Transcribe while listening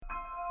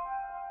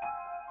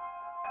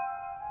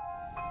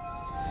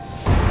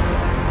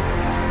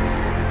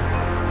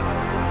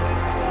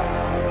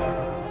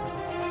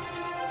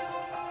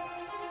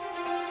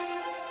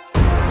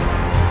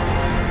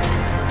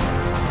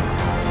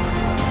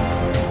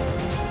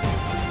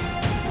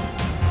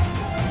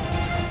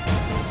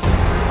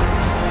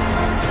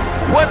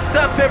What's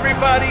up,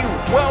 everybody?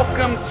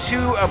 Welcome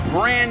to a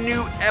brand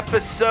new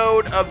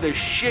episode of the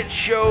shit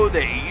show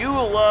that you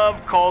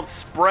love called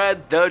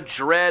Spread the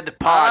Dread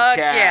Podcast.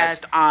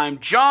 Yes. I'm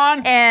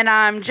John. And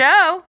I'm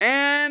Joe.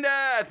 And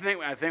I think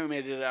we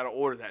made it out of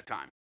order that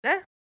time. Yeah.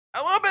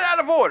 A little bit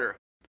out of order.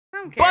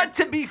 Okay. But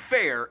to be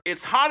fair,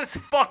 it's hot as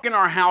fuck in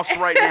our house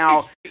right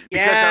now because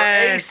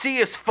Yes. our AC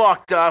is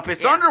fucked up.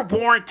 It's under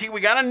warranty.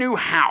 We got a new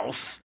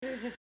house.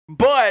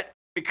 But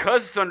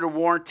because it's under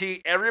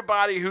warranty,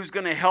 everybody who's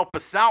going to help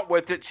us out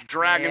with it's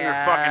dragging their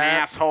fucking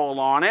asshole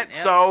on it. Yep.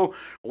 So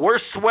we're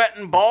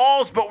sweating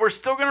balls, but we're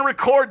still going to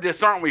record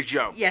this, aren't we,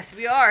 Joe? Yes,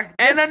 we are.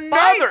 And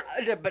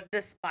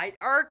despite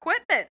our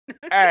equipment.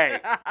 Hey,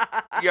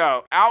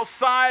 yo,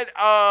 outside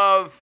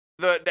of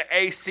the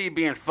AC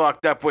being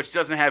fucked up, which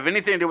doesn't have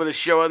anything to do with the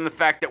show other than the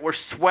fact that we're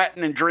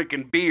sweating and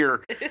drinking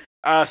beer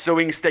so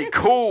we can stay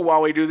cool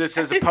while we do this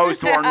as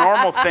opposed to our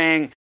normal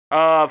thing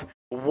of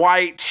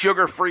white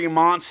sugar-free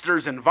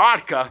monsters and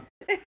vodka.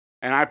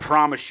 And I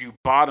promise you,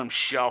 bottom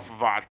shelf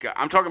vodka.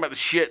 I'm talking about the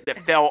shit that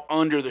fell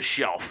under the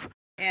shelf.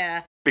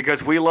 Yeah.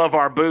 Because we love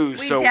our booze,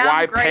 We so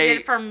why pay?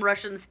 downgraded from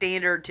Russian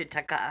Standard to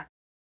Taka.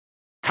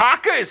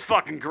 Taka is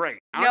fucking great.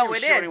 I don't No, give a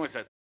it shit what is. anyone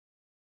says.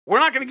 We're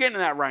not going to get into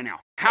that right now.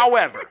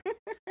 However,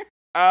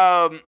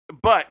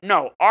 but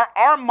no,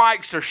 our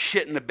mics are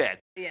shit in the bed.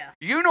 Yeah.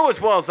 You know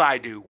as well as I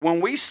do,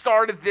 when we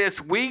started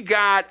this, we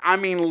got, I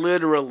mean,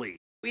 literally,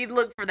 We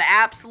looked for the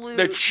absolute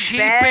the cheapest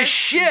best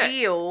shit.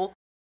 deal,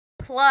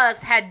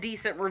 plus had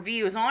decent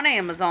reviews on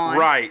Amazon.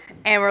 Right.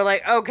 And we're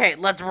like, okay,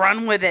 let's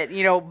run with it.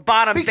 You know,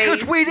 bottom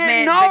Because we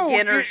didn't basement, know.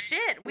 beginner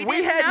shit. We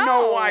didn't had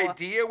know. no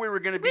idea we were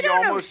going to We be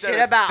don't know almost shit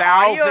at about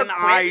audio 1,000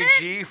 equipment.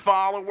 IG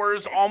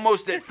followers,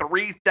 almost at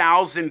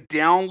 3,000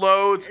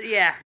 downloads,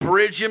 Yeah.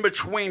 bridging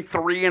between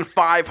 300 and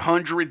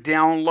 500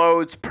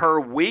 downloads per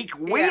week.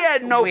 We Yeah.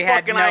 had no We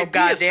had fucking no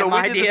idea, so we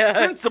goddamn did the idea.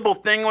 sensible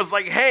thing. Was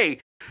like, hey,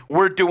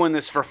 we're doing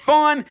this for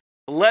fun.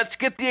 Let's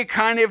get the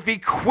kind of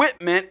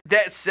equipment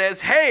that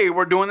says, hey,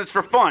 we're doing this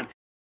for fun.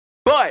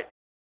 But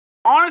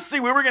honestly,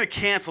 we were going to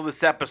cancel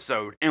this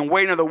episode and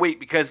wait another week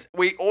because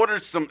we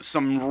ordered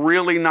some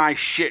really nice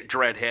shit,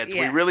 Dreadheads.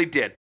 Yeah. We really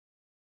did.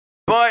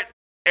 But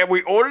and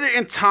we ordered it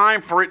in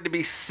time for it to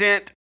be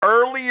sent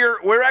earlier.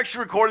 We're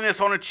actually recording this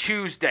on a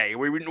Tuesday.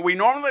 We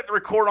normally like to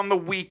record on the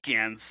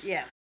weekends.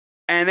 Yeah.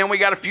 And then we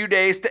got a few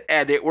days to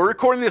edit. We're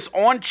recording this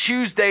on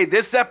Tuesday.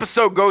 This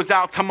episode goes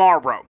out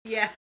tomorrow.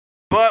 Yeah.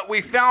 But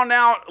we found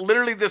out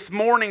literally this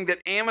morning that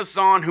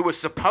Amazon, who was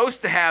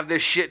supposed to have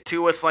this shit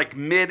to us like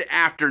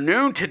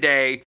mid-afternoon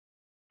today,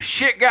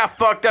 shit got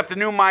fucked up. The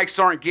new mics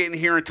aren't getting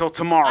here until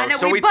tomorrow. I know,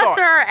 so we thought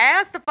busted our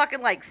ass to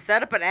fucking like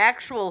set up an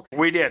actual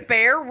We did.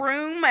 spare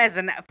room as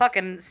a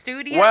fucking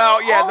studio.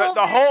 well, yeah, all the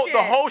this whole shit.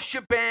 the whole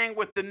shebang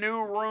with the new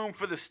room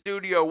for the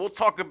studio. We'll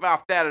talk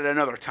about that at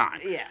another time.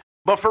 Yeah.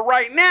 But for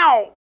right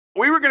now,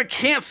 we were gonna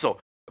cancel.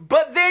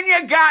 But then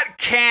you got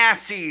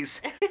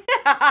Cassie's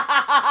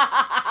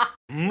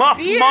Muff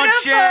Beautiful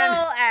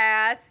Munchin.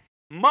 ass.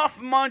 Muff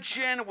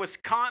Munchin,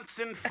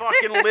 Wisconsin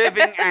fucking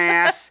living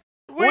ass.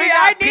 We I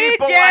got need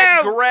people you.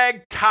 like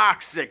Greg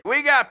Toxic.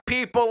 We got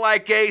people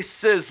like Ace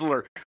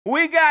Sizzler.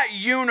 We got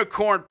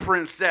Unicorn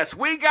Princess.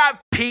 We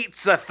got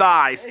Pizza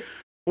Thighs.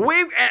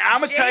 And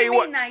I'm gonna tell you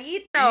what.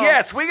 Naito.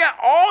 Yes, we got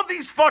all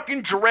these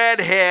fucking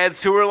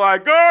dreadheads who are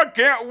like, oh,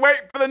 can't wait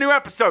for the new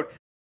episode.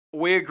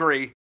 We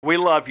agree. We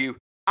love you.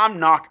 I'm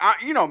not,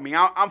 you know me.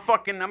 I'm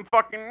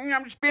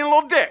just being a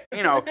little dick,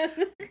 you know.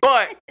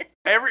 But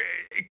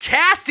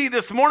Cassie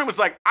this morning was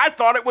like, I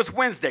thought it was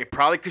Wednesday,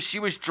 probably because she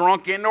was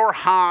drunk and or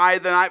high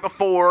the night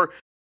before,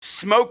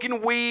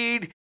 smoking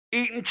weed,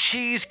 eating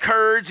cheese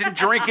curds, and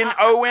drinking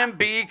OMB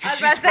because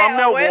she's from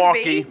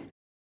Milwaukee.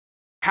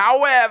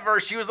 However,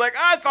 she was like,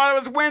 I thought it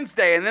was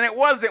Wednesday, and then it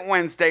wasn't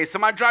Wednesday, so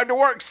my drive to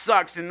work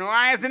sucks, and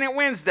why isn't it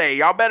Wednesday?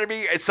 Y'all better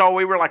be. So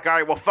we were like, all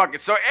right, well, fuck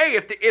it. So, hey,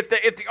 if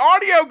the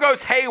audio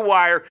goes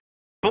haywire,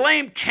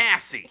 blame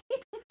Cassie.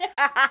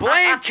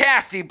 Blame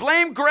Cassie.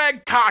 Blame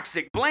Greg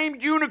Toxic. Blame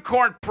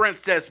Unicorn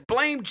Princess.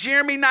 Blame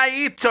Jeremy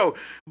Naito.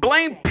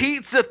 Blame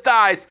Pizza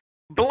Thighs.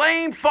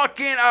 Blame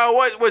fucking,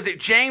 what was it,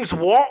 James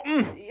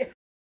Walton?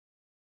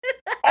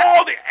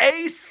 All the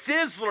Ace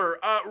Sizzler,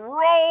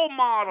 role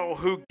model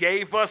who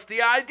gave us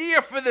the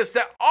idea for this.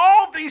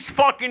 All these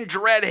fucking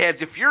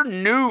dreadheads, if you're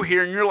new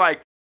here and you're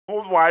like,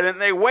 well, why didn't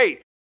they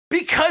wait?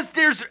 Because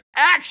there's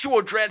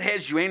actual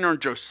dreadheads. You ain't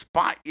earned your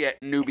spot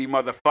yet, newbie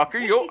motherfucker.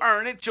 You'll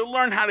earn it. You'll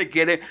learn how to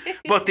get it.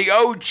 But the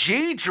OG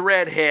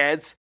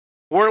dreadheads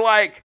were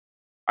like,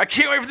 I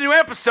can't wait for the new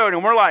episode.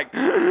 And we're like,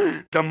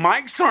 the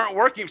mics aren't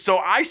working. So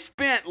I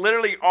spent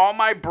literally all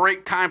my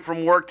break time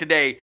from work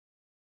today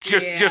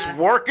just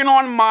working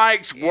on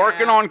mics,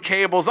 working on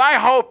cables. I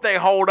hope they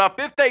hold up.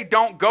 If they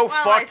don't, go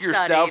fuck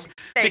yourselves.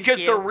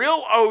 Because the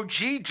real OG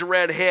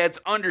dreadheads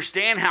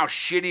understand how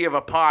shitty of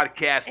a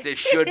podcast this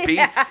should be.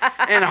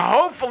 And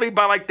hopefully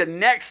by like the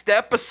next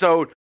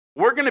episode,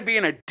 we're going to be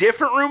in a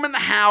different room in the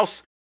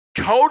house,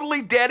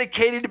 totally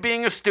dedicated to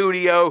being a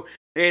studio.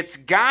 It's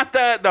got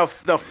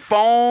the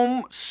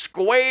foam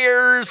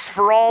squares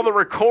for all the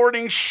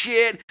recording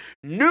shit,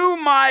 new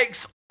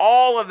mics,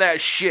 all of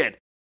that shit.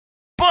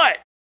 But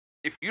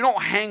if you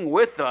don't hang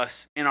with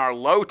us in our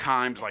low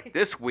times like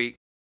this week,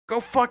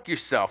 go fuck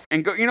yourself.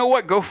 And go, you know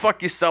what? Go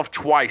fuck yourself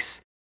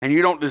twice. And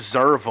you don't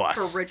deserve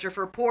us. For rich or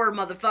for poor,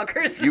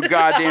 motherfuckers. You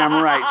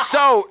goddamn right.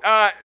 So,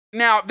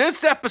 now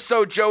this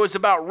episode, Joe, is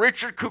about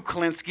Richard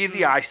Kuklinski,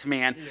 the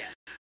Iceman.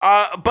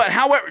 Yeah. But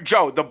however,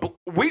 Joe,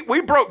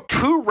 we broke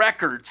 2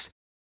 records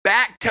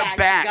back to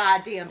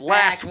back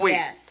last week.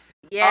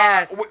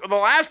 Yes. The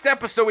last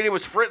episode we did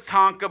was Fritz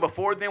Honka.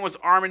 Before then was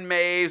Armin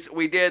Maves.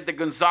 We did the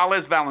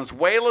Gonzalez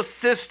Valenzuela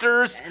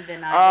sisters. And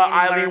then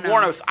Eileen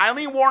Warnos.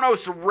 Eileen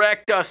Warnos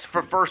wrecked us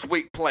for first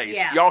week place.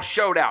 Yeah. Y'all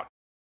showed out.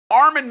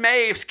 Armin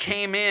Maves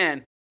came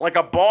in like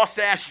a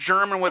boss-ass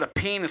German with a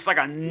penis, like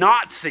a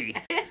Nazi,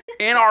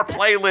 in our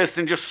playlist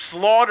and just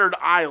slaughtered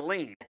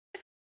Eileen.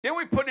 Then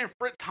we put in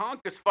Fritz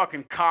Honka's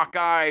fucking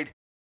cockeyed,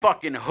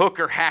 fucking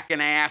hooker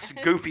hacking ass,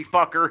 goofy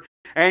fucker,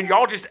 and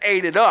y'all just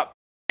ate it up.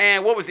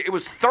 And what was it? It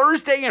was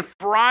Thursday and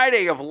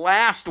Friday of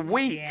last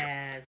week.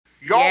 Yes.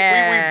 Y'all,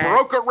 we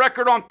broke a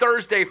record on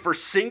Thursday for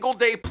single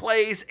day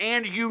plays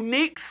and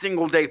unique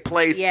single day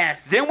plays.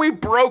 Yes. Then we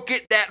broke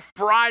it that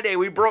Friday.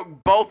 We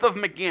broke both of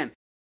them again.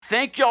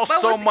 Thank y'all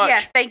so much.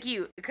 Yes, thank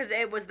you. Because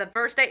it was the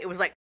first day, it was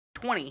like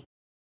 20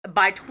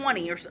 by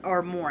 20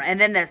 or more. And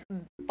then the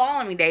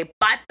following day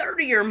by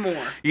 30 or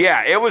more.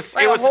 Yeah, it was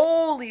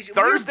holy shit.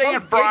 Thursday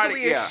and Friday.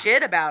 We were both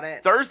shit about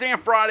it. Thursday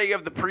and Friday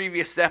of the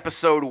previous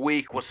episode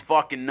week was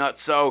fucking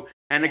nuts. So,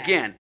 and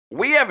again,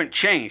 we haven't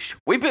changed.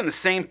 We've been the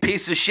same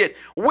piece of shit.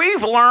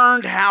 We've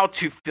learned how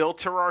to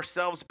filter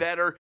ourselves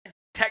better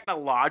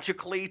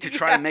technologically to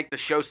try to make the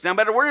show sound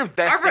better. We're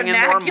investing in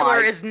more mics. Our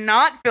vernacular is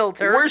not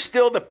filtered. We're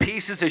still the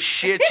pieces of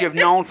shit you've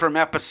known from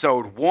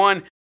episode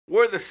 1.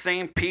 We're the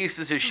same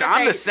pieces of shit.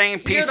 I'm the same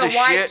piece of shit.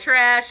 You're the white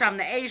trash. I'm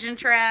the Asian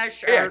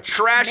trash. Yeah,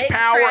 trash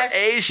power, trash.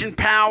 Asian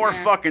power,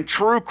 fucking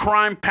true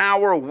crime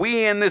power.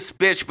 We in this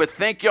bitch. But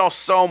thank y'all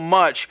so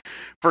much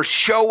for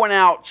showing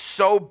out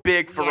so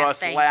big for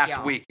us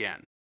last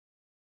weekend.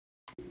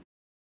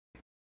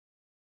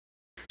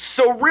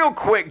 So real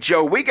quick,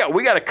 Joe, we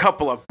got a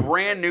couple of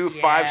brand new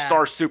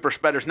 5-star super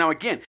spreaders. Now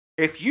again,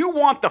 if you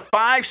want the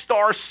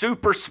 5-star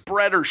super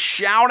spreader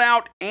shout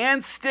out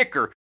and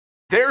sticker,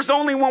 there's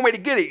only one way to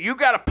get it. You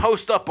got to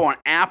post up on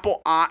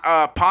Apple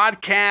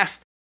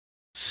Podcast,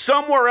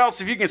 somewhere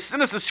else. If you can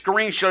send us a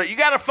screenshot, you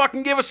got to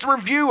fucking give us a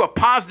review, a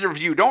positive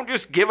review. Don't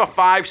just give a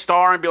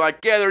 5-star and be like,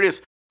 yeah, there it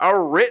is. A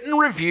written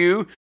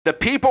review. The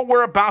people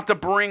we're about to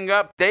bring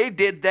up, they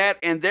did that,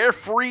 and they're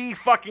free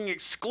fucking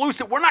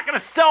exclusive. We're not going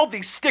to sell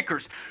these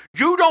stickers.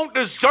 You don't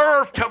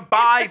deserve to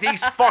buy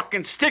these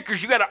fucking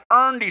stickers. You got to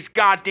earn these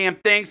goddamn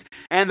things,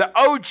 and the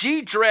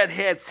OG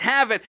Dreadheads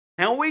have it,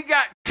 and we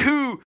got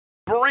 2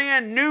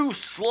 brand new / OG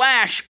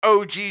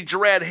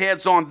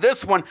Dreadheads on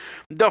this one.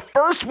 The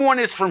first one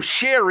is from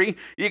Sherry.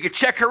 You can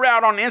check her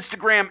out on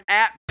Instagram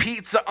at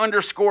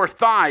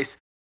pizza_thighs.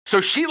 So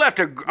she left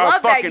a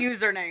love fucking... that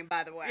username,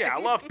 by the way. Yeah,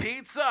 I love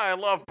pizza. I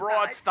love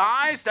broads'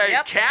 thighs.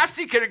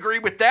 Cassie could agree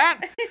with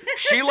that.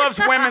 She loves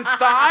women's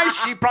thighs.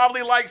 She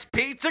probably likes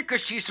pizza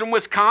because she's from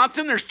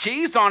Wisconsin. There's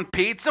cheese on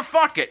pizza.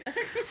 Fuck it.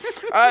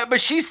 But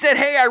she said,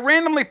 hey, I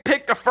randomly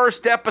picked the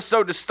first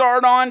episode to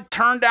start on.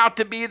 Turned out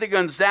to be the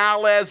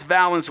Gonzalez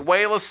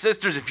Valenzuela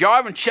sisters. If y'all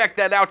haven't checked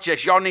that out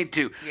yet, y'all need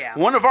to. Yeah.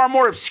 One of our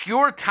more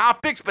obscure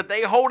topics, but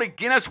they hold a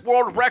Guinness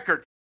World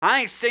Record.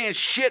 I ain't saying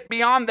shit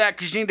beyond that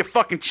because you need to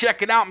fucking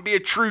check it out and be a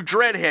true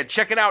dreadhead.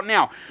 Check it out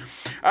now.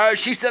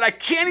 She said, I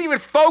can't even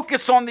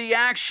focus on the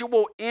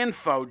actual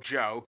info,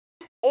 Joe,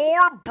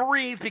 or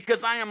breathe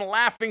because I am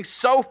laughing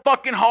so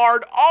fucking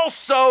hard.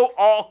 Also,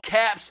 all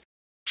caps,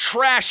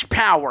 trash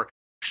power.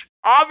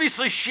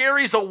 Obviously,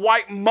 Sherry's a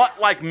white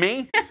mutt like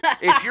me.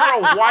 If you're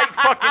a white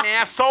fucking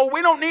asshole,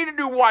 we don't need to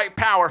do white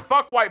power.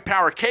 Fuck white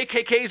power.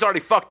 KKK's already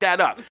fucked that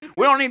up.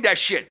 We don't need that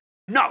shit.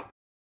 No.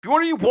 If you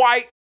want to be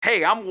white,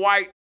 hey, I'm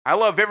white. I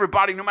love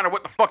everybody no matter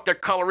what the fuck their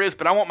color is,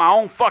 but I want my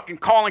own fucking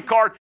calling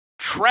card.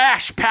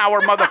 Trash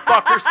power,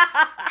 motherfuckers.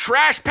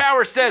 Trash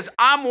power says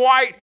I'm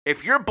white.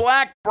 If you're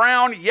black,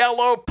 brown,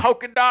 yellow,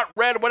 polka dot,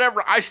 red,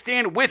 whatever, I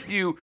stand with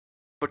you.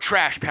 But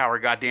trash power,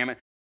 goddammit.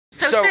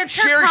 So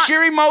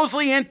Sherry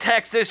Mosley in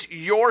Texas,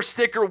 your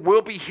sticker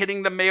will be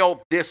hitting the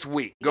mail this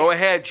week. Go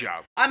ahead, Joe.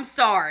 I'm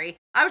sorry.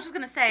 I was just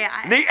going to say...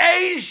 the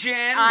Asian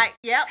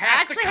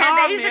has to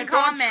comment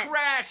on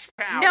trash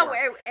power. No,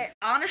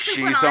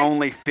 honestly, she's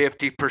only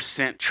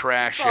 50%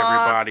 trash,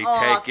 everybody.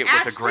 Take it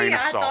with a grain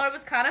of salt. I thought it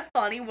was kind of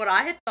funny what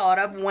I had thought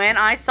of when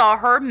I saw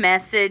her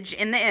message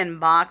in the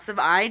inbox of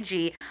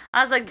IG.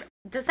 I was like,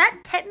 does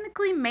that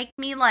technically make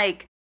me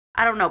like,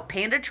 I don't know,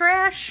 panda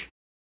trash?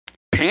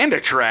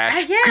 Panda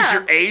trash? Yeah. Because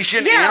you're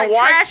Asian and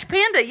white? Trash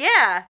panda,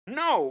 yeah.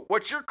 No,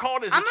 what you're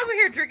called is... I'm over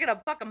here drinking a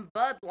fucking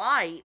Bud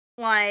Light.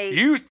 Like...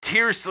 You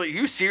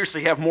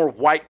seriously have more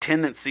white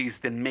tendencies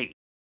than me.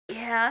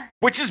 Yeah.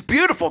 Which is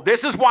beautiful.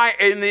 This is why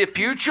in the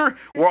future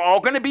we're all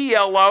going to be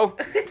yellow.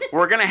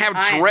 We're going to have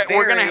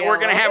we're going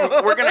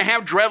to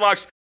have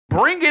dreadlocks.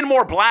 Bring in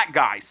more black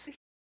guys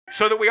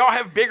so that we all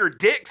have bigger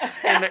dicks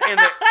and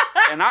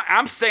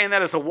I'm saying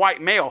that as a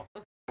white male.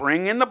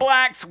 bring in the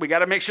blacks. We got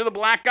to make sure the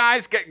black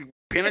guys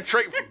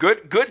penetrate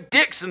good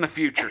dicks in the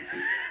future.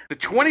 The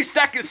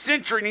 22nd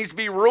century needs to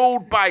be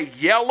ruled by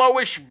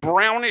yellowish,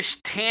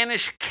 brownish,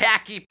 tannish,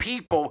 khaki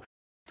people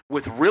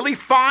with really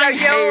fine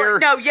hair.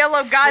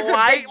 Yellow guys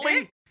with big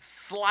dicks.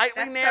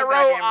 Slightly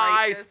narrow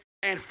eyes,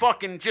 and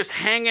fucking just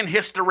hanging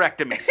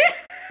hysterectomies.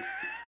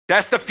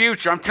 That's the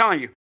future, I'm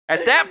telling you.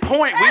 At that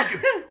point,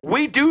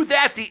 we do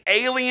that, the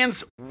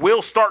aliens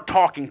will start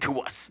talking to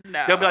us.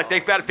 No. They'll be like,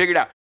 they've got it figured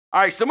out.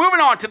 All right, so moving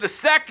on to the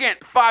second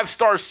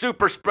 5-star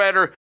super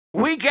spreader.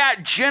 We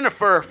got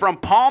Jennifer from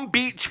Palm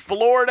Beach,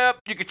 Florida.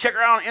 You can check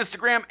her out on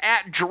Instagram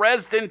at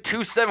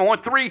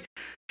Dresden2713.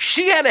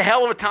 She had a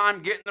hell of a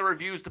time getting the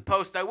reviews to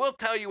post. I will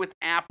tell you, with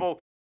Apple,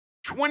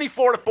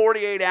 24 to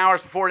 48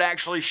 hours before it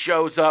actually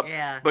shows up.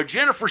 Yeah. But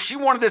Jennifer, she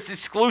wanted this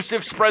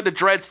exclusive Spread the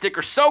Dread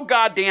sticker so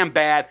goddamn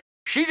bad,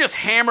 she just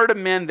hammered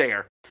them in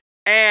there.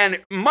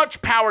 And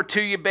much power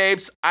to you,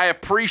 babes. I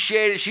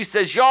appreciate it. She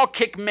says, y'all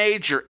kick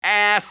major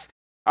ass.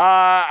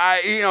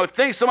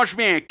 Thanks so much for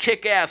being a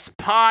kick-ass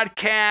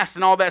podcast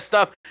and all that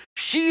stuff.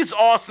 She's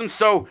awesome.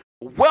 So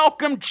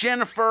welcome,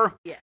 Jennifer.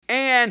 Yes.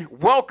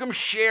 And welcome,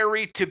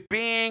 Sherry, to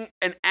being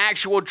an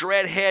actual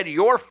Dreadhead.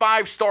 Your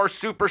 5-star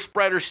super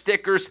spreader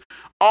stickers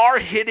are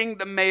hitting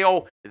the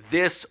mail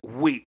this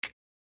week.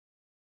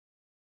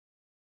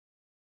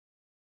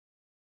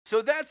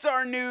 So that's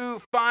our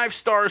new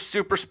 5-star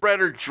super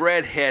spreader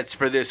Dreadheads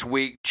for this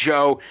week,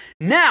 Joe.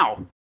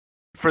 Now,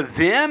 for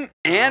them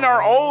and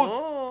our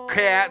old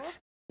cats,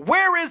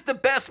 where is the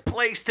best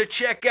place to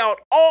check out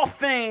all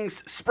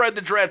things Spread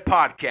the Dread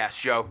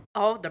podcast, Joe?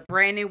 Oh, the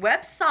brand new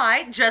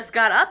website just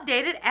got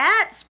updated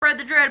at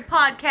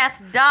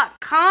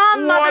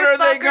spreadthedreadpodcast.com. What are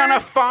they going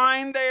to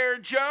find there,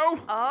 Joe?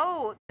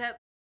 Oh,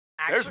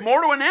 there's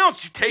more to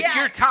announce. You take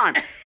your time.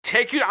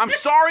 I'm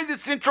sorry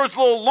this intro's a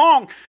little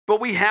long, but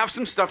we have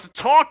some stuff to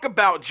talk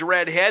about,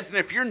 Dreadheads. And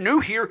if you're new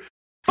here,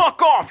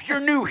 fuck off.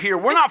 You're new here.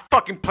 We're not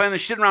fucking playing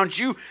this shit around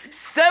you.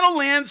 Settle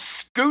in,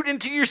 scoot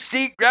into your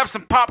seat, grab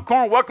some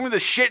popcorn, welcome to the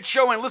shit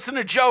show, and listen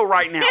to Joe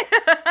right now.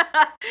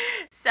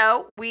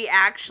 So we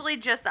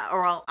actually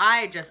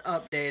I just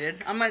updated.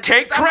 I'm gonna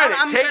take credit.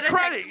 Take credit.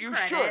 credit. You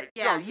should.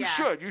 Yeah, you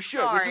should.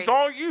 Sorry. This is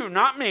all you,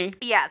 not me.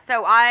 Yeah,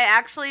 so I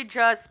actually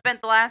just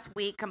spent the last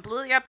week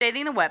completely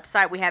updating the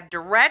website. We have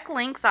direct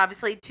links,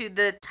 obviously, to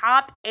the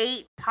top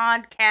 8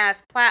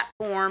 podcast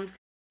platforms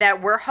that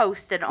we're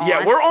hosted on.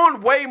 Yeah, we're on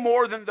way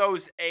more than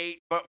those 8,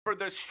 but for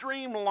the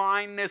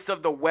streamlinedness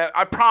of the web,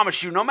 I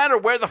promise you, no matter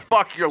where the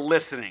fuck you're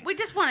listening, we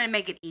just wanted to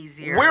make it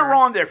easier. We're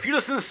on there. If you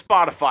listen to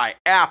Spotify,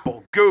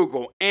 Apple,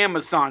 Google,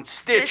 Amazon,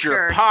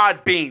 Stitcher.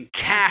 Podbean,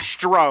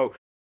 Castro,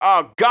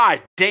 oh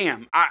god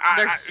damn!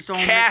 There's so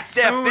Cast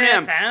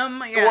many,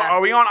 FM. Yeah.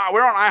 Well, we're on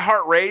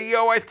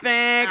iHeartRadio, I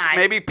think.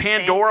 Maybe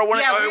Pandora,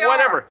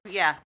 whatever.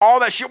 Yeah. All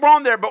that shit. We're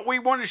on there, but we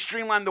wanted to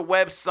streamline the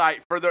website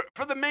for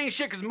the main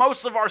shit, because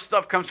most of our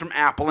stuff comes from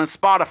Apple and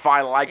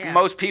Spotify.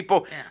 Most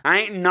people,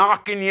 I ain't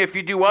knocking you if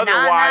you do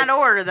otherwise. Not in that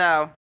order,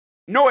 though.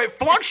 No, it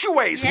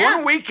fluctuates. Yeah.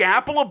 1 week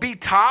Apple will be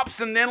tops,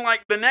 and then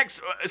the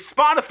next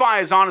Spotify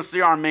is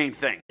honestly our main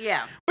thing.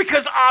 Yeah.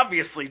 Because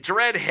obviously,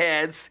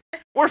 Dreadheads,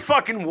 we're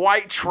fucking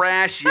white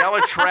trash, yellow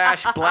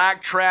trash,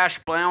 black trash,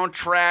 brown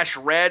trash,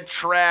 red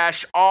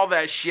trash, all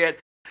that shit.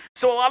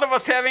 So a lot of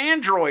us have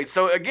Android.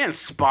 So again,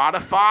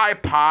 Spotify,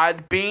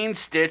 Podbean,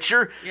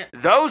 Stitcher,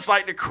 those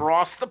like to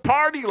cross the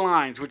party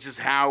lines, which is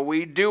how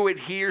we do it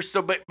here.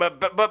 So, but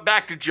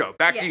back to Joe.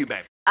 Back to you,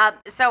 babe.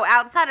 So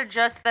outside of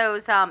just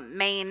those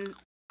main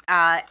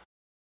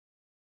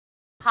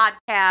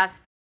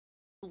podcast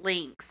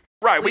links,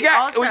 right? We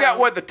got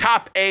the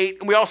top 8,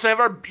 and we also have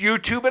our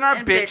YouTube and our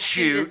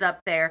BitChute is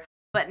up there.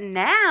 But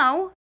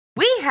now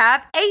we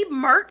have a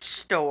merch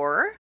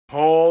store.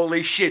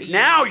 Holy shit!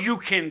 Now you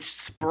can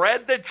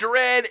spread the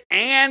dread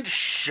and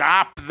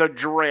shop the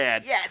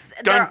dread. Yes.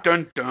 Dun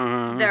dun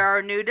dun. There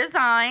are new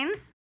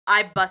designs.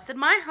 I busted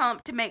my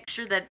hump to make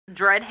sure that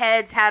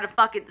Dreadheads had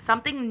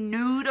something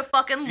new to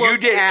fucking look at. You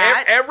did.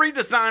 Every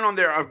design on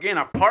there, again,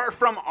 apart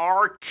from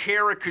our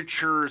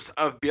caricatures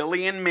of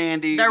Billy and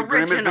Mandy, the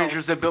Grim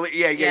Adventures of Billy.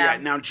 Yeah.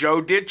 Now,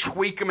 Joe did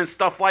tweak them and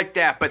stuff like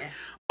that, but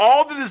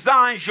all the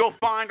designs you'll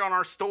find on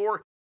our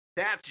store,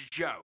 that's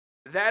Joe.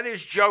 That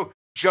is Joe.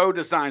 Joe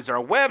designs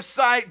our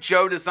website.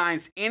 Joe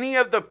designs any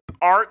of the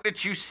art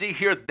that you see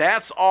here.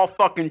 That's all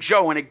fucking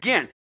Joe. And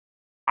again,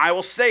 I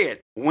will say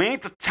it, we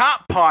ain't the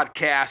top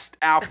podcast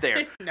out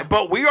there,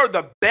 but we are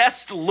the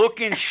best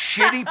looking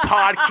shitty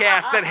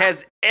podcast that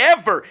has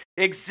ever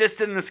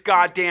existed in this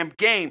goddamn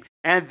game.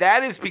 And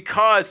that is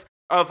because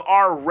of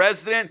our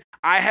resident,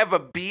 I have a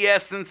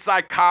BS in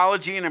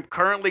psychology and I'm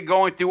currently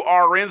going through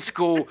RN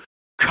school,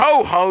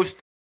 co-host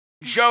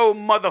Joe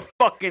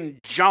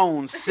motherfucking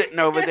Jones sitting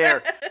over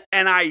there.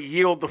 And I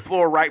yield the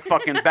floor right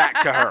fucking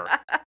back to her.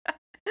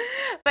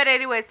 But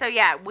anyway, so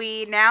yeah,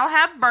 we now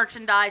have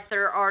merchandise.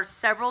 There are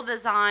several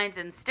designs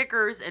and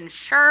stickers and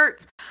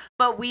shirts,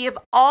 but we have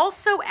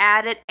also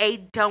added a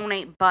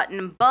donate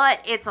button, but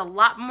it's a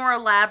lot more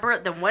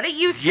elaborate than what it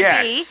used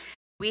to be.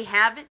 We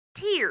have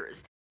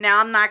tiers. Now,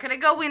 I'm not going to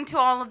go into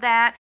all of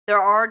that,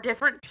 There are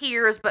different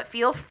tiers, but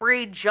feel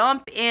free,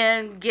 jump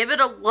in, give it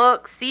a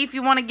look, see if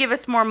you want to give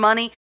us more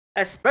money,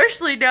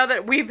 especially now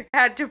that we've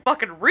had to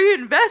fucking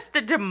reinvest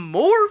into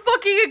more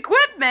fucking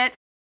equipment.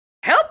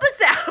 Help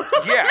us out.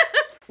 Yeah.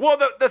 Well,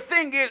 the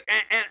thing is,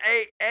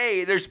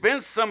 and there's been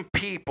some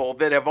people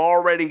that have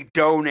already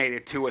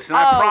donated to us, and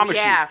I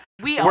promise you,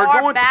 we're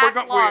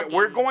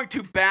going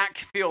to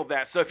backfill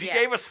that. So if you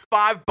gave us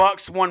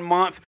 $5 one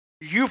month,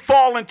 you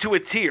fall into a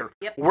tier.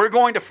 Yep. We're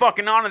going to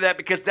fucking honor that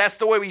because that's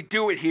the way we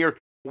do it here.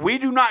 We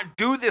do not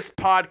do this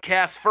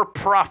podcast for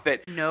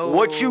profit. No.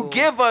 What you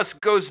give us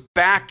goes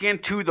back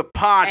into the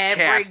podcast.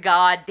 Every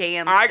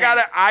goddamn I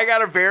cent.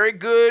 got a very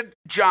good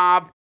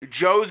job.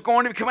 Joe's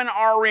going to become an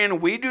RN.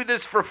 We do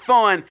this for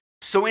fun.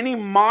 So any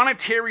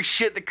monetary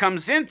shit that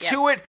comes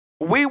into it,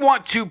 we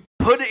want to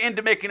put it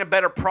into making a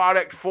better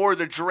product for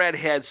the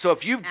Dreadheads. So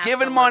if you've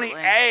given money,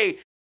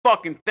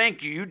 fucking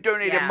thank you. You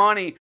donated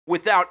money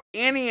without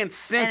any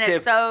incentive. And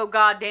it's so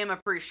goddamn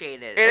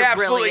appreciated. It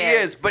absolutely really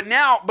is. But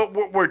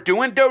we're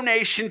doing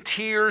donation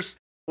tiers.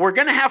 We're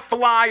going to have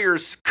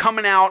flyers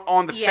coming out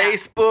on the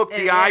Facebook,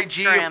 the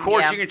IG. Instagram, of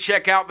course, you can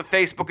check out the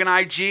Facebook and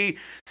IG,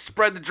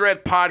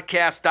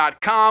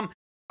 spreadthedreadpodcast.com.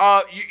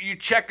 You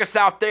check us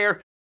out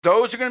there.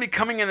 Those are going to be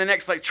coming in the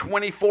next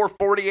 24,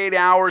 48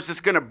 hours.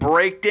 It's going to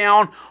break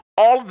down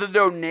all of the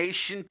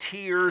donation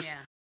tiers.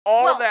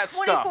 All of that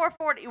stuff.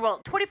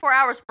 24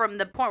 hours from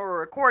the point we're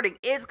recording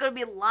is going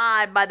to be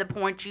live by the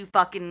point you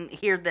fucking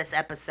hear this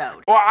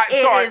episode. Well,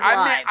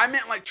 I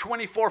meant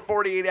 24,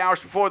 48 hours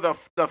before the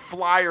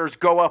flyers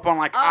go up on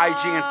IG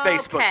and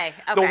Facebook. Okay.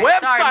 The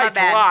website's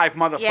live,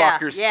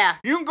 motherfuckers. Yeah.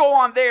 You can go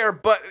on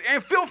there,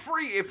 and feel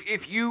free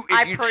if you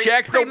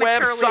check the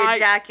website.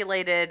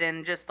 Ejaculated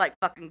and just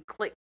fucking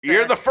click.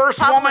 You're the first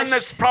woman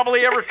that's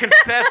probably ever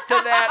confessed to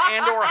that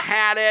and or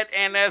had it.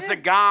 And as a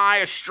guy,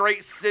 a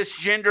straight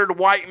cisgendered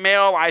white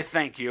male, I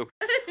thank you.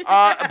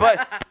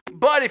 But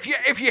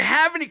if you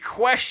have any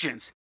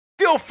questions,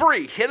 feel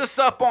free. Hit us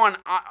up on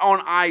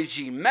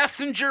IG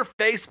Messenger,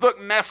 Facebook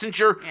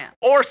Messenger,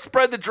 or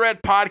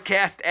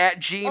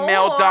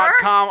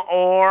spreadthedreadpodcast@gmail.com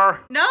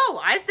or... No,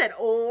 I said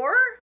or.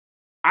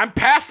 I'm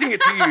passing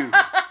it to you.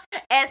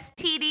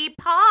 STD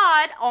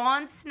Pod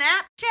on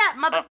Snapchat,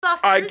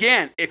 motherfuckers.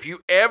 Again, if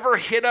you ever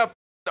hit up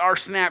our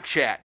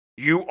Snapchat,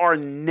 you are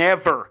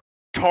never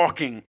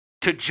talking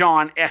to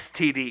John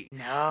STD.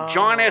 No.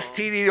 John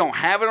STD don't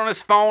have it on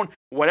his phone.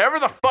 Whatever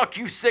the fuck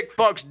you sick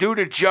fucks do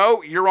to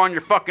Joe, you're on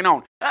your fucking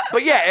own.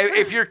 But yeah,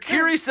 if you're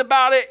curious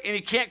about it and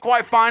you can't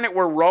quite find it,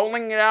 we're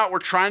rolling it out. We're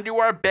trying to do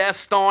our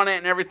best on it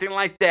and everything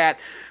like that.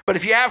 But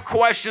if you have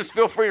questions,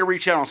 feel free to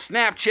reach out on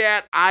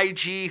Snapchat,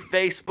 IG,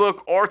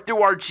 Facebook, or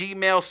through our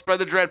Gmail,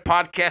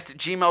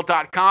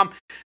 spreadthedreadpodcast@gmail.com.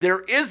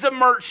 There is a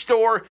merch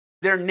store.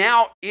 There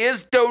now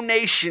is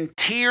donation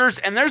tiers,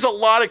 and there's a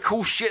lot of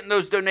cool shit in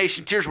those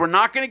donation tiers. We're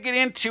not going to get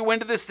into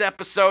this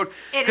episode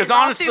because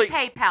honestly, all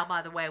through PayPal,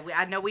 by the way.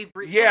 I know we've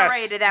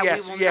reiterated that we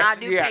will not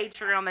do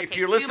Patreon. If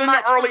you're listening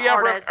to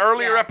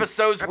earlier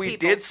episodes, we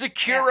did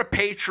secure a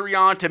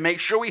Patreon to make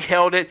sure we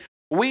held it.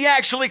 We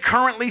actually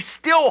currently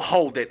still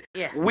hold it.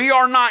 Yeah. We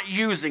are not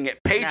using it.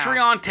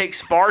 Patreon takes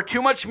far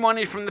too much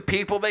money from the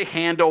people they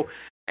handle,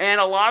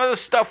 and a lot of the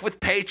stuff with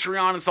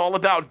Patreon is all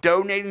about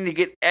donating to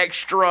get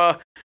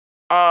extra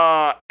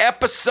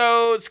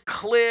episodes,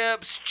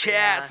 clips,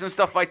 chats, and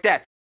stuff like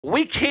that.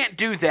 We can't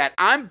do that.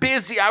 I'm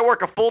busy. I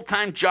work a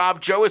full-time job.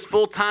 Joe is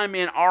full-time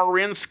in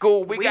RN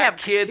school. We got have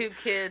kids. 2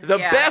 kids. The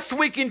best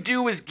we can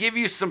do is give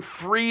you some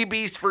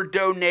freebies for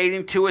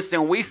donating to us,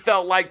 and we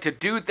felt like to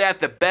do that,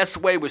 the best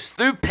way was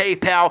through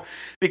PayPal,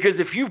 because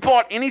if you've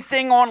bought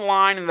anything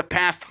online in the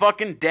past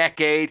fucking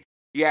decade,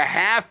 you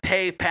have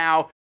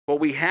PayPal, but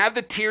we have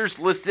the tiers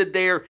listed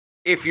there.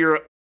 If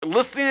you're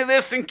listening to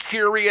this and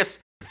curious,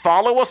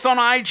 follow us on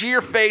IG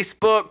or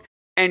Facebook,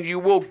 and you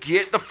will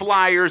get the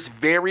flyers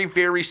very,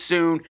 very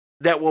soon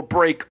that will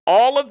break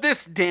all of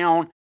this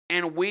down.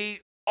 And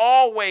we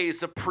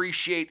always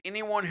appreciate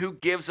anyone who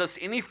gives us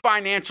any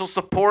financial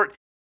support,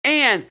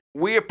 and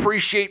we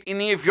appreciate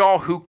any of y'all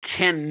who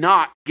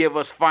cannot give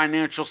us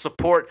financial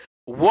support.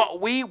 What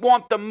we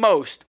want the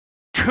most,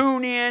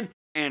 tune in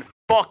and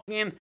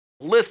fucking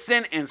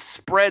listen and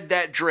spread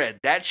that dread.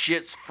 That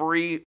shit's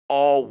free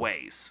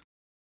always.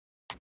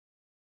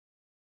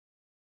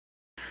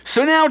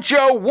 So now,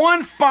 Joe,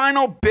 one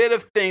final bit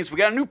of things. We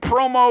got a new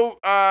promo,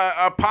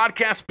 a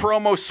podcast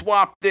promo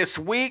swap this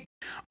week.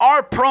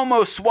 Our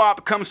promo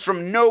swap comes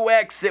from No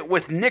Exit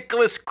with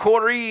Nicholas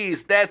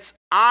Correes. That's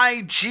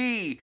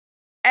IG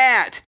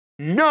at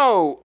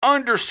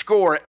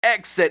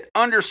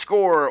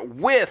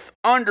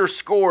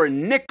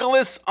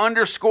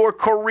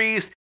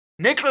no_exit_with_Nicholas_Correes.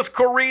 Nicholas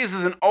Correes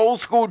is an old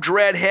school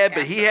dreadhead,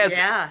 but he has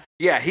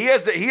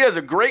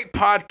a great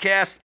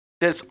podcast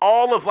that's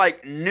all of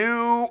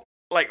new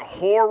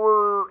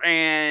horror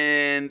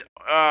and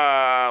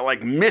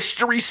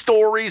mystery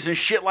stories and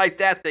shit like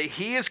that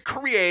he is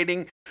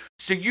creating.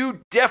 So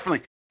you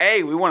definitely,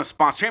 we want to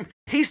sponsor him.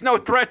 He's no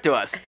threat to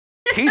us.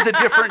 He's a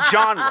different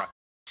genre.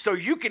 So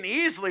you can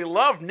easily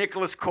love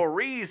Nicholas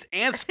Correes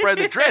and Spread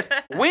the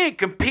Dread. We ain't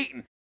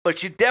competing.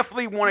 but you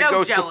definitely want to No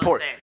go jealousy.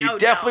 support. You No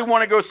definitely jealousy.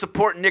 want to go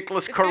support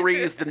Nicholas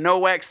Correa's The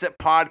No Exit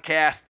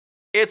podcast.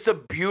 It's a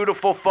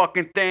beautiful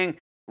fucking thing.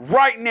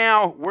 Right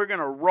now, we're going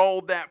to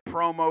roll that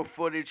promo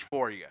footage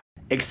for you.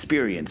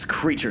 Experience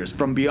creatures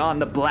from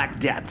beyond the black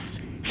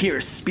depths.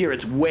 Hear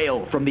spirits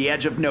wail from the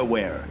edge of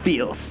nowhere.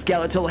 Feel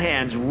skeletal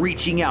hands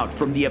reaching out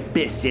from the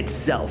abyss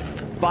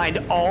itself. Find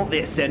all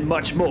this and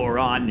much more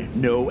on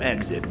No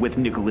Exit with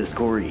Nicholas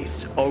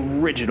Correa's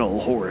original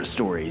horror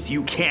stories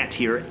you can't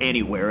hear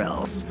anywhere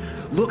else.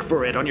 Look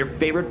for it on your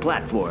favorite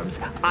platforms,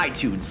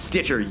 iTunes,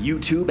 Stitcher,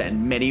 YouTube,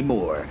 and many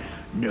more.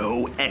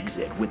 No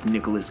Exit with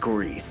Nicholas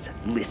Correa's.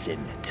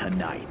 Listen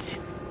tonight.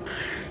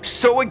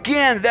 So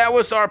again, that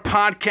was our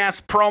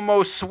podcast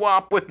promo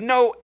swap with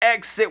No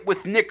Exit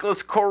with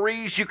Nicholas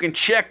Correa's. You can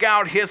check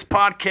out his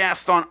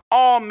podcast on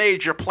all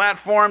major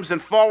platforms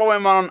and follow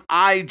him on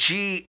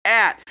IG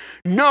at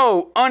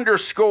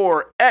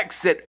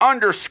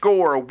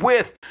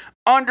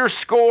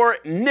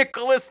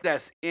no_exit_with_Nicholas.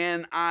 That's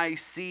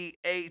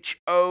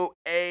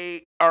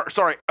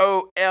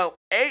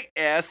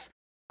NICHOAS_Correa's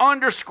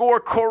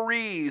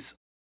CORIZ.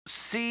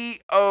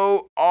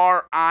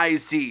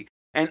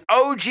 An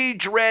OG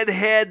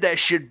Dreadhead that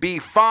should be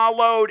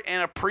followed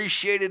and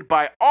appreciated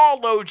by all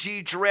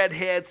OG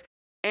Dreadheads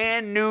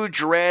and new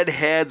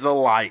Dreadheads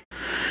alike.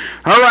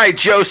 All right,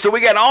 Joe, so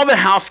we got all the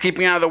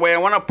housekeeping out of the way. I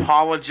want to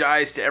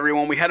apologize to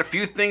everyone. We had a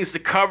few things to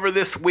cover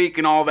this week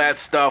and all that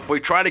stuff. We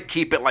try to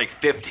keep it like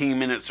 15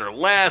 minutes or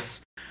less.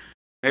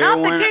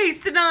 Not the case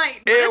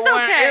tonight, but it's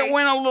okay. It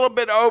went a little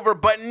bit over,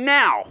 but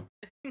now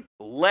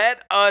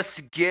let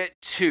us get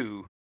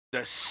to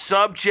the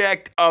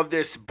subject of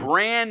this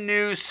brand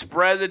new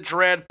Spread the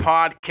Dread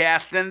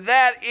podcast, and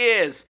that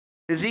is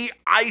the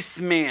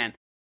Iceman,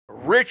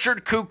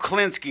 Richard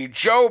Kuklinski.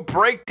 Joe,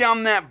 break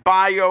down that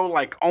bio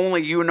like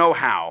only you know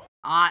how.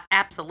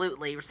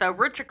 Absolutely. So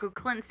Richard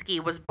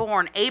Kuklinski was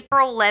born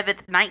April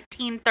 11th,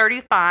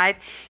 1935.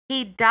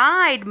 He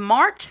died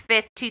March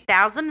 5th,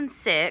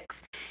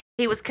 2006.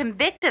 He was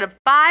convicted of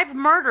 5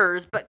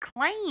 murders, but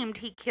claimed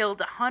he killed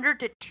 100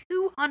 to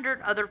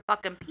 200 other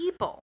fucking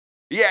people.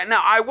 Yeah,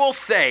 now I will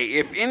say,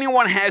 if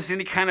anyone has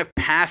any kind of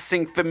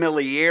passing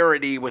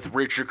familiarity with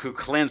Richard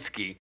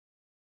Kuklinski,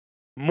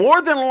 more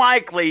than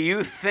likely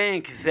you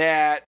think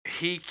that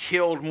he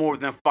killed more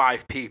than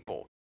 5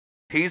 people.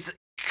 He's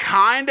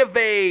kind of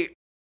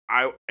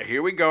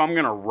here we go, I'm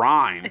going to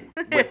rhyme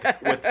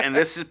with, and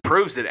this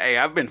proves that, hey,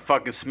 I've been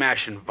fucking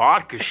smashing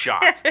vodka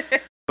shots,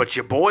 but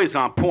your boy's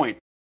on point.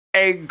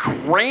 A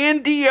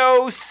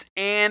grandiose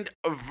and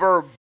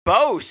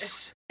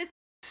verbose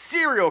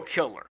serial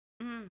killer.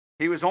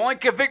 He was only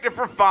convicted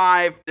for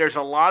 5. There's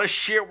a lot of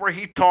shit where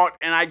he talked,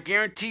 and I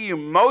guarantee you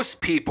most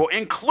people,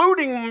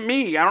 including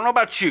me, I don't know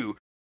about you,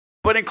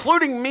 but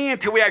including me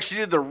until we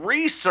actually did the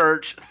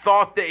research,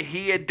 thought that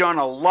he had done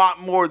a lot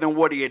more than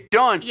what he had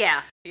done.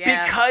 Yeah.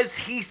 Because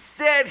he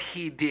said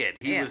he did.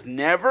 He was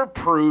never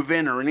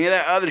proven or any of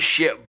that other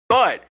shit,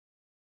 but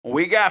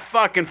we got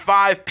fucking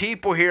 5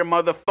 people here,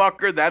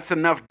 motherfucker. That's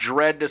enough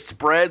dread to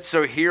spread.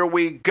 So here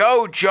we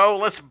go, Joe.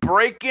 Let's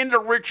break into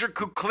Richard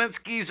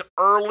Kuklinski's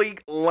early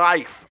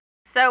life.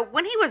 So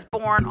when he was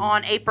born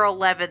on April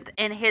 11th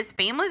in his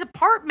family's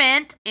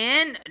apartment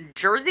in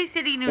Jersey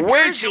City, New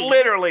Jersey. Which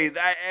literally,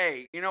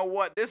 hey, you know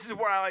what? This is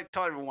where I like to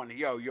tell everyone,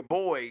 yo, your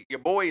boy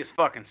is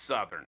fucking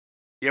Southern.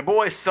 Your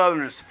boy's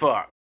Southern as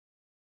fuck.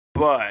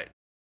 But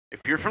if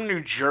you're from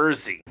New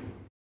Jersey,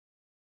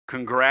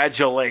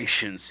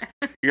 congratulations.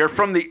 You're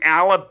from the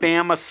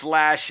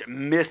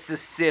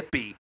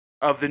Alabama/Mississippi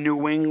of the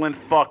New England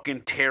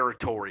fucking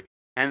territory.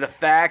 And the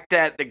fact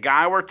that the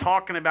guy we're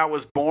talking about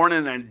was born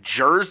in a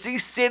Jersey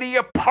City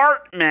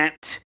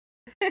apartment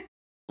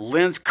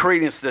lends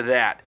credence to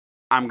that.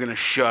 I'm going to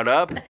shut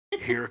up.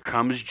 Here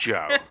comes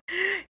Joe.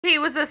 He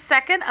was the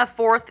second of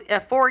 4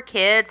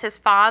 kids. His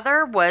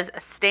father was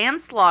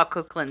Stanislaw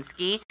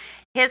Kuklinski.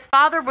 His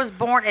father was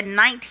born in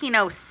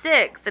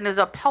 1906 and is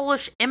a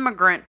Polish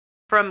immigrant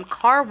from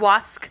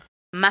Karwowsk,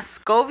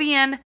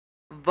 Muscovian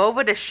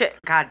Voivodeship.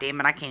 God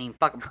damn it, I can't even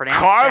fucking pronounce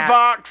that.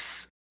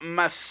 Karwowsk,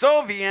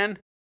 Masovian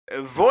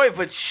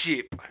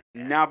Voivodeship.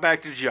 Now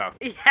back to Joe.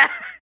 Yeah.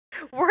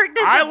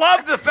 I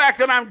love the fact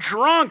that I'm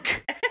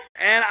drunk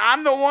and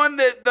I'm the one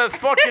that the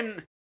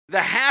fucking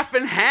the half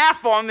and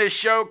half on this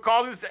show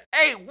calls and says,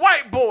 hey,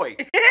 white boy,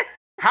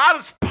 how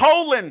does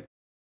Poland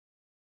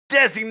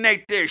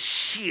designate their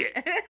shit?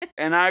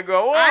 And I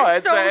go,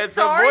 I'm so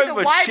sorry. The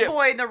white shit.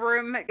 boy in the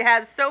room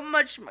has so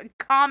much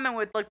common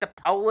with like the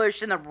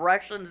Polish and the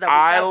Russians that we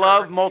I cover,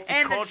 love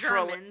and the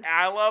Germans.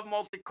 I love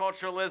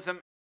multiculturalism,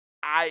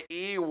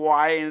 i.e.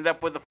 why I ended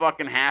up with a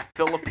fucking half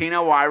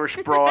Filipino Irish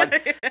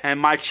broad and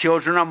my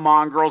children are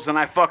mongrels and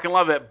I fucking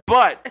love it.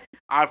 But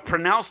I've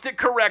pronounced it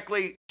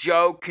correctly.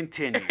 Joe,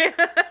 continue.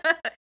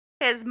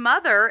 His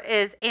mother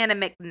is Anna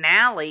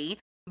McNally,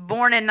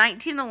 born in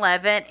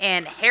 1911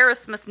 in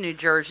Harrismith, New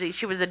Jersey.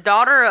 She was a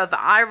daughter of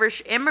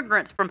Irish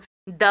immigrants from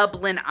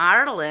Dublin,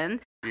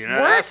 Ireland. You know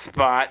that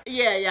spot.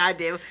 Yeah, I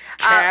do.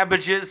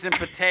 Cabbages and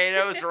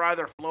potatoes are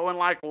either flowing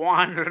like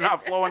wine or they're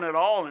not flowing at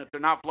all. And if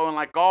they're not flowing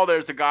like all,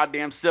 there's a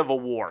goddamn civil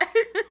war.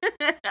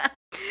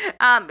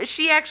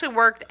 She actually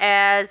worked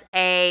as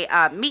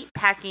a meat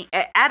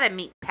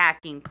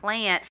packing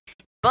plant,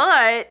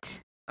 but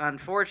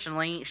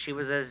unfortunately, she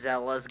was a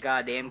zealous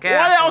goddamn Catholic.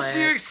 What else do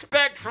you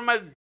expect from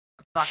an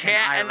Fucking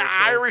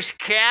Irish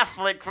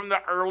Catholic from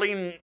the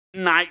early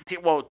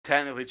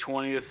technically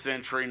 20th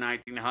century,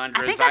 1900s?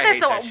 I think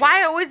that's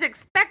why I always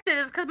expected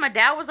is because my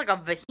dad was like a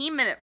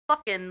vehement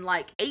fucking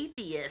like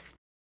atheist.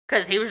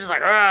 Because he was just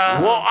like,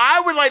 well,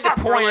 I would like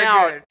to point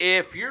out, religion.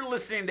 if you're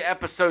listening to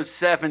episode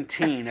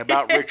 17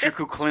 about Richard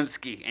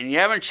Kuklinski and you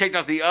haven't checked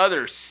out the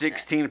other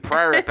 16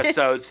 prior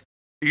episodes,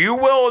 you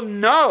will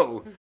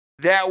know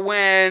that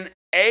when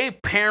a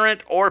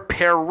parent or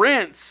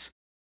parents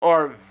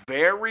are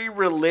very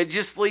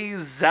religiously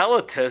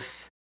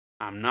zealous,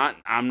 I'm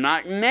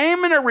not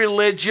naming a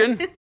religion.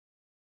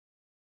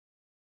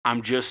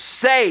 I'm just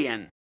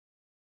saying,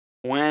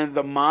 when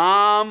the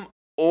mom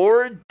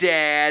or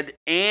dad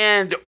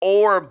and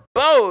or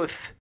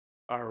both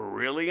are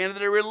really into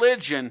their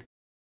religion,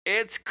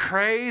 it's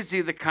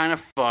crazy the kind of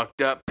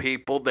fucked up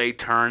people they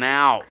turn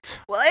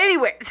out. Well,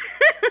 anyways,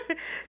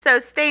 so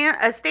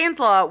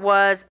Stanislaw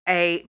was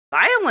a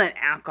violent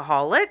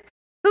alcoholic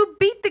who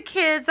beat the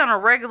kids on a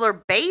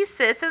regular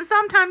basis and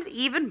sometimes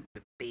even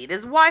beat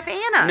his wife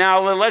Anna. Now,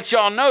 to let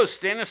y'all know,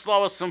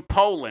 Stanislaw was from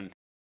Poland.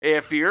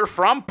 If you're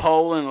from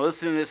Poland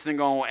listening to this and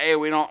going, hey,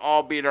 we don't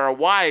all beat our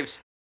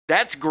wives,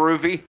 that's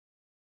groovy.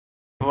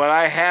 But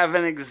I have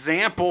an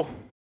example,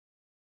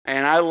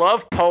 and I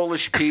love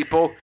Polish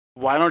people.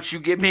 Why don't you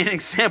give me an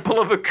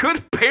example of a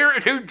good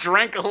parent who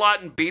drank a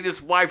lot and beat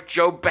his wife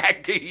Joe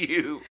back to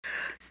you?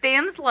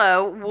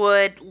 Stanislaw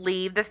would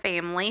leave the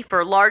family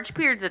for large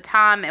periods of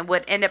time and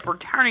would end up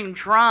returning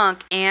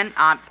drunk and,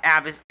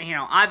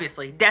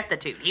 obviously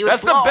destitute. He would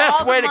That's the blow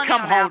best all way the to money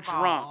come on home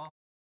alcohol. drunk.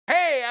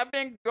 Hey, I've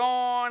been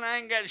gone. I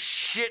ain't got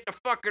shit to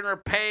fucking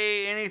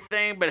repay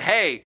anything. But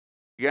hey,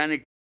 you got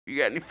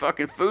any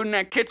fucking food in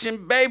that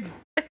kitchen, babe?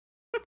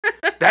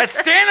 That's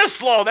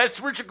Stanislaw. That's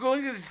Richard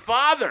Kuklinski's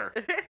father.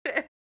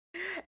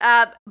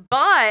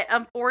 But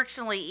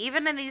unfortunately,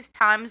 even in these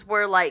times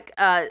where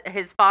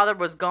his father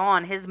was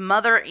gone, his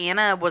mother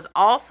Anna was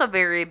also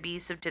very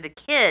abusive to the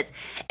kids,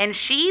 and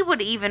she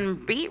would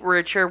even beat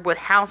Richard with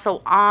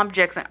household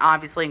objects, and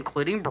obviously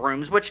including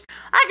brooms, which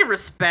I can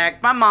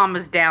respect. My mom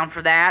is down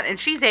for that, and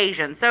she's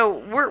Asian, so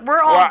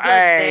we're all good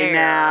there.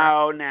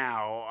 Now,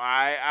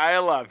 I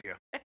love you.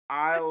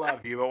 I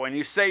love you, but when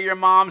you say your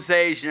mom's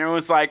Asian,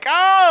 everyone's like,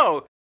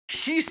 oh,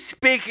 she's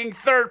speaking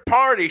third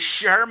party.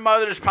 Her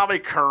mother's probably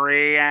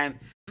Korean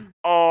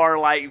or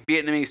like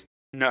Vietnamese.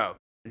 No,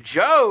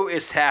 Joe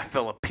is half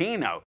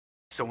Filipino.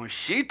 So when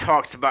she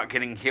talks about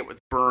getting hit with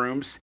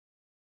brooms,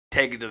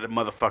 take it to the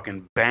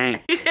motherfucking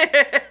bank.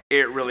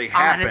 It really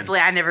happened. Honestly,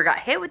 I never got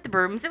hit with the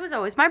brooms. It was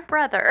always my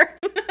brother.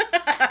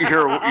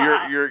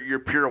 Your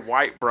pure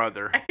white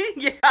brother.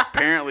 Yeah.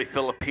 Apparently,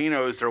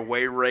 Filipinos are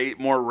way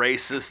more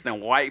racist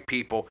than white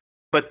people.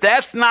 But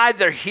that's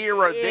neither here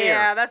or there.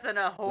 Yeah, that's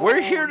a whole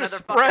We're here to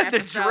spread the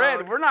episode.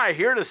 dread. We're not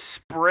here to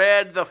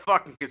spread the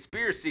fucking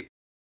conspiracy.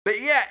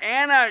 But yeah,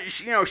 Anna,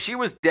 she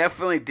was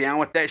definitely down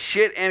with that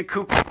shit. And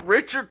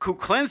Richard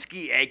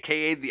Kuklinski,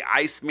 a.k.a. the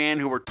Iceman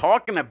who we're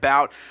talking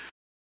about,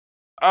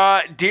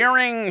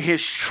 during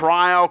his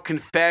trial,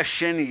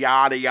 confession,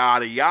 yada,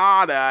 yada,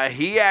 yada,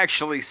 he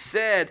actually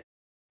said,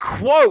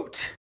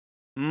 quote,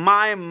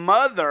 my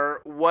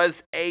mother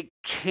was a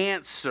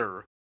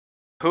cancer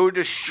who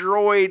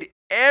destroyed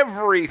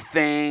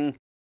everything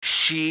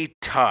she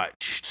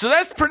touched. So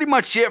that's pretty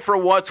much it for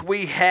what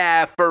we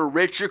have for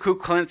Richard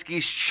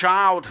Kuklinski's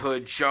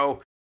childhood,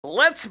 Joe.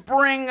 Let's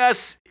bring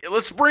us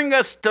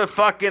to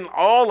fucking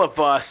all of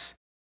us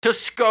to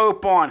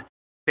scope on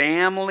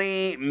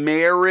family,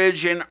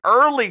 marriage, and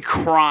early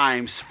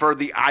crimes for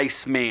the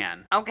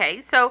Iceman.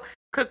 Okay, so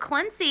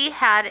Kuklinski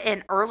had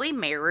an early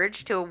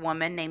marriage to a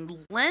woman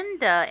named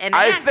Linda, and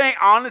I think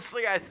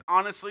honestly,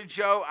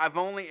 Joe, I've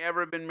only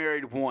ever been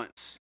married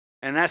once,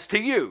 and that's to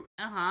you.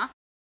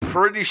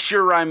 Pretty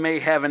sure I may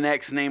have an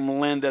ex named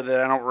Linda that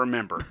I don't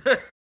remember.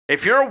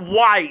 If you're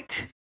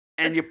white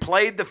and you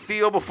played the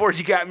field before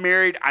you got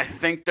married, I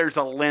think there's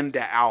a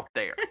Linda out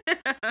there.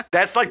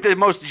 That's like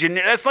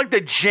that's like the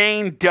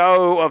Jane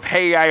Doe of,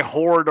 hey, I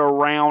whored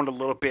around a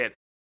little bit,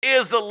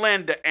 is a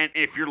Linda. And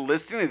if you're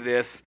listening to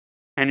this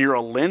and you're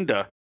a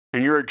Linda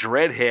and you're a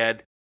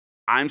dreadhead,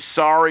 I'm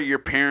sorry your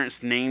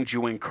parents named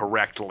you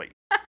incorrectly.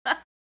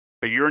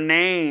 But your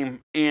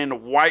name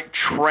in white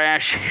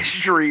trash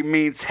history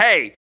means,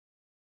 hey,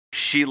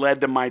 she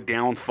led to my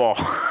downfall.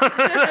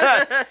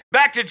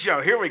 Back to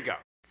Joe. Here we go.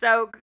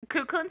 So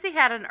Kuklinski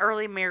had an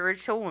early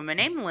marriage to a woman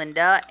named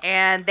Linda,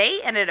 and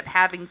they ended up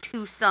having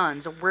two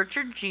sons,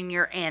 Richard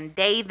Jr. and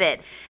David.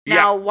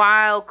 Now,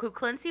 while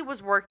Kuklinski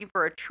was working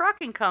for a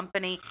trucking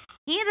company,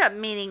 he ended up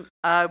meeting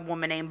a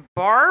woman named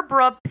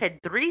Barbara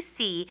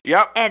Pedrici,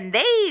 Yep. and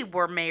they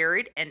were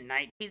married in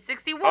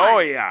 1961. Oh,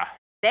 yeah.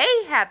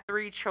 They had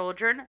 3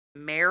 children: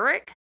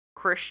 Merrick,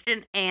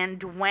 Christian, and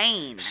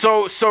Dwayne.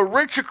 So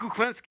Richard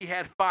Kuklinski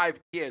had 5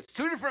 kids,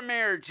 2 different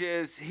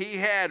marriages. He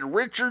had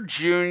Richard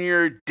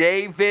Jr.,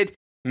 David,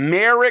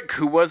 Merrick,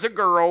 who was a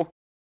girl,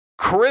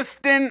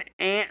 Kristen,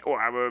 and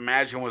I would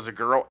imagine was a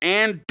girl,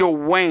 and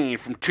Dwayne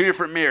from 2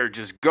 different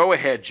marriages. Go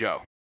ahead,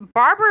 Joe.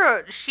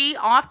 Barbara, she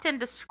often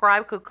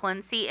described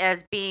Kuklinski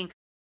as being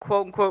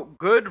quote unquote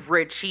good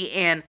Richie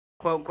and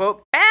quote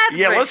unquote bad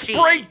Richie. Yeah, let's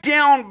break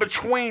down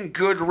between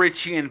good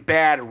Richie and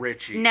bad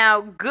Richie.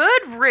 Now,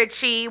 good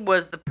Richie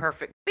was the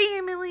perfect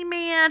family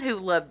man who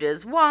loved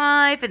his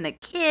wife and the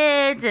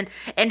kids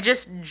and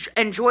just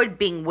enjoyed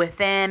being with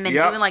them and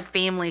doing like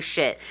family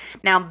shit.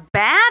 Now,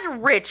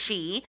 bad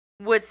Richie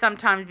would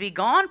sometimes be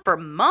gone for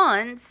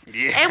months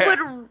and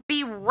would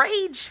be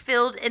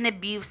rage-filled and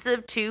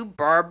abusive to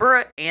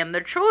Barbara and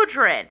the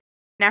children.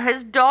 Now,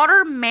 his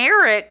daughter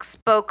Merrick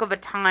spoke of a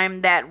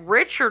time that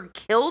Richard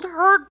killed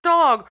her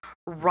dog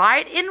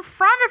right in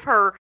front of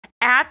her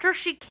after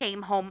she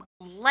came home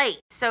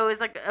late. So it was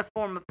like a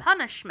form of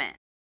punishment.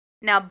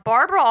 Now,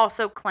 Barbara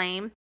also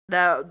claimed,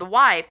 the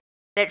wife,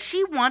 that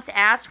she once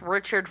asked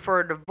Richard for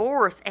a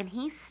divorce and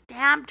he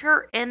stabbed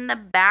her in the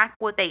back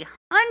with a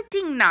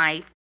hunting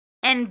knife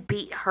and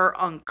beat her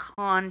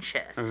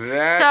unconscious.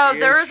 So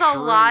there's a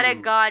lot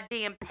of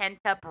goddamn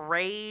pent-up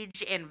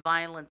rage and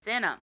violence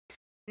in him.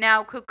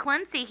 Now,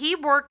 Kuklinski, he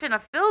worked in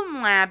a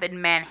film lab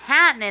in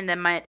Manhattan in the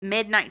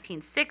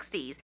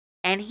mid-1960s,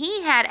 and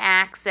he had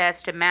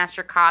access to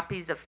master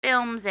copies of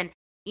films, and,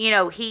 you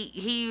know, he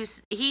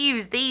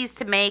used these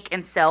to make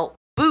and sell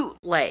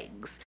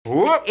bootlegs.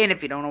 Whoop. And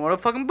if you don't know what a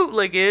fucking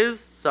bootleg is,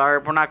 sorry,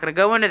 we're not going to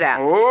go into that.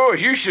 Oh,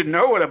 you should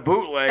know what a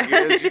bootleg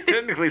is. You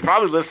technically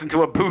probably listen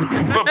to a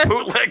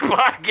bootleg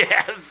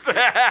podcast.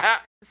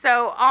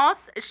 So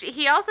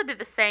he also did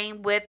the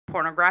same with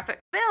pornographic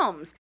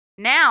films.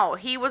 Now,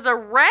 he was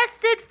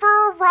arrested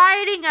for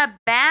writing a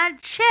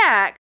bad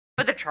check,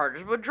 but the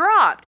charges were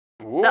dropped.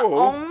 Whoa. The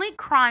only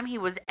crime he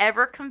was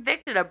ever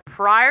convicted of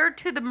prior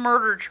to the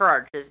murder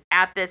charges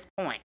at this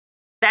point.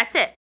 That's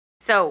it.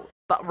 So,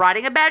 but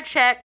writing a bad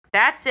check,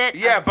 that's it.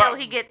 Yeah, until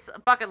he gets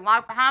fucking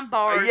locked behind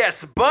bars.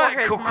 Yes, but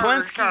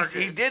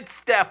Kuklinski, he did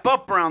step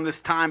up around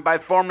this time by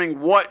forming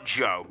what,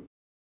 Joe?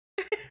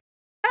 A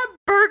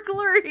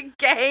burglary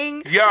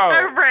gang Yo.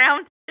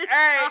 around his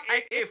Hey,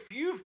 time. if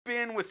you've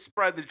been with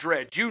Spread the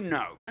Dread, you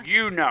know.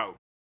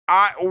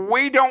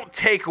 We don't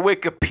take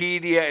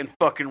Wikipedia and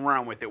fucking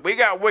run with it. We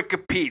got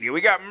Wikipedia.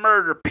 We got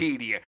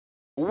Murderpedia.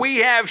 We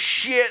have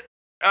shit,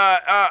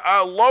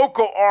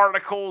 local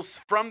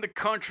articles from the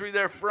country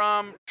they're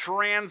from,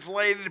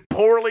 translated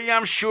poorly,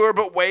 I'm sure,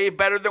 but way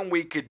better than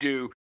we could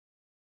do.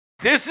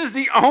 This is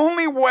the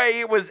only way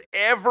it was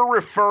ever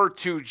referred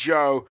to,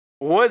 Joe,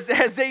 was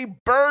as a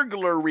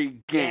burglary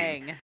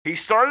gang. He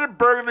started a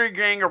burglary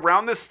gang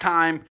around this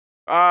time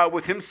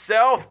with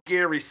himself,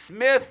 Gary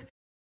Smith,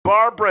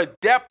 Barbara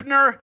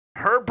Deppner,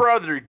 her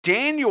brother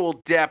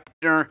Daniel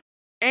Deppner,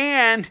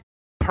 and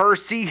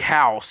Percy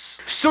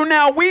House. So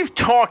now we've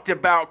talked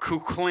about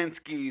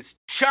Kuklinski's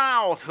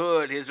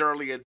childhood, his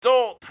early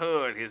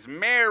adulthood, his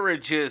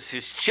marriages,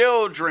 his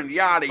children,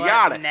 yada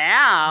yada.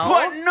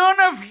 But none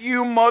of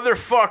you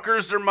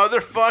motherfuckers or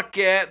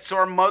motherfuckettes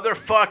or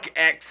motherfuck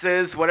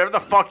exes, whatever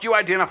the fuck you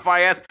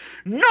identify as,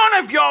 none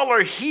of y'all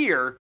are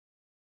here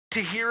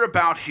to hear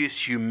about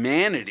his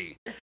humanity.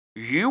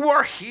 You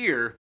are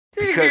here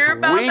because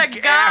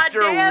week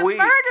after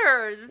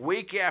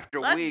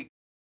week,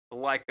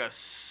 like a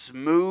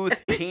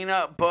smooth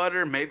peanut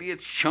butter. Maybe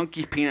it's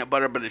chunky peanut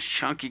butter, but it's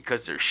chunky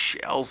because there's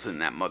shells in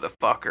that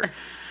motherfucker.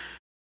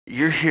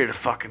 You're here to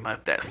fucking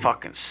let that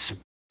fucking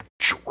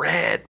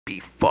dread be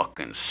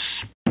fucking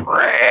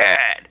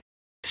spread.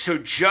 So,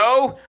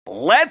 Joe,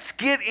 let's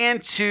get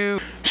into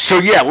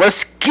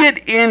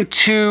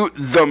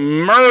the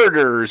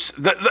murders,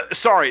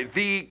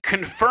 the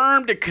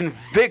confirmed and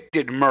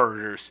convicted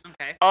murders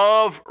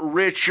of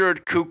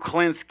Richard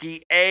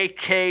Kuklinski,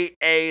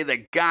 a.k.a.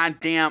 the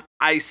goddamn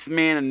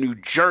Iceman in New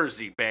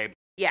Jersey, babe.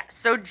 Yeah,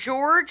 so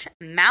George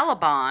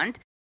Malaband,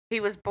 he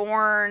was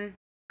born...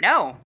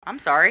 No, I'm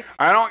sorry.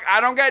 I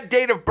don't got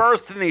date of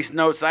birth in these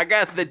notes. I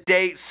got the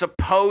date,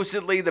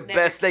 supposedly the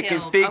best they can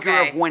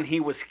figure of when he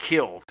was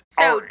killed.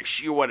 So,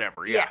 or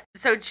whatever, yeah.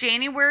 So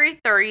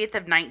January 30th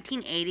of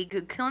 1980,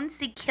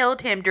 Kuklinski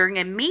killed him during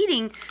a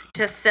meeting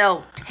to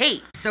sell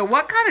tapes. So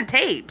what kind of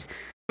tapes?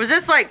 Was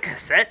this like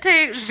cassette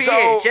tapes,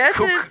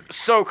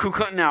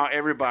 VHSs? Now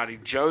everybody,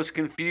 Joe's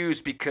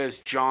confused because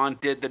John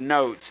did the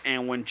notes.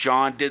 And when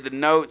John did the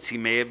notes, he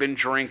may have been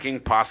drinking,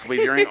 possibly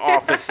during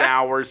office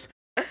hours.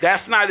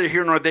 That's neither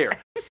here nor there.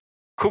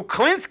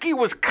 Kuklinski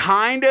was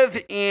kind of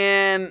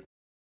in,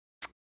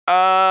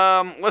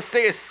 let's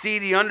say a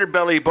seedy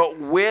underbelly, but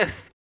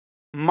with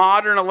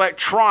modern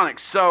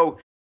electronics. So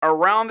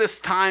around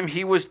this time,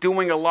 he was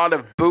doing a lot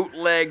of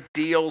bootleg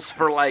deals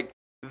for like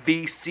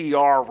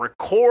VCR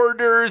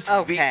recorders,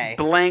 Okay.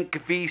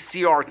 blank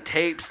VCR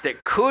tapes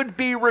that could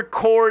be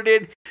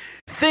recorded,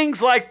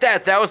 things like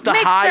that. That was the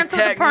Makes high sense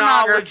with the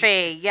technology.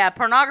 pornography. Yeah,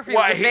 pornography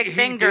was a big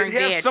thing during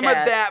did have VHS. some of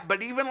that,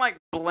 but even like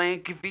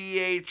blank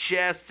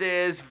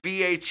VHSs,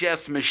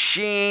 VHS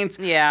machines,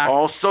 Yeah.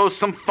 also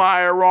some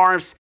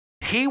firearms.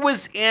 He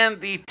was in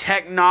the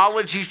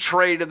technology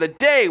trade of the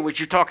day, which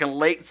you're talking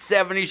late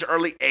 70s,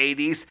 early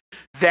 80s.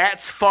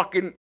 That's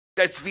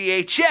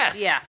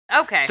VHS. Yeah.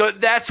 Okay. So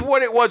that's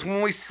what it was.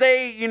 When we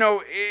say,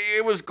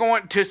 it was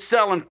going to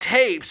selling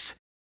tapes,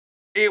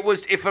 it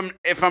was, if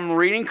I'm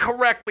reading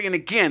correctly, and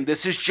again,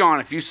 this is John.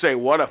 If you say,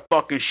 what a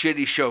fucking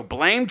shitty show,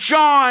 blame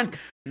John,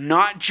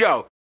 not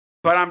Joe.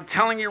 But I'm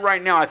telling you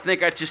right now, I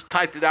think I just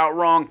typed it out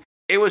wrong.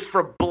 It was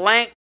for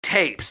blank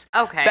tapes.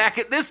 Okay. Back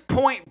at this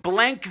point,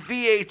 blank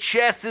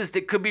VHSs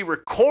that could be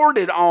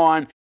recorded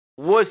on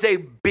was a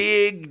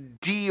big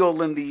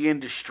deal in the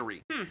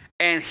industry.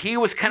 And he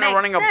was kind of Makes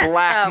running a sense,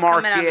 black though,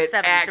 coming out of the market 70s, it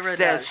really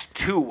access does.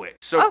 to it.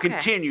 So Okay.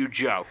 continue,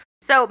 Joe.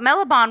 So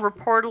Mellibon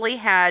reportedly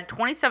had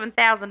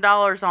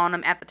 $27,000 on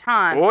him at the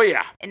time. Oh,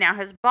 yeah. And now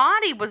his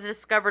body was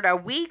discovered a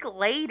week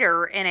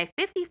later in a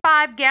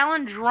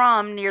 55-gallon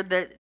drum near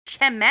the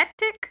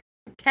Chemetic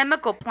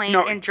chemical plant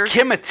No, in Jersey.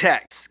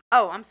 Chemetex.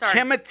 Oh, I'm sorry.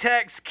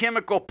 Chemetex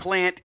chemical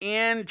plant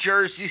in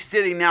Jersey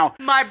City. Now,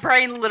 My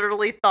brain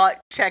literally thought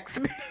Chex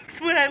Mix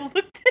when I looked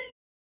at it.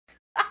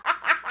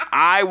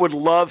 I would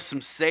love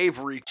some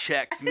savory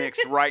Chex Mix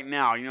right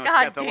now. It's God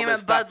got the damn little it,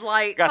 stuff. Bud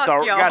Light. Got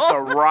Fuck the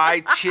y'all.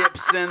 rye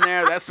chips in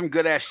there. That's some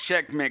good ass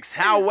Chex Mix.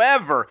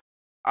 However,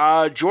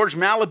 George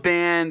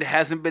Maliband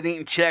hasn't been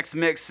eating Chex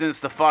Mix since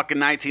the fucking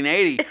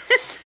 1980.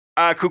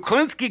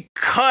 Kuklinski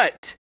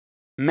cut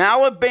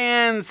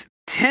Maliband's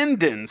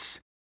tendons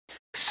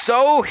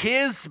so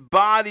his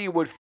body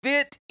would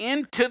fit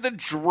into the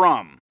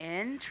drum.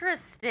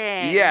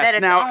 Interesting. Yes, That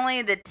it's now-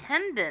 only the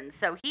tendons.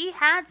 So he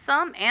had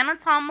some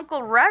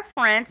anatomical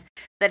reference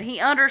that he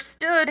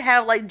understood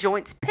how like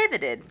joints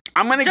pivoted.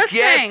 I'm gonna Just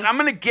guess. saying. I'm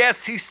gonna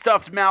guess he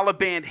stuffed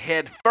Maliband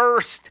head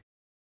first,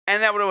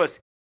 and that what it was.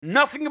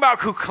 Nothing about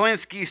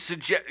Kuklinski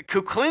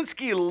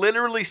Kuklinski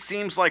literally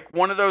seems like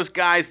one of those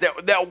guys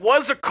that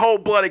was a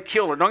cold-blooded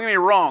killer. Don't get me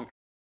wrong,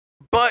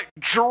 but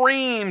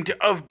dreamed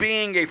of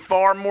being a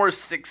far more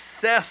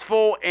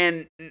successful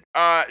and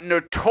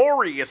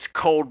notorious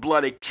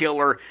cold-blooded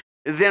killer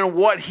than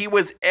what he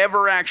was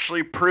ever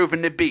actually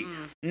proven to be.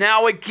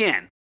 Now,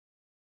 again,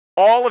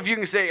 all of you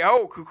can say,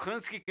 oh,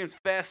 Kuklinski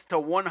confessed to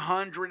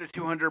 100 to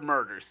 200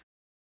 murders.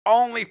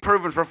 Only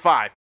proven for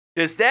 5.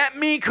 Does that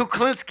mean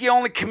Kuklinski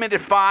only committed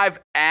 5?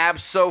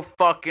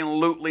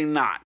 Abso-fucking-lutely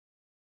not.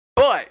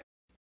 But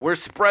we're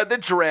spread the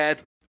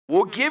dread.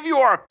 We'll give you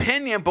our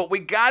opinion, but we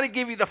got to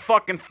give you the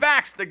fucking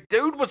facts. The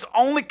dude was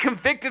only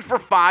convicted for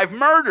 5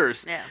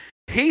 murders. Yeah.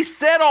 He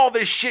said all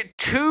this shit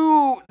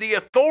to the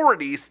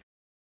authorities,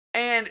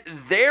 and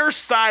their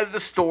side of the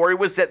story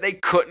was that they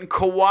couldn't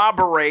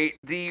corroborate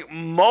the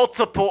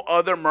multiple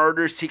other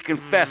murders he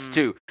confessed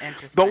to.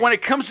 Interesting. But when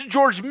it comes to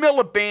George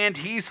Miliband,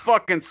 he's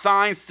fucking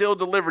signed, sealed,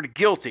 delivered,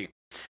 guilty.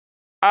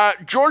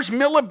 George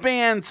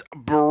Miliband's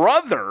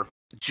brother,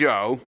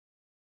 Joe,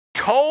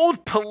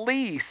 told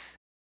police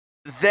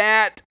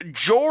that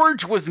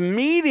George was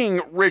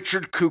meeting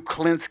Richard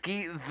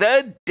Kuklinski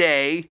the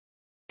day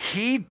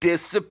he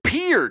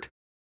disappeared.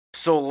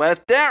 So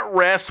let that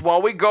rest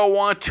while we go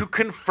on to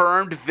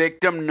confirmed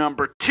victim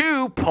number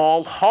 2,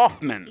 Paul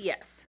Hoffman.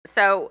 Yes.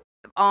 So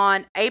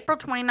on April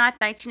 29th,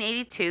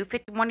 1982,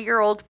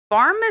 51-year-old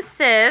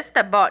pharmacist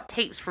that bought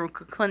tapes from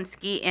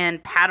Kuklinski in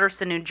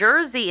Paterson, New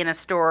Jersey in a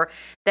store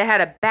that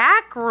had a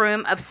back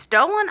room of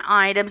stolen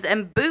items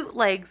and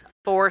bootlegs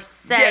for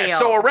sale. Yeah,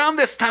 so around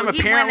this time, So he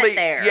apparently, went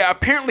there.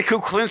 apparently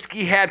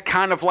Kuklinski had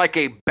kind of like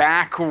a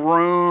back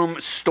room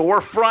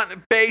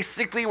storefront,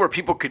 basically, where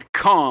people could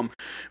come.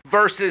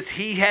 Versus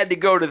he had to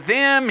go to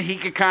them. They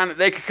could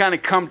kind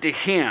of come to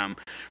him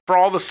for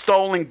all the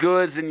stolen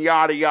goods and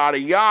yada yada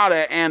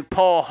yada. And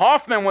Paul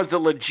Hoffman was a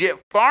legit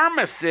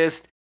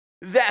pharmacist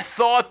that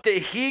thought that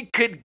he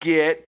could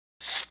get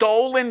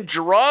stolen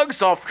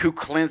drugs off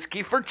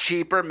Kuklinski for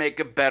cheaper,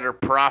 make a better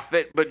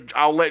profit, but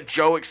I'll let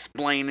Joe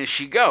explain as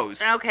she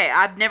goes. Okay,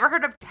 I've never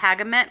heard of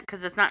Tagamet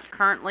because it's not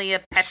currently a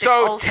peptic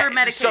ulcer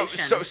medication.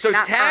 So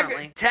not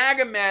currently.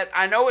 Tagamet,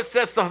 I know it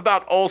says stuff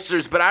about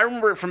ulcers, but I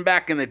remember it from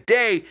back in the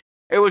day.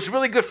 It was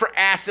really good for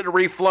acid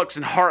reflux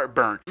and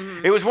heartburn.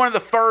 Mm-hmm. It was one of the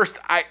first.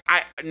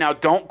 Now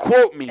don't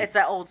quote me. It's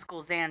that old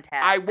school Zantac.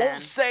 I then. won't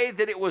say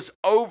that it was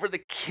over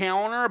the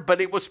counter,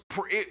 but it was.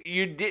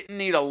 You didn't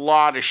need a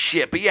lot of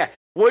shit. But yeah,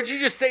 what did you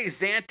just say,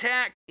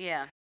 Zantac?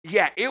 Yeah.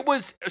 Yeah, it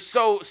was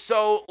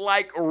so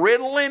like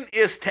Ritalin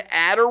is to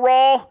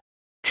Adderall,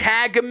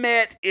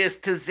 Tagamet is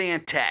to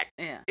Zantac.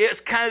 Yeah. It's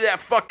kind of that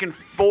fucking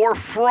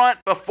forefront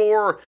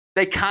before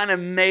they kind of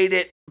made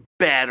it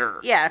better.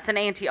 Yeah, it's an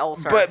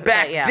anti-ulcer. But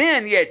back yeah.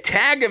 then,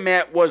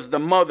 Tagamet was the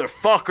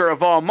motherfucker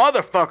of all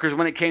motherfuckers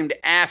when it came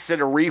to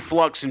acid or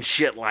reflux and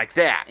shit like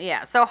that.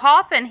 Yeah, so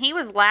Hoffman, he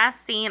was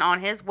last seen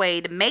on his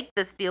way to make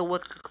this deal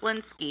with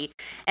Kuklinski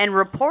and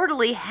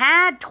reportedly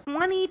had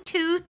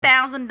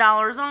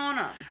 $22,000 on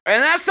him.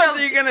 And that's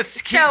something you're going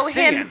to keep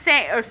seeing.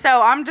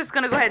 So I'm just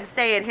going to go ahead and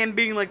say it, him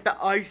being like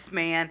the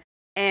Iceman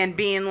and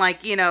being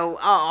like, you know,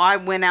 oh, I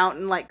went out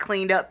and like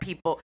cleaned up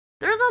people.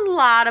 There's a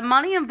lot of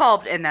money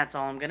involved, and that's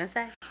all I'm going to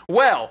say.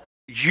 Well,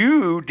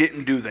 you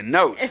didn't do the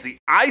notes. The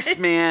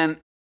Iceman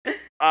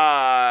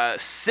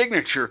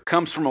signature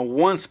comes from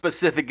one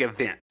specific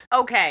event.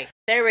 Okay,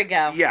 there we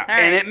go. Yeah, all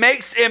and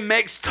right. it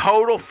makes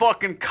total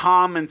fucking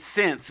common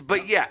sense.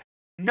 But yeah,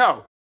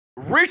 no,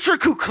 Richard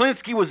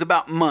Kuklinski was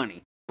about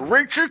money.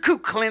 Richard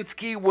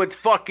Kuklinski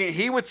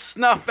would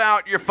snuff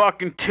out your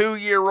fucking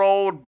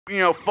 2-year-old,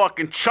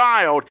 fucking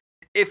child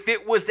if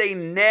it was a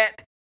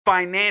net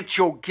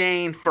financial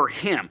gain for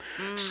him.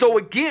 So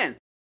again,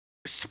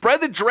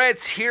 spread the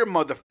dreads here,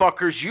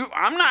 motherfuckers.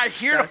 I'm not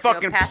here to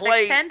fucking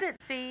play.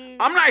 Tendencies.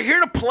 I'm not here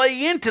to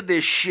play into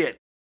this shit.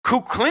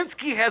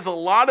 Kuklinski has a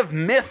lot of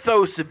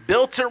mythos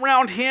built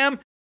around him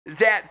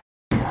that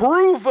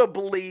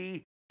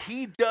provably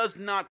he does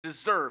not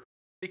deserve.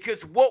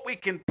 Because what we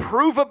can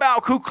prove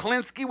about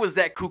Kuklinski was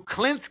that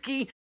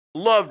Kuklinski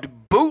loved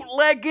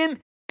bootlegging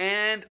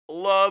and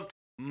loved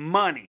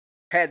money.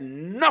 Had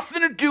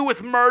nothing to do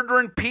with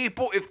murdering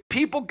people. If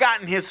people got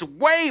in his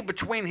way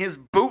between his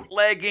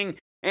bootlegging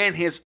and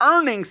his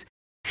earnings,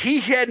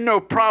 he had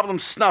no problem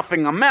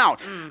snuffing them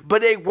out.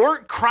 But they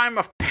weren't crime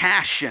of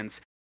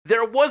passions.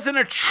 There wasn't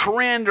a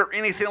trend or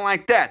anything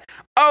like that.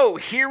 Oh,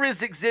 here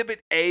is exhibit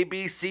A,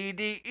 B, C,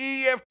 D,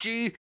 E, F,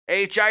 G,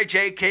 H, I,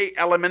 J, K,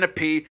 L, M, N,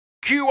 P,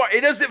 Q, R.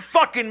 It doesn't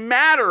fucking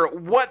matter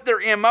what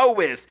their MO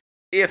is.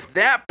 If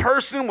that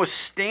person was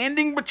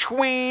standing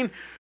between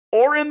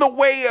or in the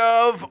way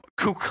of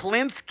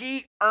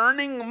Kuklinski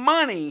earning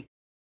money,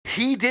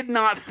 he did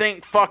not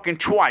think fucking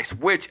twice,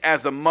 which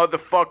as a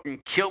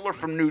motherfucking killer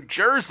from New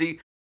Jersey,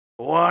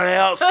 what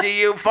else do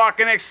you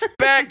fucking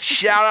expect?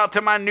 Shout out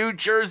to my New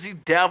Jersey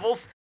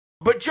Devils.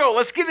 But Joe,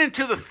 let's get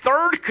into the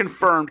third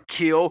confirmed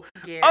kill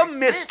of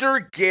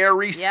Mr.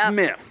 Gary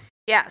Smith.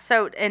 Yeah,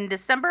 so in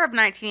December of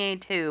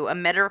 1982,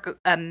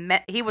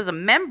 he was a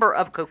member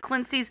of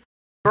Kuklinski's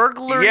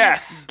burglary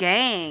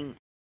gang.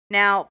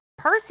 Now,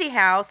 Percy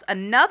House,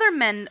 another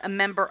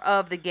member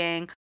of the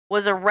gang,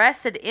 was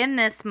arrested in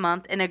this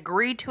month and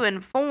agreed to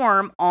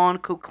inform on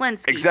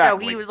Kuklinski.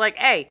 Exactly. So he was like,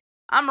 hey,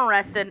 I'm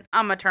arrested.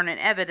 I'm going to turn in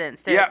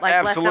evidence to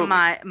absolutely. lessen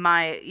my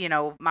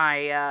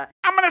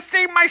I'm going to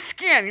save my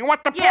skin. You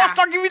want the boss?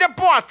 I'll give you the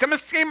boss. I'm going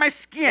to save my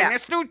skin. Yeah.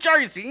 It's New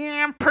Jersey.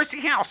 Yeah, I'm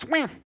Percy House.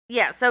 Win.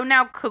 Yeah, so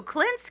now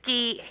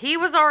Kuklinski, he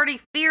was already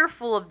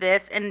fearful of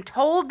this and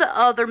told the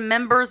other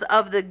members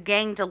of the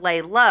gang to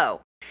lay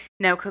low.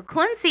 Now,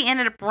 Kuklinski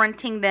ended up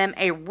renting them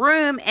a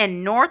room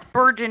in North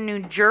Bergen, New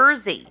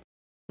Jersey.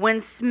 When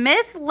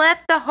Smith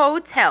left the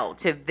hotel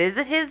to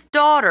visit his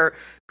daughter,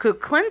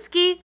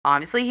 Kuklinski,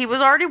 obviously he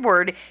was already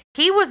worried,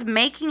 he was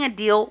making a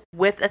deal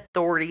with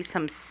authorities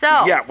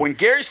himself. Yeah, when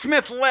Gary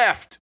Smith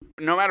left,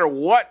 no matter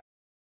what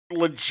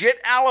legit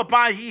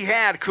alibi he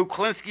had,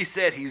 Kuklinski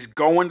said he's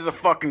going to the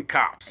fucking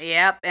cops.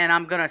 Yep, and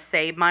I'm going to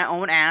save my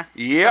own ass,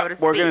 yep, so to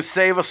speak. We're going to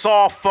save us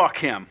all. Fuck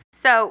him.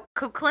 So,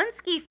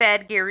 Kuklinski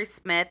fed Gary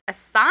Smith a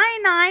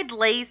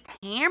cyanide-laced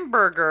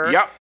hamburger.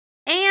 Yep.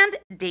 And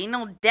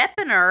Daniel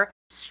Deppner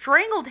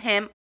strangled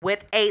him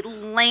with a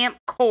lamp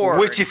cord.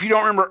 Which, if you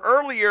don't remember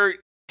earlier,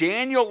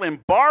 Daniel and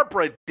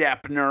Barbara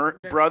Deppner,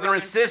 brother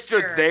and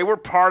sister, they were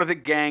part of the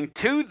gang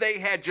too. They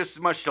had just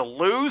as much to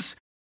lose.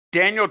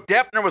 Daniel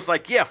Deppner was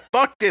like, yeah,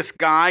 fuck this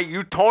guy.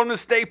 You told him to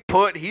stay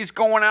put. He's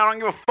going out. I don't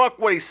give a fuck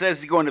what he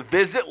says he's going to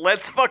visit.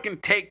 Let's fucking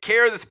take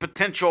care of this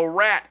potential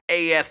rat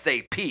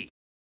ASAP.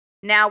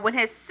 Now, when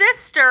his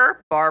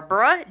sister,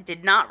 Barbara,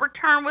 did not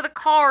return with a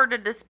car to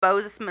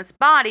dispose of Smith's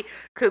body,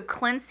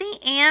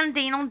 Kuklinski and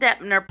Daniel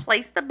Deppner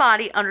placed the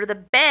body under the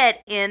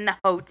bed in the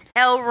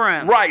hotel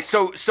room. Right.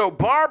 So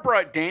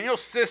Barbara,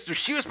 Daniel's sister,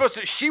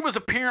 she was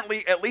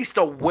apparently at least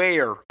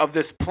aware of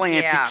this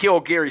plan to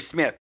kill Gary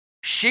Smith.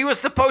 She was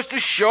supposed to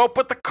show up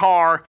with the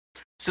car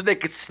so they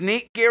could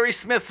sneak Gary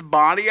Smith's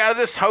body out of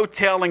this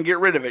hotel and get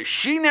rid of it.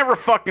 She never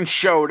fucking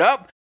showed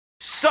up.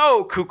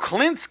 So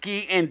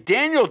Kuklinski and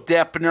Daniel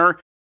Deppner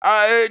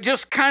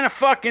just kind of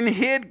fucking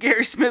hid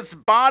Gary Smith's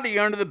body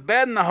under the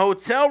bed in the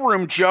hotel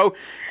room, Joe.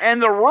 And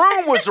the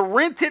room was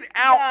rented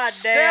out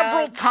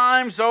several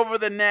times over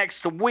the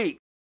next week.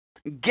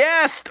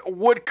 Guests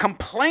would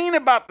complain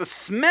about the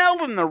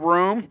smell in the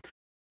room,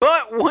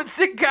 but once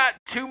it got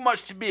too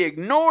much to be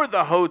ignored,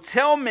 the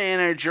hotel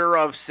manager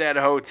of said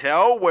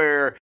hotel,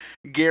 where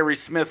Gary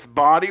Smith's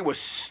body was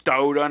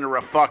stowed under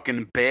a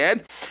fucking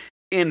bed,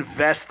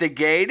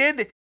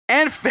 investigated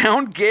and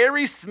found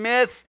Gary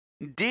Smith's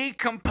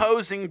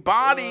decomposing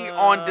body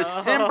on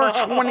December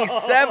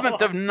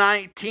 27th of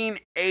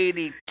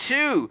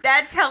 1982.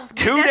 That tells me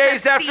 2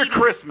 days after seedy,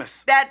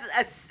 Christmas.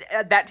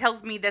 That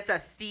tells me that's a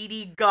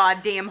seedy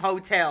goddamn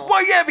hotel.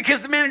 Well, yeah,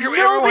 because the manager,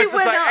 Nobody everyone's just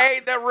went like, up. hey,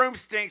 that room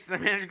stinks. And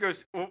the manager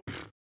goes, oh, duh.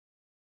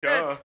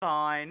 That's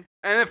fine.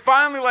 And then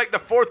finally, like, the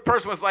fourth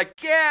person was like,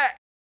 yeah,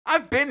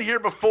 I've been here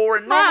before,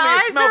 and My normally it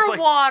eyes smells are like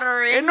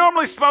watering. it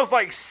normally smells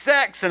like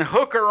sex and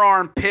hooker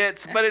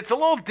armpits, but it's a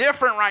little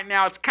different right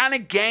now. It's kind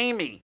of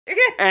gamey.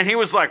 And he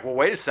was like, well,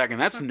 wait a second,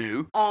 that's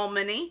new.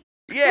 Almond-y.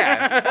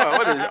 Yeah. Well,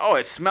 what is it? Oh,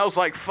 it smells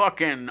like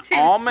fucking Too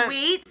almonds.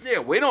 sweet. Yeah,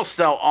 we don't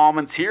sell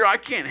almonds here. I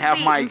can't have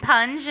Sweet my and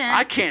pungent.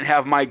 I can't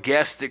have my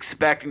guests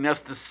expecting us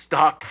to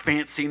stock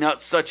fancy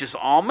nuts such as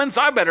almonds.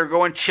 I better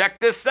go and check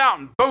this out.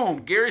 And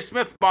boom, Gary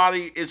Smith's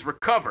body is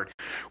recovered.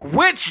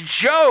 Which,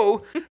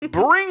 Joe,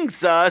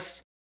 brings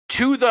us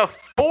to the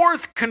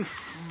fourth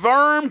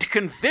confirmed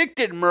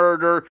convicted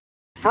murder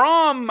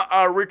from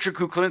Richard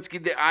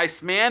Kuklinski, the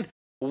Iceman.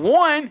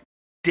 One,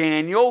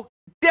 Daniel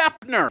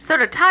Deppner. So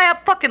to tie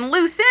up fucking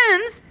loose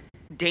ends,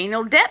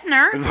 Daniel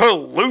Deppner. The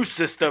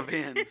loosest of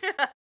ends.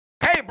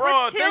 Hey, bro,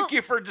 Was thank killed-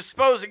 you for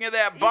disposing of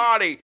that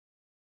body.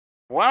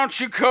 Why don't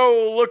you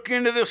go look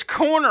into this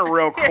corner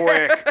real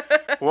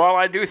quick while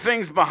I do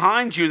things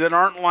behind you that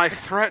aren't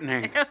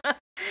life-threatening?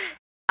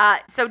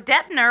 So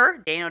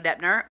Deppner, Daniel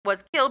Deppner,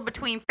 was killed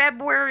between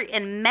February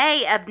and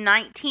May of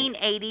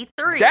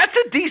 1983. That's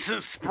a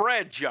decent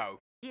spread, Joe.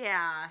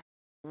 Yeah.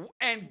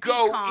 And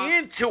go Decon.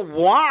 into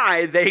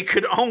why they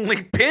could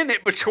only pin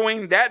it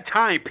between that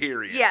time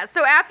period. Yeah,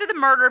 so after the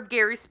murder of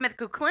Gary Smith,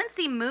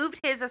 Kuklinski moved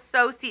his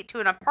associate to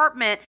an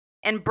apartment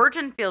in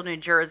Bergenfield, New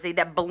Jersey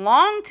that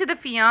belonged to the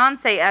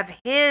fiance of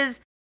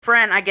his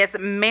friend, I guess,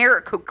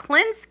 Merrick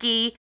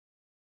Kuklinski,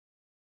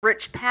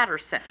 Rich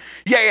Patterson.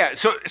 Yeah.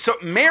 So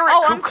Merrick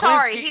Oh, Kuklinski. I'm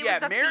sorry. He yeah,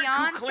 was the Merrick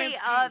fiance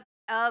Kuklinski.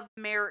 of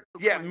Merrick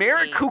Kuklinski. Yeah,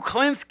 Merrick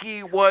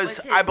Kuklinski was Was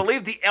his- I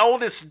believe, the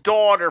eldest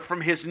daughter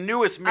from his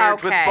newest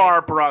marriage with Okay.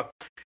 Barbara.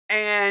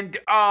 And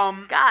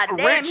God damn,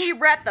 Rich, he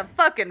wrapped the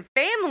fucking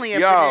family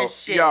up in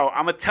this shit.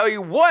 I'm gonna tell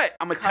you what.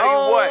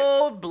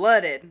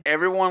 Cold-blooded.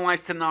 Everyone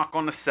likes to knock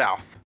on the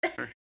South.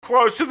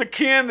 Closer the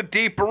kin, the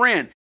deeper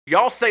in.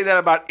 Y'all say that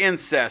about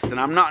incest, and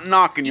I'm not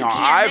knocking You y'all.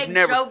 can't I've make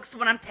never. jokes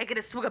when I'm taking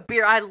a swig of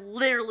beer. I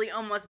literally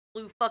almost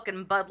blew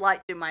fucking Bud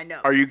Light through my nose.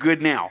 Are you good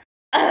now?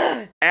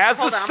 Ugh. As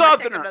Hold a on, I'm gonna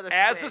take Southerner, another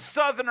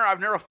swig. I've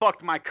never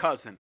fucked my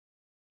cousin.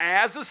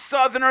 As a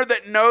Southerner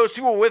that knows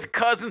people with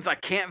cousins, I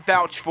can't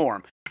vouch for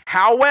them.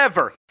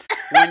 However,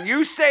 when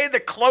you say the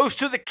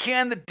closer the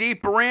kin, the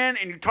deeper in,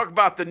 and you talk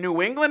about the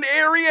New England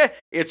area,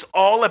 it's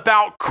all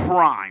about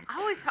crime. I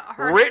always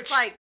heard Rich- it's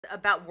like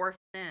about worse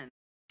sin.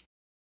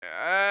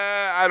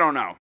 I don't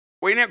know.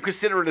 We don't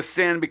consider it a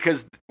sin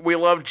because we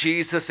love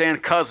Jesus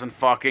and cousin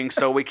fucking,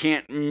 so we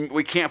can't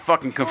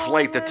fucking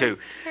conflate the two.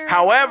 that's terrible.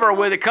 However,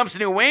 when it comes to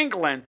New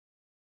England,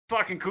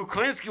 fucking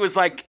Kuklinski was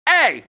like,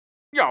 "Hey,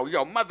 yo,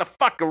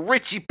 motherfucker,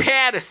 Richie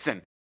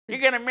Patterson, you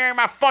gonna marry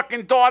my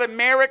fucking daughter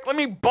Merrick? Let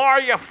me borrow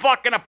your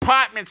fucking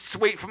apartment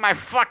suite for my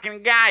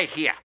fucking guy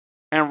here."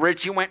 And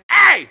Richie went,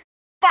 "Hey,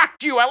 fuck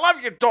you! I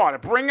love your daughter.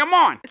 Bring him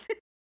on."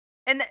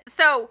 And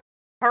so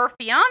her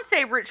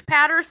fiance, Rich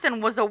Patterson,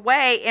 was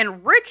away,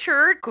 and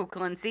Richard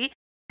Kuklinski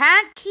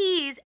had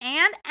keys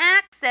and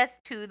access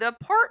to the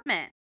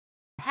apartment.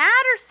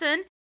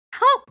 Patterson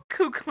helped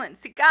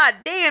Kuklinski,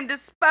 goddamn,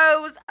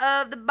 dispose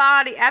of the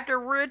body after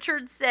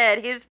Richard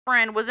said his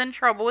friend was in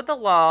trouble with the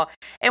law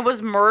and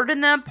was murdered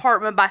in the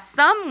apartment by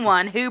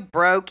someone who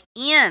broke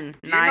in.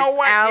 Nice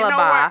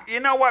alibi.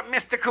 You know what,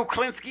 Mr.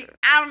 Kuklinski?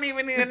 I don't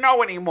even need to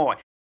know anymore.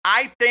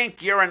 I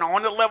think you're an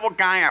on-the-level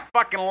guy. I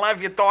fucking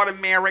love your daughter,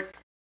 Merrick.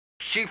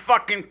 She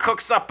fucking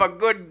cooks up a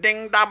good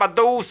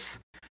ding-daba-doos.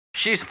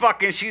 She's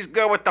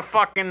good with the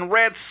fucking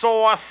red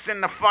sauce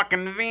and the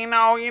fucking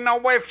vino. You know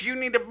what? If you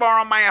need to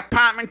borrow my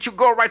apartment, you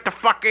go right the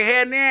fuck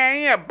ahead.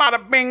 Yeah.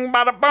 Bada bing,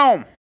 bada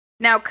boom.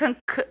 Now,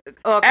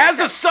 As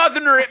a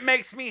Southerner, it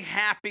makes me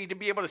happy to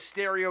be able to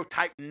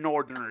stereotype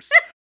Northerners.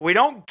 We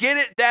don't get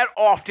it that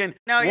often.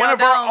 No, One y'all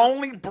of our don't.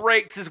 only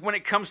breaks is when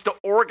it comes to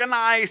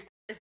organized /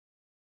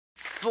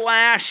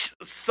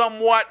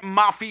 somewhat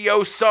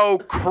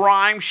mafioso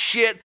crime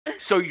shit.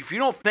 So if you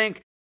don't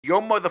think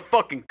your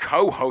motherfucking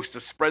co-host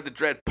of Spread the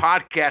Dread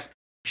podcast,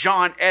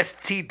 John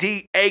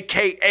STD,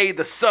 a.k.a.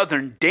 the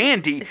Southern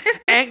Dandy,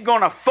 ain't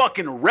gonna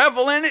fucking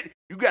revel in it,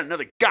 you got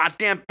another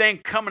goddamn thing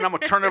coming. I'm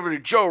gonna turn it over to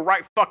Joe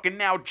right fucking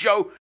now.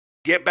 Joe,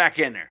 get back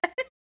in there.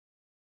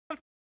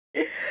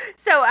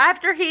 So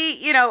after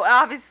he,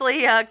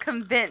 obviously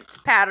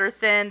convinced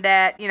Patterson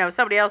that,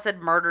 somebody else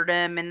had murdered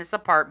him in this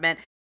apartment,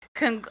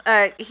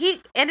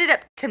 he ended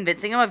up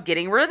convincing him of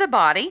getting rid of the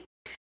body,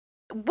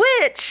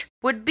 which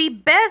would be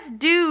best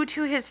due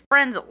to his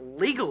friend's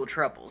legal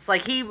troubles.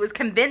 Like, he was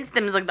convinced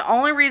him, the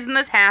only reason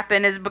this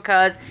happened is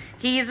because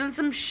he's in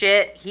some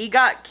shit, he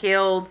got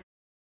killed,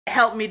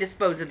 help me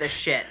dispose of this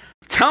shit.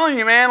 Telling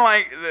you, man,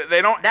 like,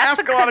 they don't That's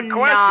ask a lot of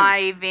questions.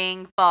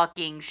 conniving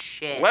fucking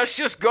shit. Let's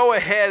just go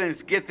ahead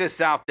and get this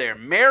out there.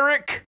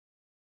 Merrick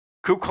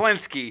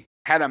Kuklinski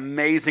had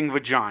amazing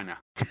vagina.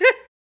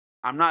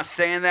 I'm not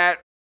saying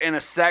that in a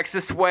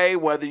sexist way,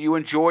 whether you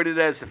enjoyed it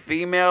as a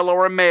female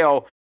or a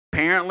male.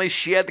 Apparently,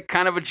 she had the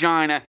kind of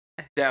vagina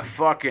that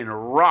fucking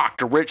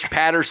rocked Rich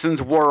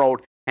Patterson's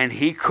world, and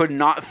he could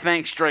not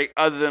think straight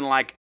other than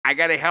like, I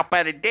gotta help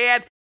out of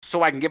dad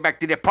so I can get back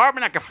to the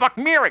apartment. I can fuck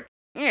Merrick.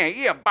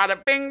 Yeah,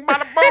 bada bing,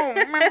 bada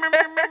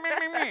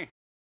boom.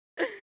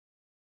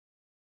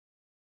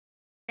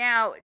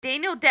 Now,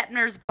 Daniel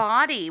Deppner's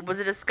body was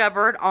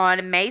discovered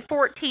on May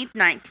 14th,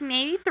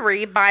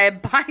 1983 by a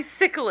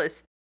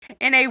bicyclist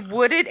in a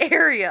wooded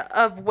area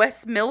of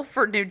West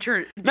Milford, New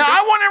Jersey. Now,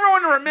 I want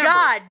everyone to remember.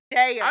 God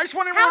damn. I just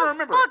want everyone to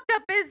remember. How fucked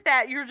up is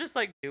that? You're just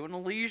like doing a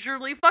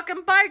leisurely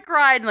fucking bike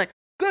ride and like,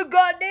 good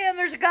goddamn,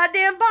 there's a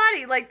goddamn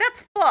body. Like,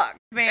 that's fucked,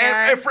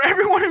 man. And for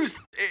everyone who's,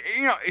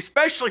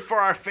 especially for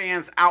our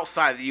fans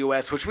outside the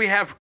U.S., which we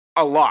have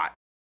a lot,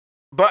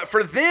 but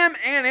for them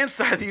and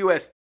inside the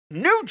U.S.,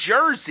 New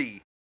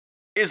Jersey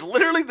is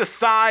literally the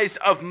size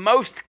of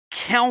most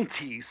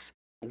counties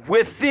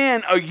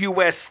within a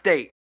U.S.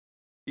 state.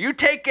 You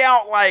take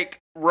out like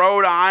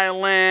Rhode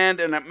Island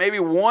and maybe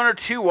one or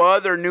two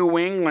other New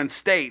England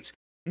states.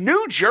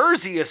 New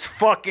Jersey is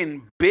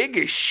fucking big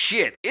as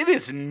shit. It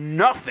is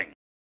nothing.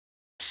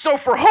 So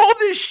for all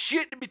this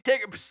shit to be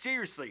taken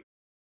seriously,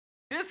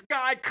 this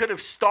guy could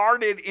have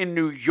started in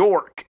New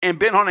York and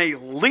been on a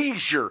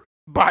leisure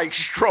bike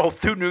stroll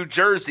through New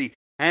Jersey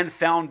and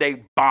found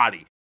a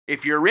body.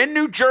 If you're in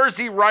New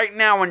Jersey right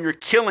now and you're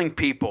killing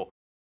people,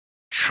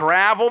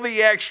 travel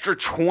the extra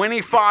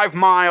 25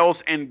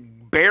 miles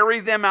and bury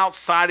them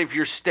outside of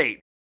your state.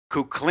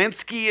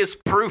 Kuklinski is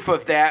proof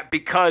of that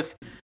because,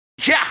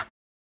 yeah,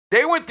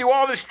 they went through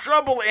all this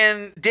trouble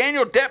and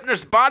Daniel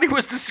Deppner's body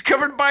was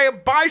discovered by a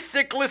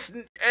bicyclist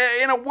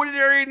in a wooded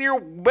area near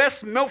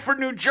West Milford,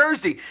 New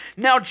Jersey.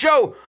 Now,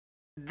 Joe,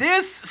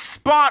 this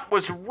spot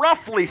was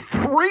roughly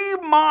 3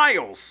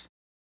 miles.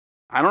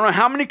 I don't know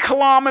how many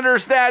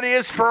kilometers that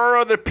is for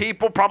other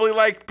people, probably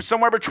like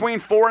somewhere between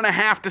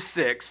 4.5 to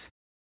 6.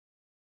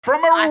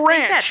 From a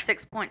ranch. I think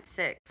that's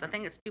 6.6. I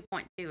think it's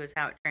 2.2 is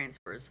how it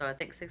transfers. So I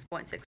think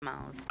 6.6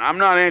 miles. I'm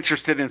not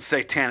interested in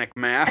satanic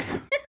math.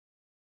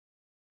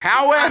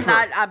 However,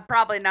 I'm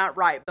probably not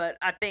right, but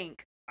I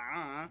think.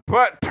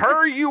 But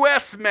per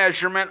U.S.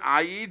 measurement,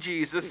 i.e.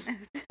 Jesus,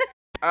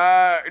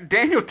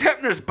 Daniel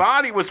Deppner's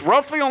body was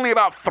roughly only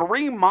about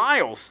 3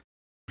 miles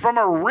from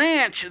a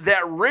ranch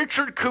that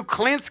Richard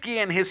Kuklinski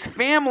and his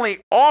family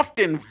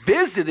often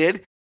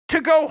visited to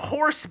go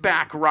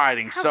horseback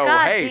riding. How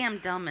goddamn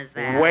dumb is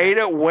that?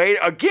 Wait.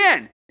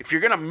 Again, if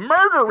you're going to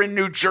murder in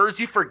New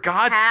Jersey, for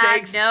God's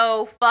sakes.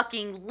 No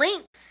fucking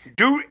links.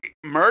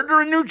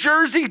 Murder in New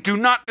Jersey, do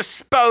not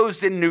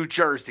dispose in New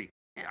Jersey.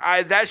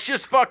 That's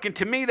just fucking,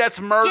 to me,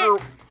 that's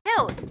murder.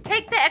 Hell,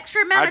 take the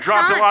extra amount of time.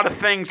 I dropped a lot of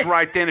things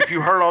right then if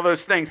you heard all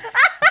those things.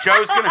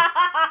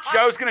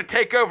 Joe's gonna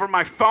take over.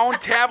 My phone,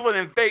 tablet,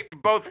 and vape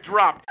both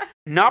dropped.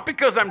 Not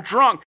because I'm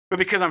drunk, but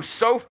because I'm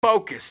so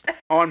focused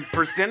on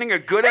presenting a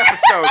good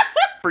episode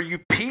for you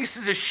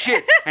pieces of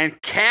shit. And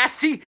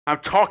Cassie, I'm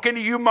talking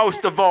to you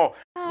most of all.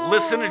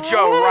 Listen to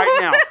Joe right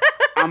now.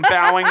 I'm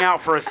bowing out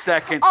for a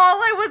second. All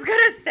I was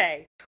gonna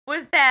say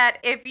was that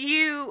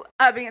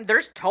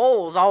there's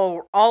tolls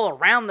all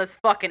around this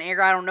fucking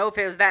area. I don't know if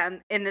it was that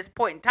in this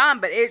point in time,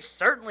 but it's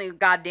certainly a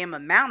goddamn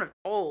amount of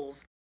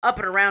tolls up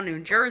and around New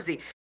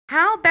Jersey.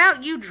 How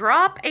about you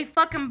drop a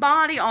fucking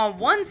body on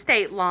one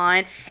state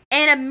line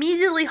and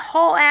immediately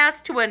haul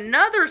ass to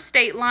another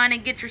state line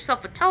and get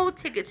yourself a toll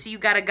ticket so you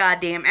got a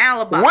goddamn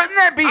alibi? Wouldn't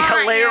that be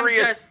hilarious?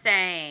 I'm just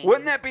saying.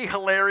 Wouldn't that be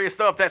hilarious,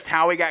 though, if that's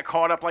how he got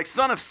caught up? Like,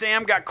 Son of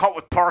Sam got caught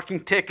with parking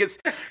tickets.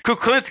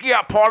 Kuklinski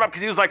got caught up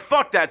because he was like,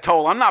 fuck that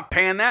toll. I'm not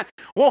paying that.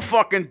 We'll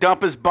fucking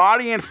dump his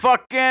body in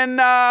fucking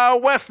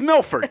West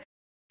Milford.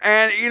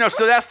 And,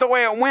 so that's the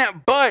way it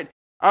went. But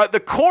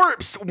the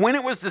corpse, when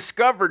it was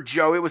discovered,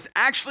 Joe, it was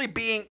actually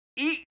being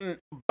eaten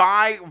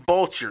by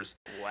vultures.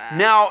 Wow.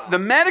 Now, the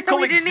medical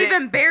So he didn't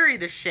even bury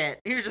the shit.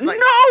 He was just like...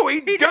 No, he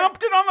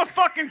dumped it on the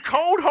fucking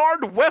cold,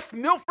 hard West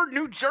Milford,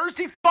 New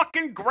Jersey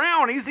fucking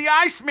ground. He's the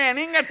Iceman.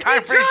 He ain't got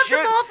time for his shit.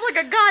 He dropped him off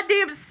like a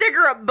goddamn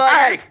cigarette butt.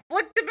 Hey. Just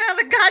flicked him out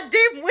the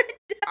goddamn window.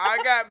 I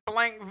got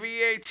blank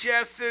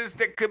VHSs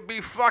that could be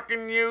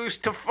fucking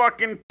used to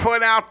fucking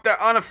put out the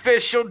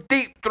unofficial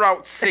Deep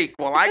Throat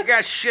sequel. I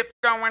got shit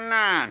going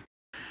on.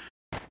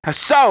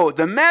 So,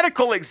 the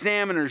medical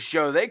examiners,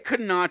 Joe, they could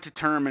not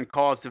determine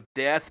cause of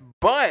death,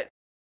 but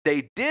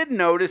they did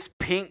notice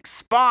pink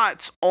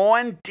spots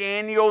on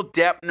Daniel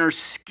Deppner's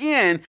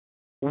skin,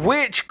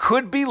 which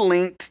could be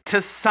linked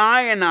to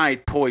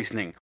cyanide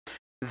poisoning.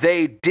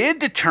 They did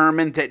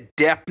determine that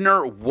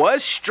Deppner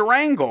was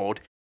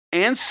strangled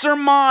and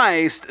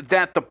surmised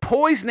that the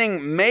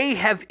poisoning may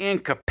have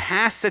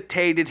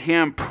incapacitated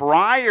him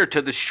prior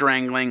to the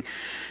strangling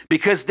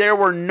because there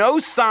were no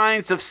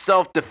signs of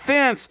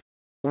self-defense,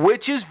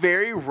 which is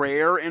very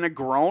rare in a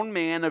grown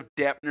man of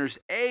Deppner's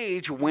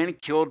age when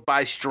killed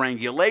by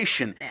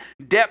strangulation. Yeah.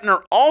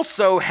 Deppner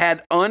also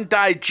had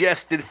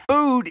undigested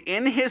food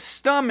in his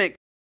stomach,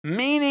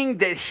 meaning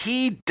that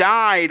he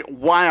died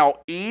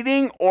while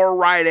eating or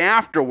right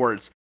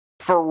afterwards.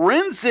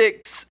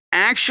 Forensics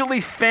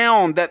actually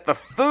found that the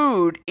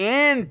food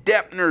in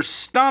Deppner's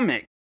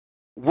stomach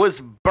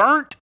was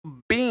burnt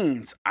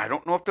beans. I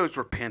don't know if those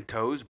were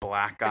pintos,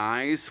 black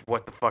eyes,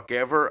 what the fuck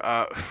ever,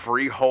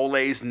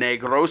 frijoles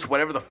negros,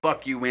 whatever the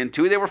fuck you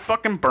into. They were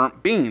fucking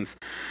burnt beans.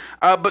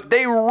 But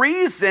they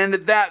reasoned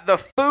that the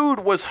food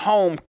was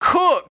home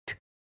cooked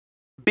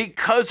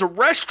because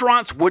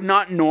restaurants would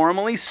not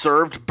normally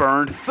serve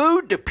burned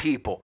food to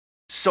people.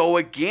 So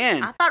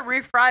again, I thought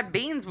refried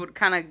beans would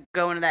kind of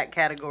go into that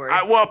category.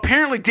 Well,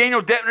 apparently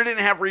Daniel Deppner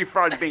didn't have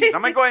refried beans.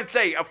 I'm gonna go ahead and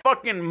say a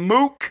fucking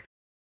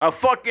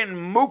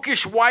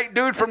mookish white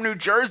dude from New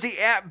Jersey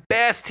at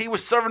best. He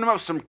was serving him up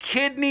some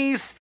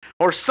kidneys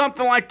or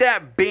something like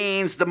that.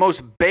 Beans, the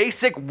most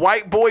basic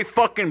white boy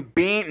fucking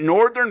bean,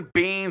 northern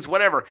beans,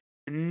 whatever.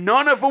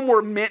 None of them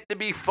were meant to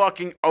be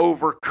fucking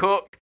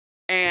overcooked.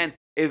 And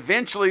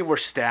eventually we're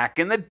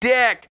stacking the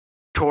deck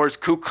towards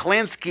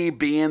Kuklinski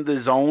being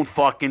his own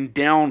fucking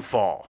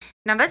downfall.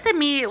 Now, this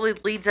immediately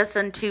leads us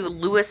into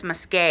Louis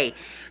Masquet.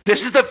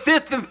 This is the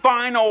fifth and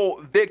final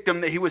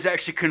victim that he was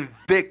actually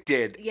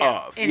convicted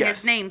of. In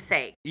his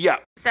namesake. Yeah.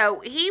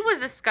 So, he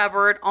was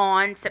discovered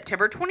on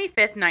September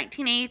 25th,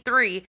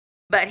 1983,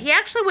 but he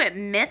actually went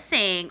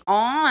missing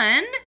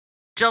on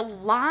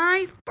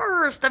July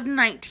 1st of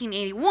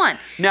 1981.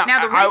 Now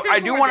the reason I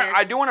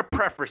do want to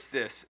preface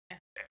this.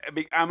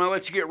 I'm going to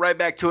let you get right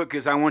back to it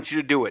because I want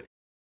you to do it.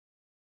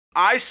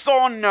 I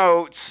saw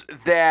notes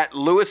that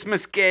Louis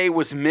Masquet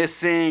was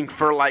missing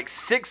for like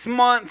 6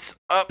 months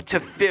up to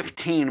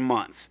 15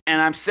 months.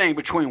 And I'm saying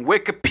between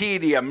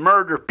Wikipedia,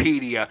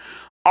 Murderpedia,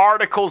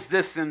 articles,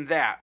 this and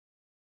that.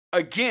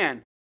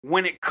 Again,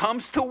 when it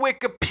comes to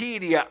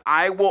Wikipedia,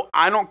 I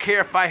don't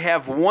care if I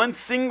have one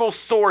single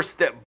source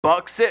that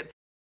bucks it.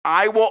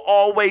 I will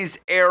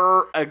always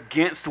err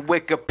against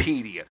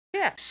Wikipedia.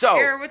 Yeah. So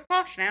err with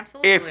caution,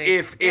 absolutely.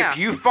 If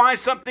you find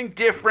something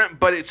different,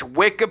 but it's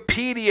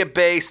Wikipedia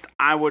based,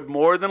 I would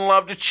more than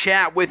love to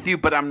chat with you,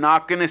 but I'm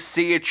not going to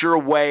see it your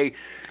way.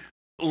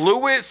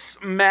 Louis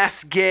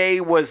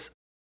Masquet was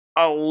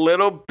a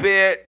little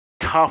bit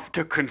tough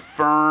to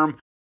confirm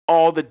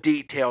all the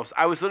details.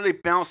 I was literally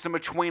bouncing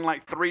between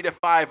like 3 to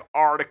 5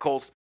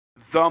 articles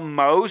the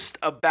most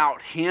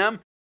about him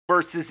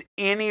versus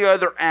any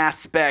other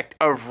aspect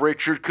of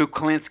Richard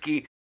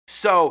Kuklinski.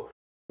 So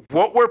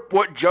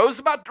what Joe's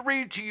about to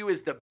read to you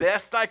is the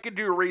best I could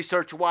do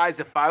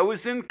research-wise. If I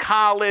was in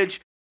college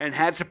and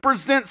had to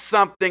present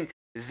something,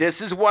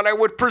 this is what I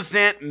would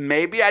present.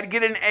 Maybe I'd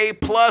get an A+,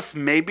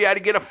 maybe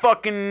I'd get a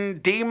fucking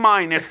D-,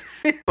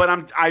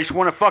 but I just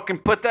want to fucking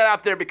put that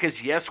out there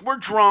because yes, we're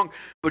drunk,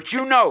 but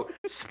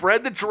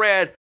Spread the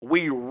Dread,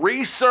 we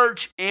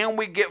research and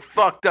we get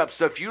fucked up.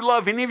 So if you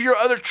love any of your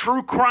other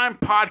true crime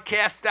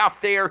podcasts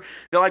out there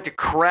that like to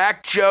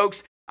crack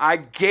jokes, I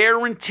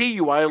guarantee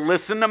you, I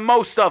listen to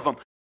most of them.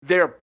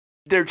 They're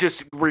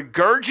just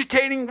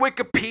regurgitating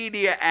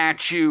Wikipedia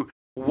at you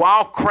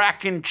while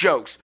cracking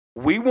jokes.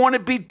 We want to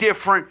be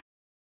different.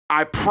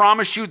 I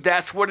promise you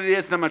that's what it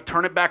is. And I'm going to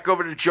turn it back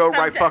over to Joe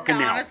right fucking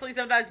now. Honestly,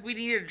 sometimes we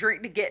need a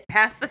drink to get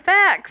past the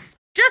facts.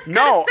 Just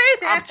no, say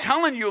that. I'm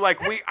telling you,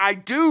 I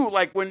do,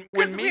 when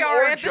me we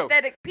are or Joe.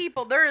 empathetic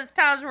people. There is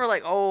times where we're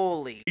like,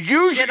 holy.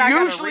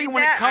 Usually,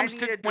 when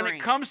it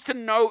comes to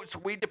notes,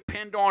 we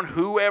depend on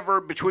whoever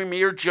between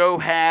me or Joe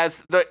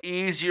has the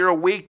easier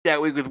week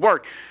that week with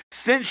work.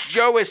 Since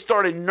Joe has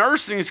started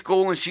nursing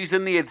school and she's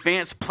in the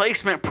advanced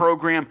placement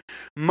program,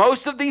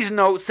 most of these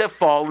notes have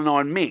fallen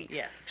on me.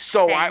 Yes.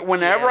 So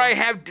whenever I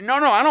have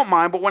I don't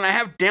mind, but when I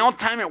have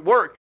downtime at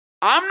work,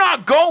 I'm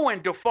not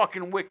going to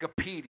fucking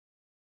Wikipedia.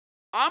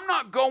 I'm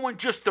not going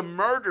just to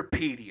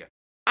Murderpedia.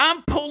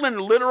 I'm pulling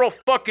literal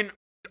fucking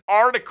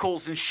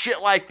articles and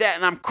shit like that,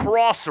 and I'm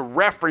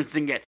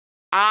cross-referencing it.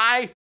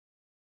 I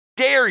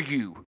dare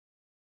you,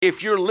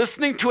 if you're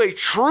listening to a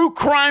true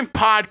crime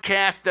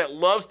podcast that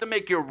loves to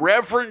make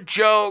irreverent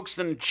jokes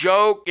and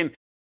joke and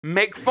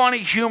make funny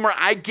humor,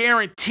 I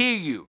guarantee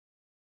you,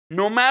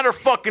 no matter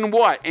fucking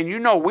what, and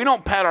we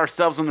don't pat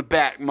ourselves on the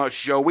back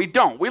much, Joe. We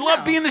don't. We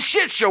love being the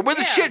shit show. We're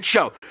the shit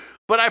show.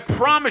 But I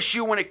promise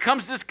you, when it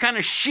comes to this kind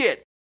of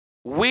shit,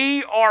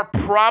 we are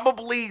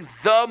probably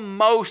the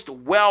most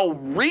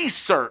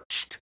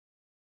well-researched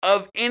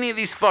of any of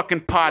these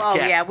fucking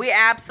podcasts. Oh, yeah, we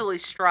absolutely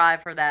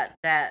strive for that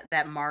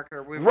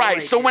marker. We right,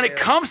 really so do. when it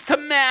comes to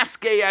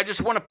Masquet, I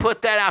just want to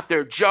put that out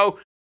there. Joe,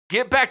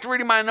 get back to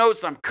reading my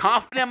notes. I'm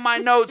confident in my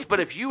notes,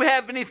 but if you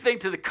have anything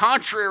to the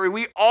contrary,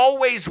 we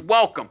always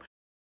welcome.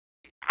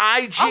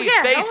 IG,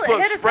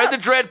 Facebook, Spread the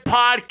Dread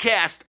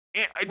Podcast.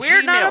 We're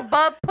Gmail, not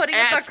above putting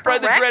up a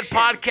Spread the Dread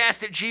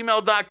Podcast at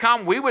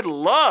gmail.com. We would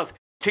love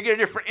to get a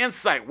different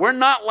insight. We're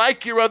not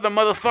like your other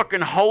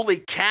motherfucking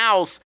holy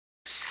cows,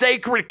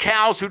 sacred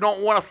cows who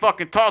don't want to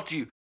fucking talk to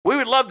you. We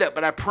would love that,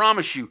 but I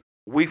promise you,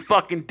 we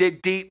fucking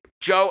dig deep.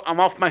 Joe, I'm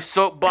off my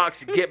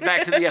soapbox. Get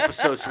back to the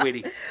episode,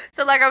 sweetie.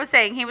 So like I was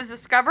saying, he was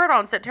discovered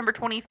on September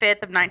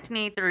 25th of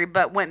 1983,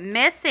 but went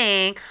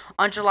missing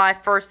on July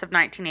 1st of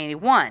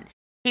 1981.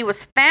 He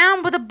was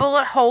found with a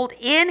bullet hole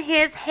in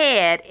his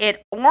head in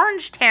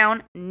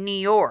Orangetown, New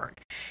York.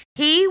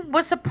 He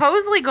was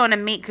supposedly going to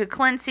meet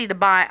Kuklinski to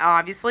buy,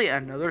 obviously,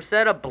 another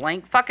set of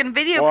blank fucking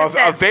video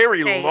cassettes. A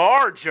very tapes.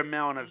 large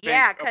amount of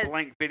Cause,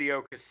 blank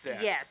video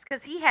cassettes. Yes,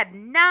 because he had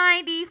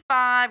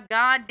 $95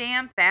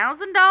 goddamn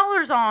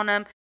 $1,000 on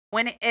him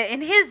when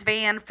in his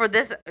van for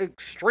this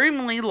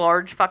extremely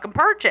large fucking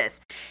purchase.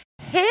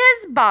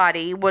 His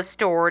body was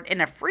stored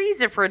in a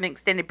freezer for an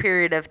extended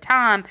period of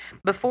time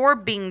before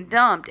being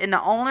dumped. And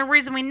the only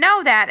reason we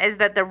know that is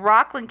that the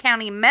Rockland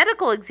County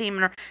medical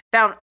examiner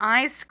found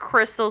ice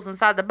crystals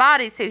inside the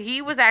body. So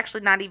he was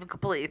actually not even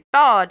completely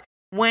thawed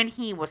when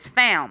he was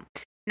found.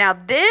 Now,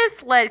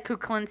 this led to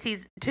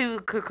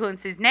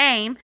Kuklinski's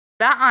name,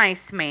 the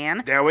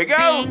Iceman, there we go,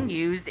 being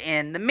used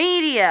in the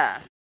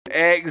media.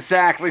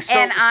 Exactly. So,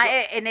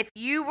 and if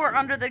you were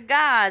under the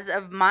guise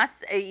of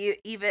myself,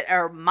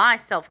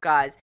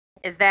 guys,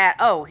 is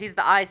that he's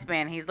the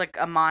Iceman, he's like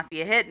a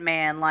mafia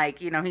hitman, like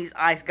he's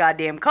ice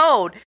goddamn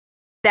cold.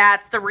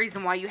 That's the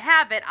reason why you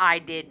have it. I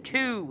did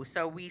too,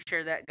 so we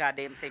share that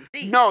goddamn same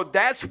seat. No,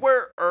 that's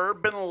where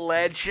urban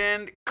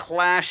legend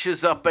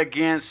clashes up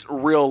against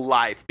real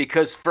life,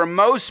 because for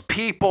most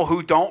people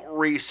who don't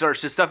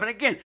research this stuff, and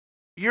again,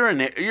 you're a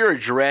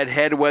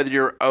dreadhead, whether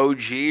you're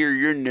OG or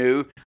you're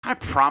new, I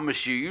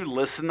promise you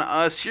listen to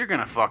us, you're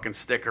going to fucking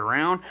stick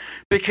around,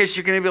 because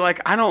you're going to be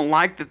like, I don't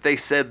like that they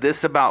said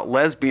this about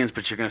lesbians,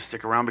 but you're going to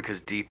stick around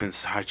because deep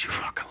inside you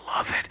fucking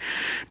love it,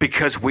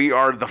 because we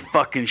are the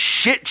fucking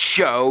shit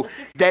show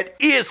that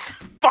is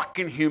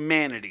fucking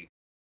humanity.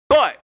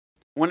 But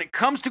when it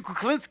comes to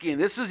Kuklinski, and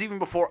this was even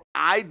before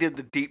I did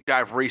the deep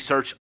dive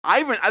research,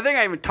 I think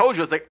I even told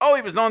you, I was like,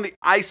 he was known the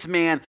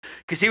Iceman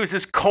because he was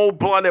this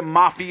cold-blooded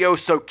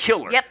mafioso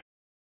killer. Yep.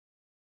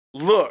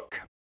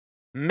 Look,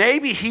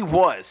 maybe he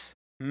was.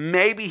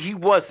 Maybe he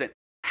wasn't.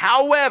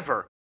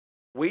 However,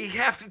 we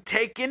have to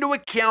take into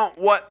account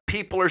what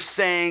people are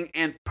saying,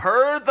 and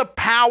per the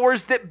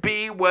powers that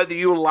be, whether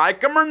you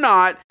like them or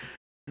not,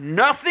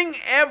 nothing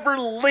ever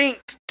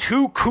linked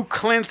to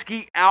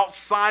Kuklinski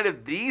outside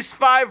of these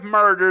 5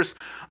 murders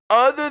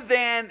other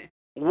than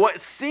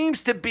what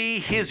seems to be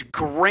his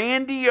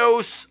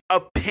grandiose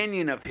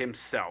opinion of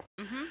himself.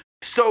 Mm-hmm.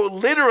 So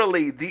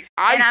literally, the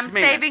Iceman... And I'm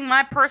saving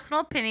my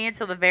personal opinion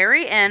until the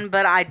very end,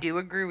 but I do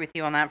agree with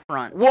you on that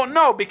front. Well,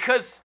 no,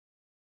 because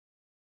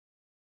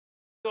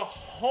the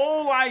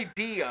whole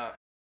idea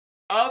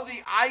of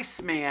the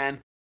Iceman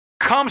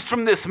comes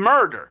from this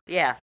murder.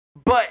 Yeah.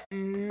 But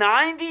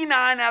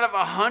 99 out of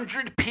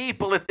 100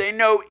 people, if they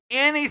know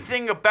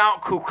anything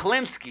about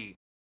Kuklinski,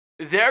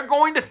 they're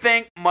going to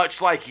think,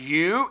 much like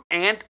you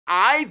and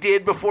I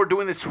did before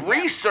doing this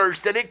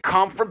research, that it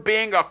come from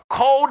being a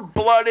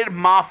cold-blooded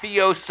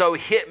mafioso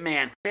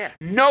hitman. Yeah.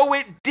 No,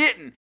 it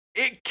didn't.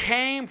 It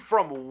came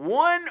from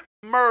one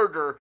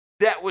murder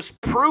that was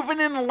proven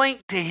and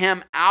linked to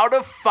him out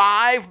of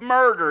 5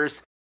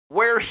 murders,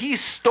 where he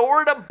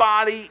stored a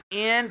body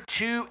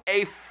into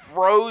a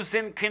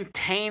frozen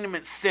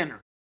containment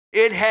center.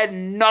 It had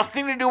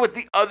nothing to do with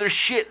the other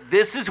shit.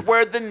 This is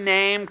where the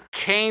name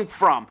came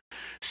from.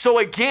 So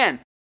again,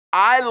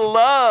 I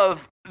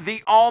love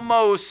the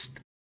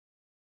almost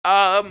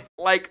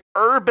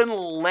urban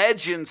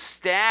legend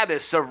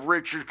status of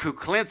Richard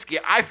Kuklinski.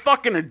 I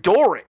fucking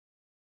adore it.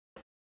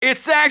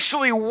 It's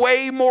actually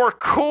way more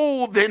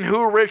cool than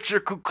who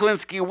Richard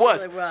Kuklinski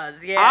was. It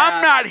was, yeah.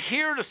 I'm not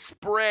here to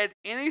spread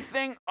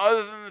anything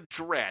other than the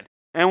dread.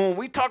 And when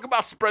we talk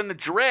about spreading the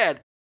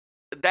dread,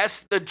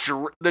 that's the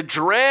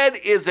dread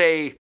is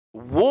a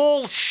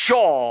wool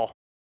shawl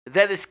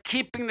that is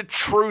keeping the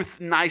truth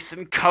nice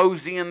and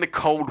cozy in the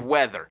cold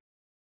weather.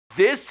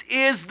 This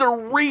is the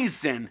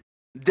reason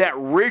that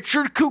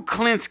Richard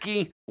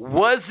Kuklinski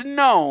was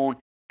known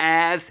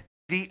as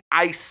the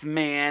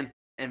Iceman,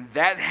 and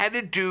that had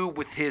to do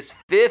with his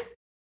 5th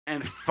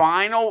and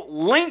final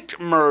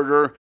linked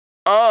murder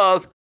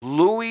of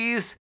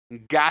Louise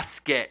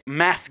Masquet.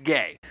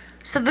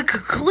 So the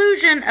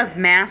conclusion of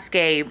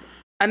Masquet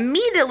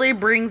immediately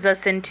brings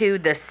us into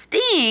the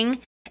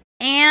sting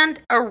and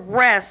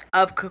arrest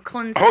of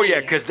Kuklinski. Oh, yeah,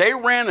 because they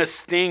ran a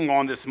sting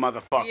on this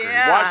motherfucker.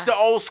 Yeah. Watch the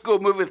old school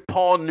movie with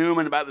Paul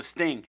Newman about the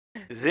sting.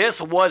 This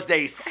was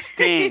a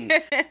sting.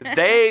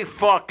 They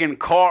fucking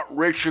caught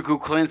Richard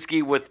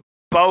Kuklinski with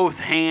both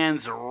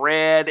hands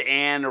red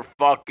and are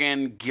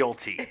fucking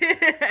guilty.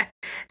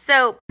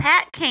 So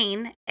Pat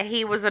Kane,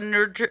 he was a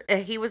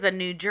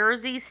New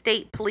Jersey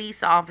State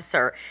Police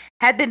officer,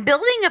 had been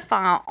building a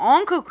file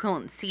on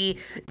Kuklinski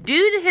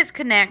due to his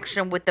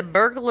connection with the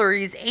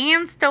burglaries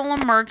and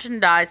stolen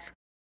merchandise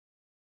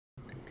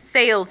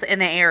sales in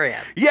the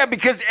area. Yeah,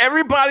 because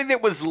everybody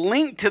that was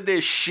linked to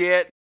this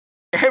shit,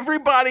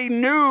 everybody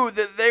knew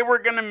that they were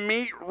going to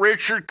meet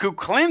Richard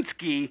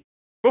Kuklinski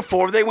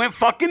before they went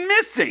fucking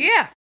missing.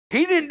 Yeah.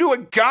 He didn't do a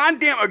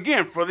goddamn,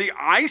 again, for the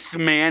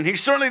Iceman, he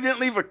certainly didn't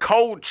leave a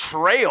cold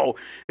trail.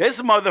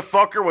 This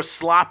motherfucker was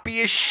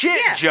sloppy as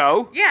shit, Yeah.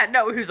 Joe. Yeah,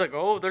 no, he's like,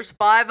 oh, there's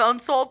 5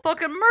 unsolved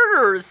fucking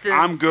murders since,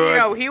 I'm good. You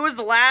know, he was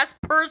the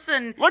last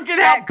person. Look at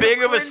how that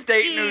big of a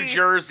state Kuklinski- New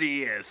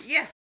Jersey is.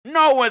 Yeah,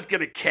 No one's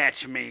gonna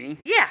catch me.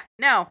 yeah,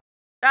 no.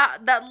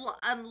 That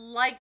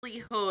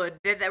unlikelihood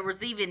that there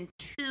was even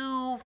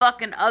 2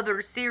 fucking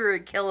other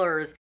serial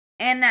killers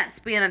in that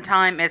span of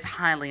time is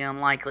highly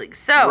unlikely.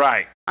 So,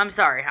 Right. I'm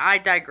sorry, I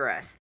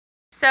digress.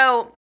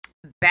 So,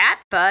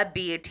 BATFA,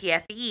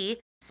 BATFE,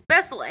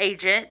 Special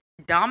Agent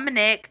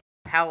Dominic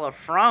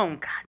Palafrone,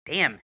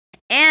 goddamn,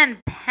 and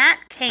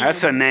Pat Kane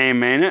That's a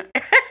name, ain't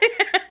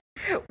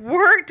it?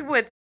 worked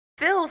with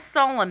Phil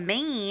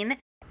Solomon,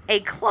 a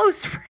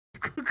close friend.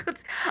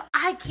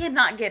 I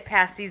cannot get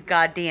past these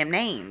goddamn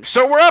names.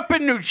 So we're up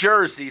in New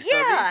Jersey, so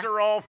Yeah. these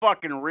are all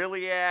fucking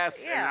really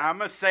ass, and Yeah. I'm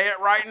gonna say it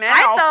right now.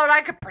 I thought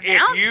I could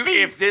pronounce these.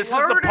 if this is the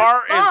slurred as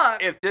part,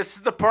 fuck. if this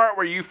is the part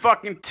where you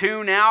fucking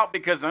tune out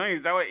because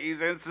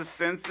he's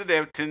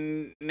insensitive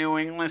to New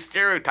England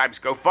stereotypes,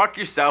 go fuck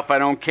yourself. I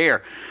don't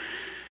care.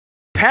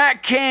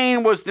 Pat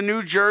Kane was the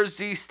New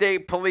Jersey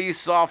State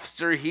Police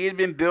officer. He had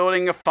been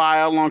building a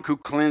file on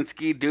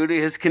Kuklinski due to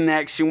his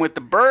connection with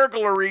the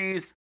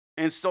burglaries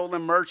and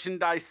stolen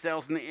merchandise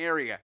sales in the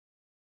area.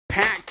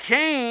 Pat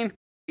Kane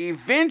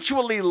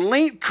eventually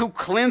linked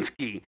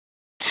Kuklinski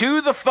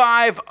to the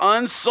 5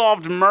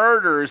 unsolved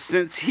murders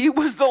since he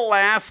was the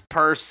last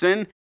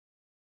person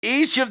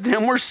each of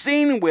them were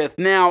seen with.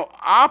 Now,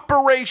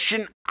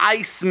 Operation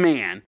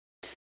Iceman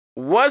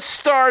was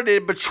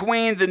started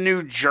between the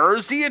New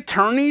Jersey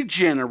Attorney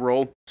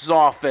General's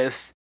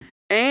office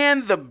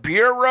and the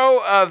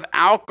Bureau of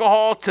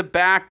Alcohol,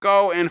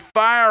 Tobacco, and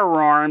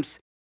Firearms.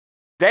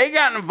 They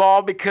got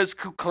involved because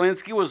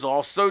Kuklinski was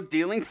also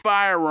dealing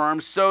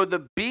firearms. So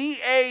the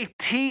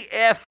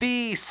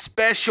BATFE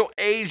Special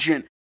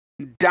Agent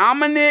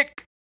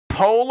Dominic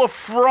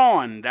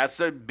Polifron, that's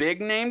a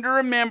big name to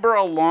remember,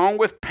 along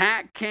with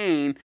Pat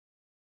Kane,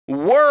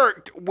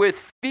 worked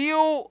with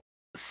Phil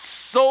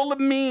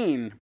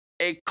Solomon,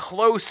 a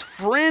close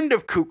friend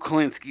of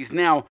Kuklinski's.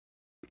 Now,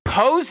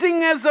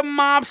 posing as a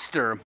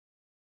mobster,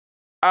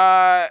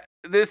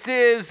 this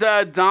is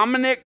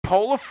Dominic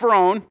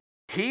Polifron.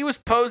 He was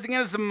posing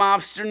as a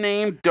mobster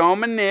named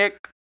Dominic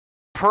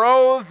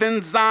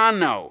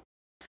Provenzano.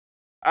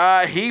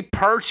 He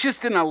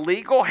purchased an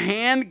illegal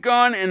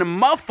handgun and a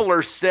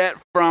muffler set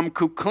from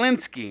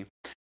Kuklinski.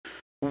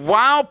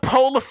 While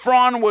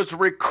Polifron was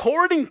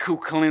recording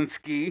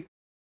Kuklinski,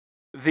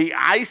 the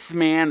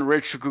Iceman,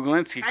 Richard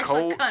Kuklinski,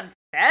 Actually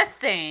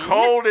confessing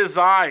cold as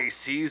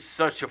ice. He's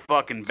such a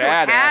fucking to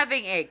badass.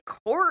 having a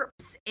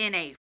corpse in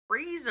a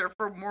freezer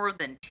for more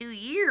than 2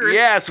 years.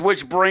 Yes,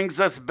 which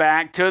brings us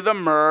back to the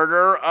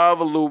murder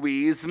of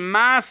Louise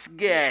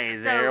Masgay.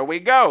 So- There we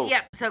go.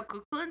 Yep. So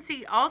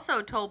Kuklinski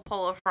also told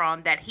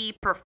Polifron that he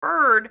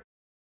preferred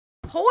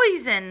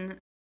poison.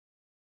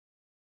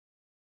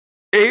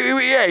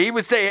 He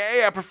would say,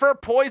 hey, I prefer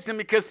poison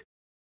because,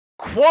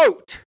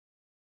 quote,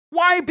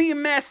 why be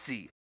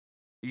messy?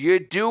 You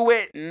do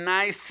it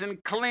nice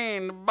and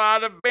clean.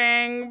 Bada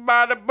bing,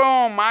 bada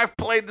boom. I've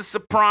played the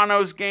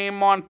Sopranos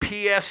game on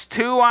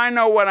PS2. I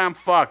know what I'm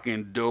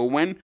fucking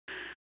doing.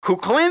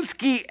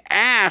 Kuklinski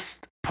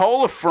asked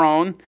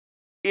Polifron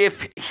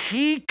if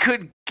he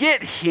could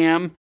get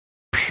him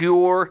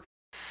pure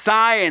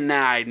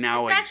cyanide.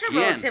 Now, It's actually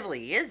again,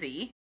 relatively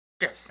easy.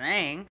 Just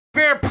saying.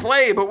 fair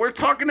play, but we're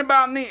talking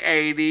about in the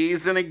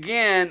 80s. And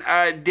again,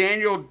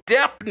 Daniel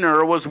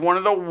Deppner was one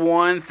of the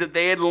ones that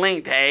they had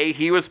linked. Hey,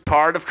 he was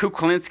part of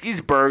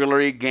Kuklinski's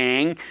burglary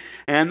gang.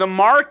 And the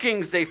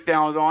markings they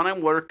found on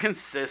him were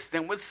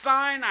consistent with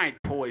cyanide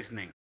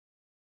poisoning.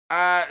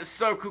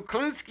 So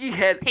Kuklinski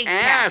had Pink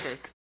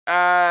asked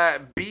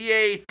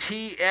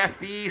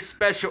BATFE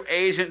Special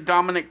Agent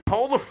Dominic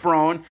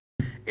Polifron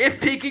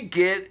if he could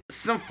get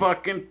some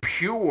fucking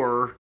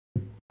pure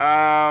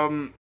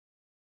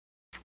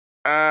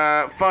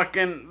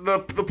fucking the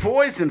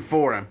poison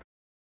for him.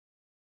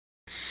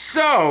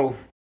 So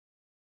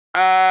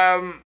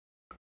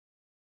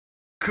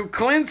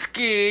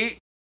Kuklinski,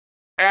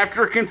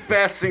 after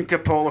confessing to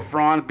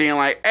Polifron, being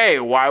like, hey,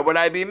 why would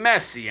I be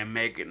messy and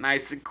make it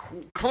nice and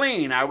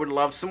clean? I would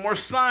love some more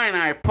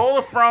cyanide.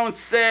 Polifron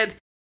said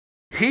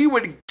he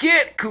would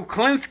get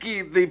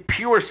Kuklinski the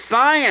pure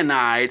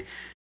cyanide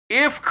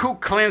if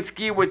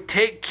Kuklinski would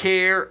take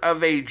care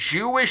of a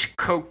Jewish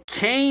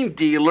cocaine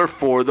dealer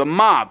for the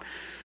mob.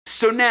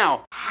 So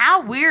now,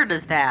 How weird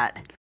is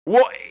that?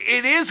 well,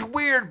 it is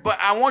weird, but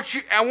I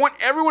want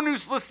everyone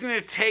who's listening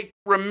to take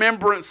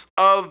remembrance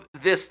of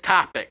this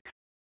topic.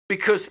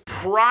 Because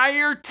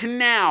prior to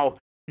now,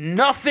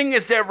 nothing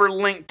is ever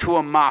linked to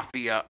a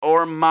mafia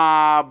or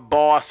mob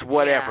boss,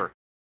 whatever.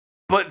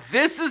 But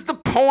this is the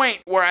point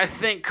where I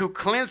think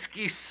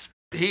Kuklinski,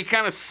 he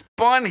kind of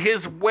spun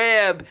his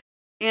web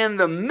in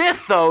the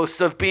mythos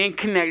of being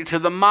connected to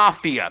the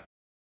mafia.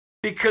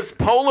 Because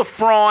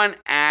Polifron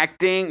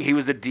acting, he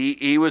was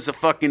a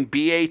fucking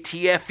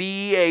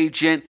BATFE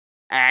agent,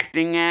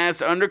 acting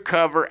as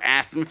undercover,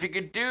 asked him if he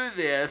could do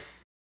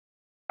this.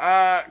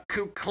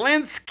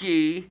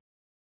 Kuklinski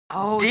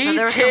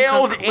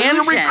detailed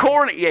in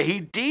recording. Yeah, he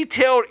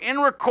detailed in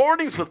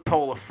recordings with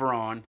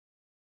Polifron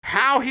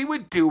how he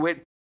would do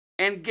it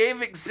and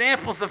gave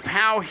examples of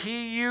how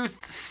he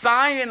used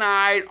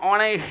cyanide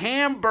on a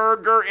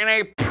hamburger in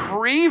a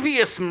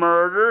previous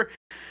murder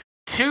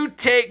to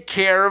take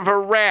care of a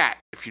rat.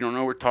 If you don't know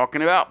what we're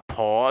talking about,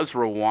 pause,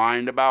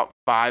 rewind about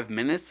 5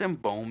 minutes,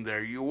 and boom,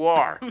 there you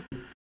are.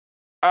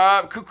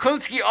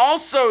 Kuklinski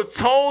also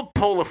told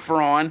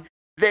Polifron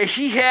that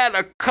he had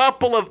a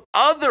couple of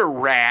other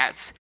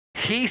rats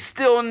he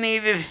still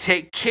needed to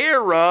take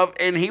care of,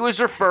 and he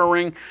was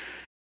referring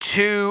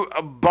to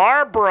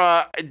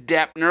Barbara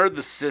Deppner,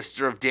 the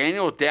sister of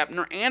Daniel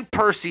Deppner, and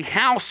Percy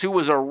House, who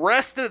was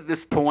arrested at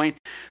this point,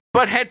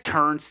 but had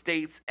turned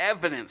state's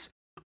evidence.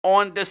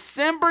 On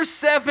December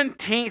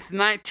 17th,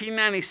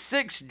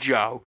 1996,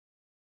 Joe,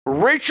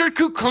 Richard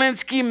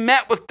Kuklinski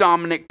met with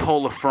Dominic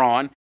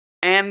Polifron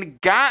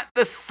and got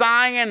the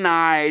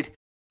cyanide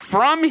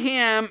from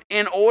him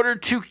in order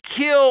to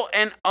kill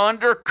an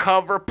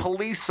undercover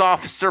police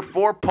officer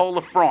for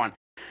Polifron.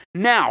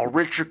 Now,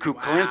 Richard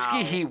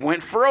Kuklinski, he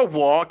went for a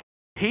walk.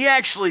 He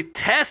actually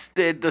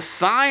tested the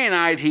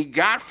cyanide he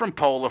got from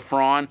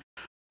Polifron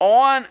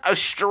on a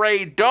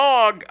stray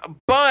dog,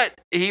 but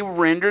he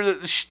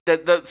rendered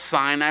that the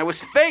cyanide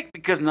was fake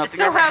because nothing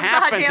ever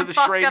happened to the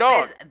stray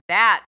dog. Is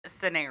that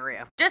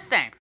scenario? Just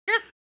saying.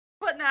 Just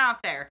putting that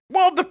out there.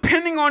 Well,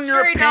 depending on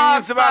your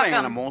opinions about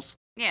animals.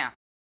 Yeah.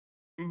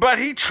 But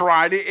he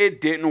tried it.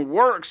 It didn't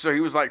work. So he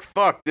was like,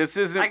 fuck, this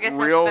isn't real. I guess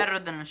that's better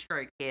than a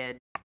stray kid.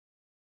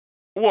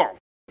 Well,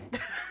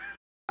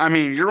 I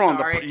mean, you're a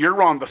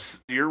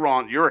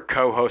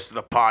co-host of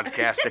the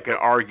podcast that could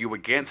argue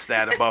against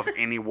that above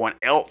anyone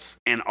else,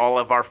 and all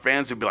of our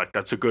fans would be like,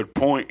 "That's a good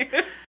point,"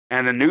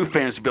 and the new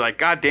fans would be like,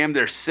 "God damn,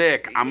 they're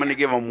sick. I'm gonna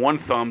give them one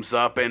thumbs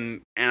up,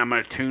 and I'm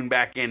gonna tune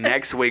back in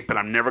next week, but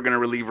I'm never gonna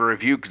leave a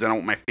review because I don't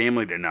want my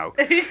family to know."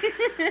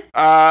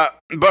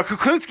 But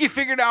Kuklinski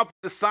figured out that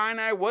the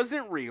cyanide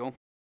wasn't real,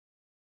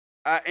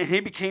 and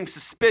he became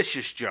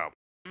suspicious, Joe.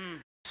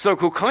 So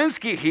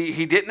Kuklinski,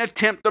 he didn't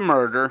attempt the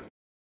murder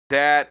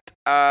that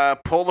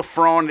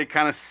Polifron had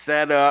kind of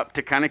set up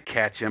to kind of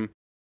catch him,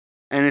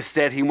 and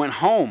instead he went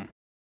home.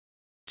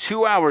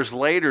 2 hours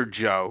later,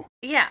 Joe.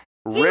 Yeah.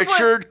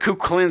 Richard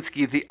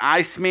Kuklinski, the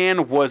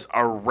Iceman, was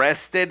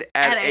arrested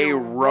at a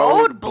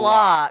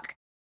roadblock.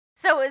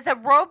 So is the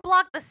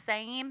roadblock the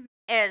same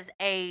as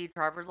a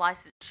driver's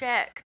license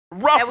check?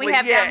 Roughly,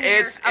 yeah.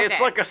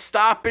 It's like a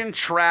stop in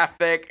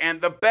traffic,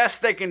 and the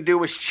best they can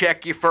do is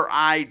check you for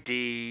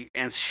ID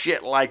and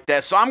shit like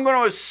that. So I'm going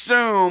to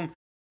assume,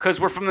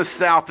 because we're from the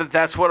South, that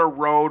that's what a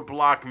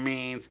roadblock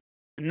means.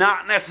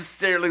 Not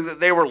necessarily that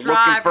they were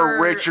looking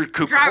for Richard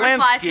Kuklinski. Driver's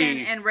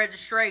license and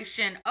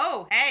registration.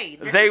 Oh, hey.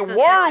 They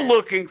were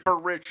looking for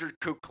Richard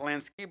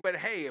Kuklinski, but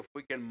hey, if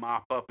we can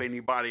mop up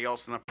anybody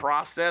else in the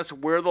process,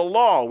 we're the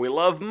law. We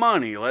love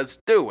money. Let's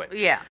do it.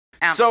 Yeah.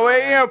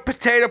 Absolutely. So,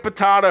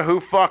 potato, who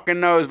fucking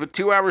knows? But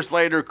 2 hours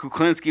later,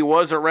 Kuklinski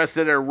was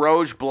arrested at a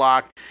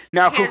roadblock.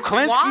 Now,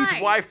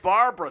 Kuklinski's wife,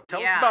 Barbara.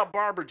 Tell us about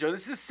Barbara, Joe.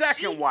 This is his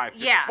second wife.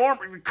 Yeah.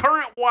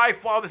 Current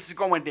wife while this is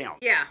going down.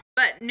 Yeah,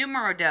 but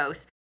numero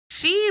dos.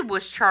 She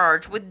was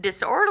charged with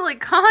disorderly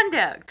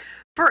conduct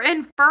for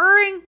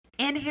inferring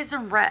in his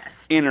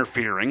arrest.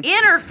 Inferring.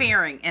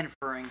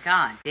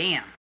 God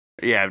damn.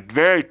 Yeah,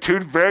 two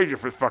very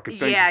different fucking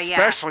things,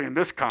 especially in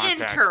this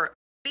context.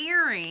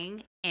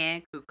 Interfering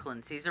in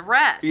Kuklinski's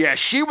arrest. Yeah,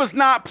 she was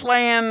not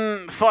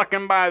playing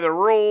fucking by the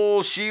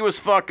rules. She was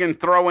fucking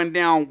throwing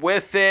down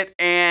with it.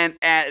 And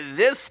at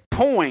this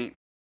point,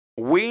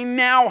 we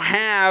now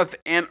have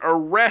an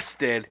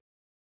arrested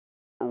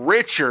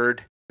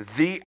Richard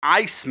the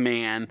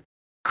Iceman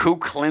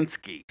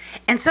Kuklinski.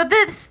 And so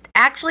this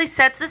actually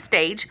sets the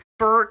stage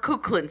for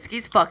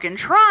Kuklinski's fucking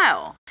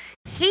trial.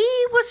 He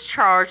was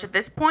charged at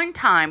this point in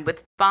time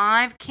with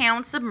 5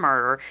 counts of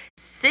murder,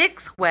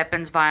 6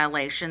 weapons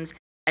violations,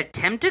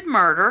 attempted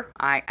murder,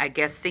 I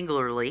guess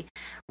singularly,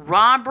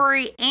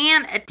 robbery,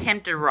 and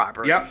attempted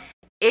robbery. Yep.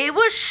 It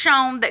was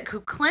shown that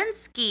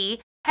Kuklinski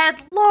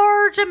had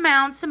large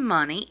amounts of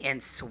money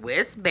in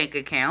Swiss bank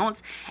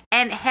accounts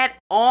and had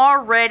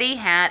already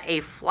had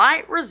a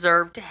flight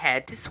reserved to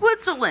head to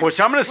Switzerland.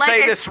 Which I'm going to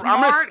say this.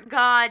 Smart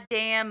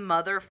goddamn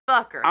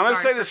motherfucker. I'm going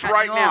to say this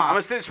right now. I'm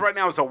going to say this right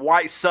now as a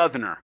white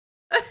Southerner.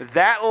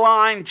 That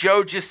line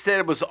Joe just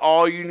said was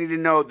all you need to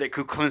know that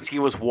Kuklinski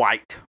was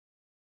white.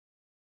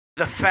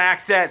 The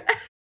fact that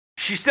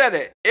she said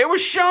it. It was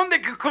shown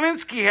that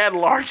Kuklinski had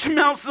large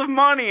amounts of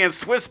money in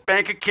Swiss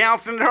bank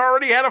accounts and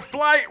already had a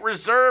flight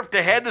reserved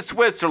to head to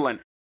Switzerland.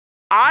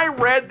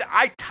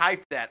 I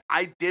typed that.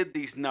 I did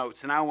these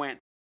notes and I went,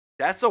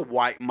 that's a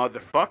white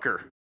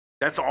motherfucker.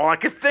 That's all I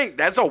could think.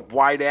 That's a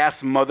white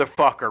ass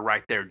motherfucker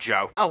right there,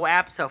 Joe. Oh,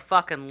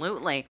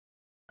 abso-fucking-lutely.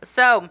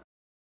 So,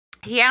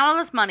 He had all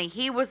this money.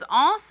 He was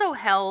also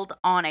held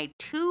on a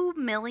 $2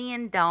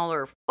 million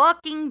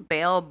fucking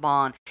bail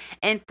bond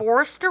and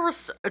forced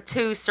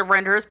to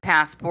surrender his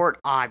passport.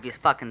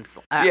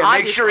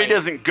 Make sure he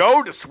doesn't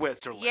go to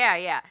Switzerland.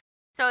 Yeah.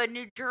 So, a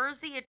New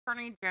Jersey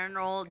Attorney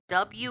General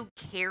W.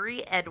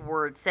 Carey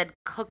Edwards said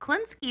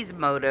Kuklinski's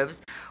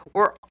motives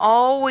were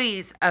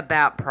always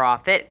about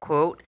profit.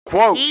 Quote,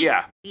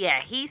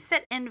 he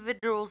set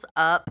individuals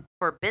up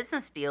for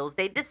business deals.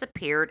 They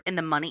disappeared and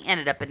the money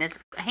ended up in his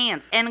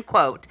hands, end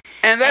quote.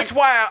 And that's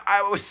why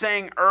I was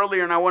saying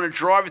earlier, and I want to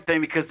draw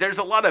everything, because there's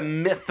a lot of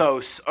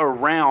mythos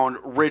around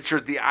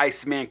Richard the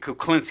Iceman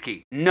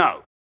Kuklinski.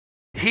 No,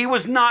 he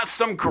was not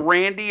some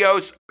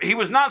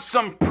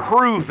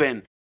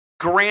proven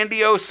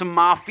grandiose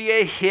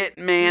mafia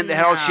hitman, the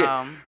hell shit.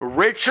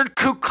 Richard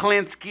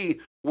Kuklinski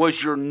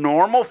was your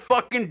normal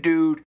fucking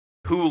dude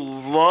who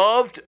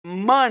loved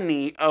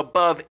money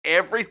above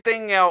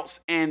everything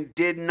else and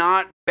did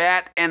not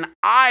bat an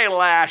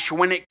eyelash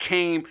when it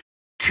came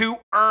to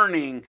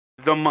earning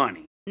the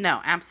money.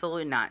 No,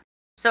 absolutely not.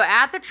 So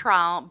at the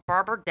trial,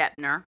 Barbara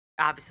Deppner,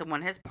 obviously one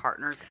of his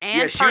partners,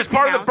 and she was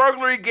part of the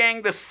burglary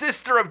gang, the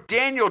sister of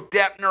Daniel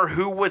Deppner,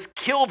 who was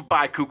killed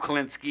by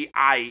Kuklinski.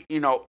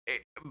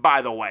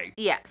 By the way.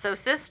 Yeah, so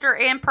sister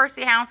and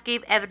Percy House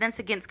gave evidence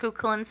against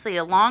Kuklinski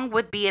along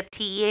with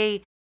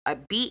BFTE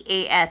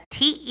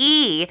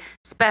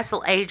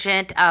Special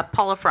Agent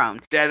Paula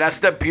Frone. Yeah, that's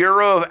the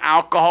Bureau of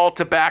Alcohol,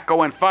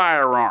 Tobacco, and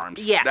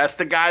Firearms. Yes. That's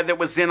the guy that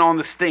was in on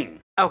the sting.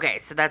 Okay,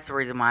 so that's the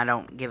reason why I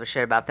don't give a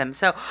shit about them.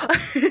 So,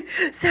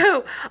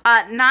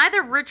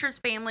 neither Richard's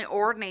family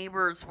or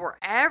neighbors were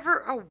ever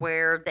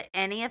aware that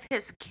any of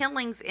his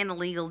killings and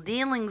illegal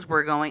dealings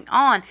were going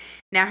on.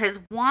 Now, his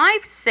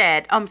wife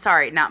said,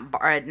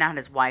 not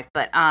his wife,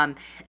 but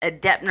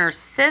Deppner's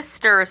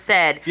sister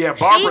said,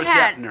 Barbara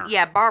Deppner.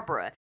 Yeah,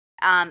 Barbara.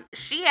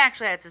 She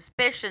actually had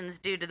suspicions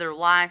due to their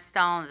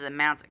lifestyle and the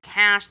amounts of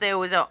cash they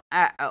always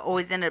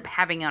ended up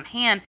having on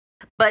hand.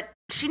 But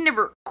she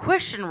never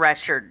questioned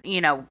Richard,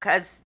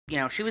 because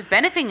she was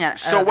benefiting.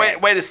 So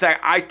wait a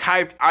second. I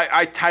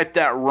typed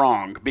that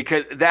wrong,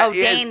 because that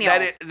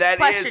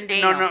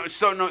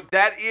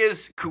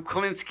is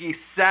Kuklinski's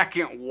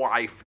second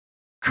wife,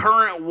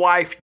 current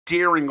wife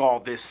during all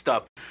this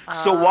stuff.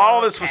 So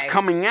while this was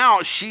coming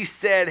out, she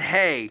said,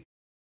 "Hey,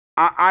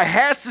 I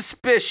had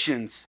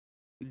suspicions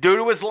due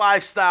to his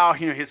lifestyle,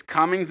 his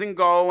comings and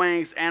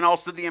goings, and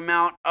also the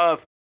amount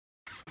of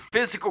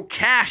physical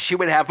cash she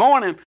would have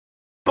on him.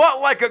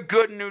 But like a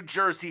good New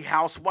Jersey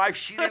housewife,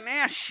 she didn't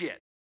ask shit.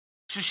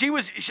 So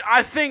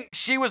I think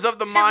she was of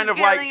the mind of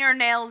like, getting her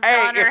nails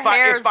done, her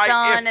hair's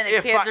done, and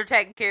the kids are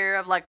taken care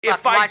of. Like,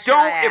 if I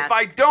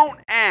don't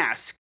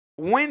ask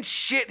when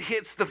shit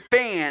hits the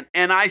fan,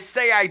 and I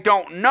say I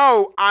don't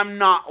know, I'm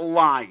not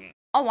lying.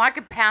 Oh, I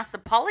could pass a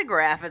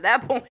polygraph at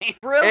that point,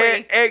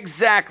 really.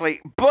 Exactly.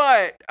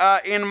 But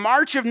in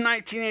March of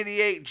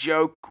 1988,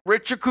 Joe,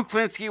 Richard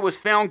Kuklinski was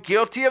found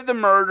guilty of the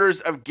murders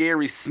of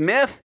Gary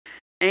Smith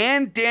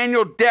and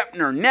Daniel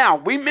Deppner. Now,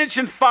 we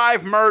mentioned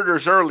 5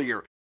 murders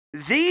earlier.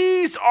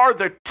 These are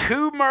the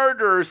 2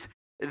 murders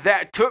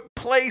that took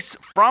place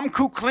from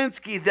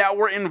Kuklinski that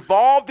were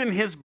involved in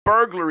his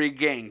burglary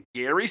gang,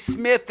 Gary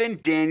Smith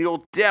and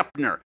Daniel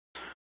Deppner.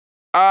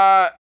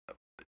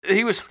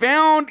 He was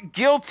found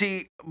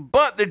guilty,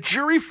 but the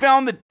jury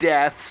found the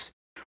deaths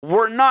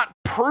were not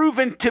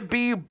proven to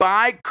be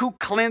by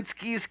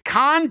Kuklinski's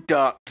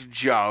conduct,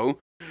 Joe,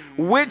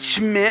 which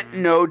meant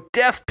no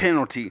death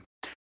penalty.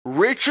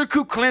 Richard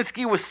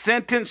Kuklinski was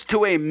sentenced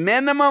to a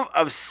minimum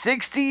of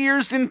 60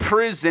 years in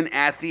prison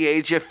at the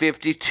age of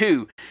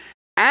 52.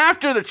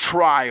 After the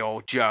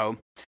trial, Joe,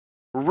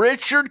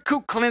 Richard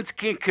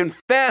Kuklinski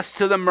confessed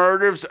to the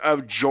murders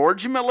of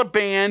George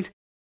Miliband,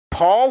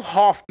 Paul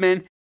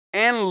Hoffman,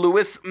 and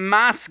Louis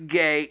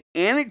Masgay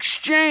in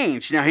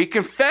exchange. Now, he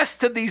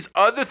confessed to these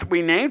other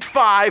we named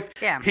 5.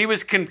 Yeah. He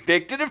was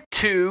convicted of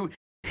 2.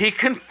 He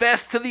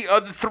confessed to the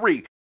other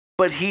 3.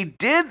 But he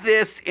did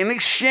this in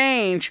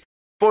exchange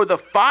for the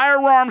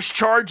firearms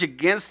charge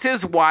against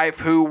his wife,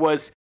 who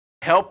was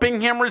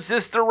helping him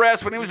resist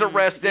arrest when he was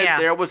arrested. Yeah.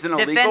 There was an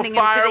illegal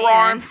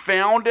firearm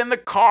found in the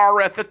car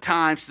at the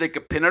time, so they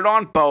could pin it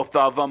on both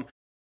of them.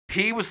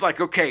 He was like,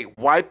 okay,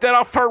 wipe that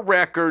off her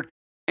record.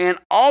 And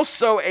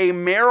also a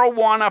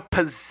marijuana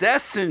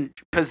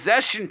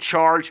possession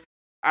charge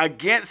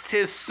against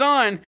his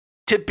son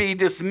to be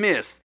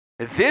dismissed.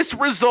 This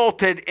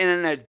resulted in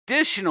an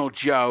additional,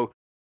 Joe,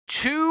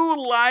 2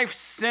 life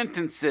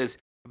sentences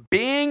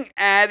being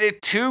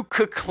added to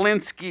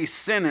Kuklinski's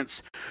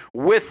sentence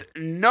with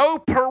no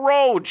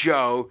parole,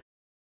 Joe,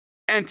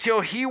 until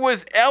he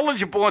was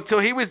eligible, until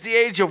he was the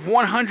age of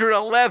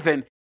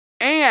 111.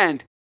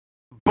 And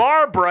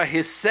Barbara,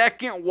 his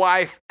second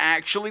wife,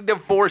 actually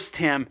divorced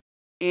him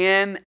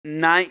in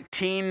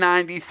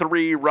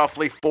 1993,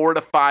 roughly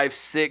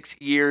 6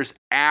 years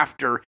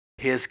after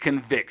his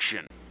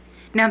conviction.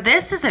 Now,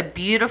 this is a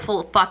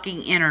beautiful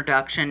fucking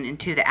introduction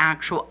into the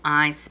actual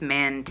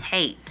Iceman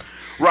tapes.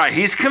 Right,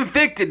 he's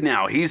convicted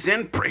now. He's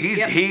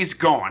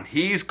gone.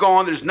 He's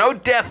gone. There's no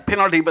death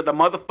penalty, but the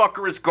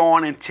motherfucker is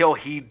gone until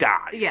he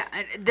dies. Yeah,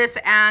 this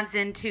adds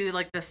into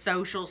like the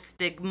social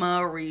stigma,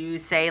 or you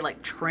say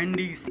like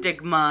trendy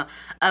stigma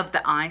of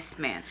the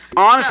Iceman.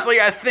 Honestly,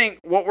 I think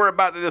what we're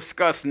about to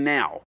discuss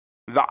now,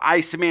 the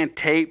Iceman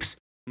tapes,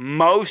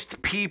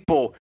 most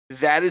people,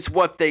 that is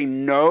what they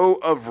know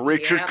of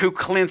Richard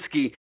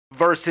Kuklinski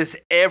versus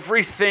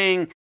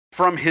everything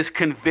from his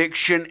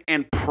conviction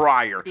and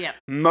prior. Yep.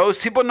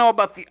 Most people know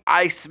about the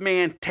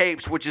Iceman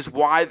tapes, which is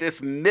why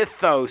this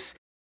mythos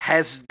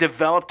has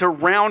developed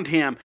around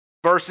him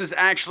versus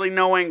actually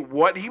knowing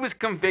what he was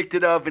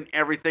convicted of and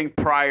everything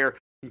prior.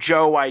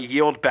 Joe, I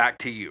yield back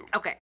to you.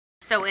 Okay,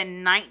 so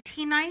in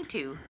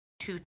 1992,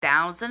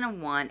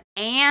 2001,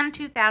 and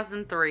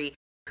 2003,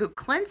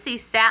 Kuklinski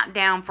sat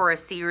down for a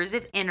series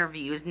of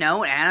interviews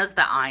known as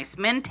the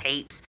Iceman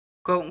tapes,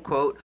 quote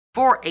unquote,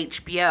 for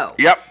HBO.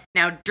 Yep.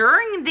 Now,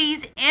 during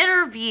these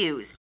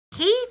interviews,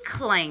 he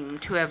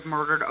claimed to have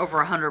murdered over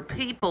 100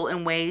 people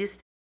in ways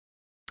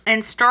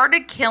and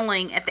started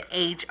killing at the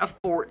age of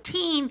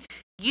 14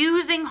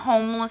 using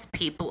homeless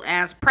people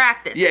as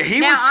practice. Yeah,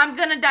 I'm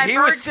going to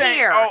diverge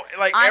here.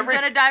 I'm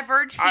going to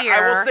diverge here.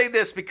 I will say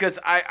this because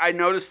I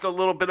noticed a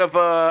little bit of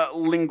a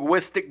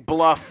linguistic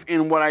bluff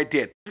in what I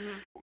did. Mm-hmm.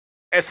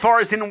 As far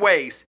as in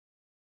ways,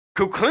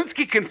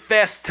 Kuklinski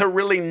confessed to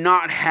really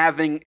not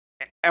having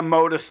a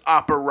modus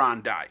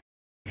operandi.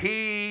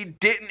 He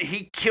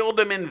killed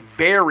him in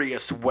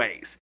various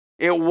ways.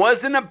 It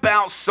wasn't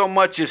about so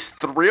much as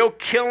thrill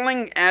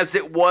killing as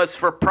it was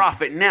for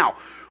profit. Now,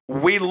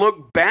 we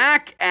look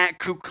back at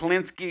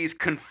Kuklinski's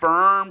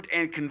confirmed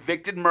and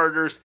convicted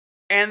murders,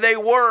 and they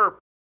were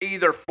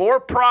either for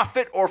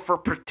profit or for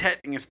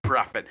protecting his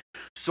profit.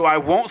 So I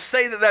won't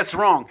say that that's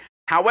wrong.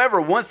 However,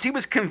 once he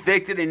was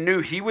convicted and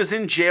knew he was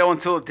in jail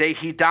until the day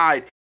he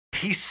died,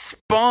 he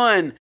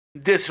spun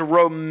this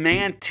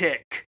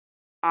romantic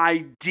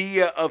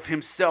idea of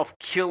himself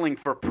killing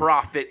for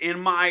profit, in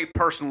my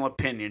personal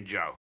opinion,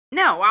 Joe.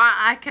 No,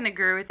 I can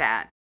agree with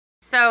that.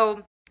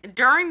 So,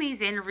 during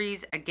these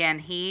interviews, again,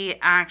 he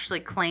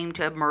actually claimed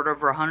to have murdered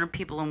over 100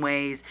 people in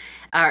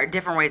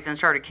different ways, and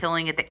started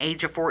killing at the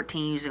age of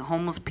 14 using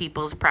homeless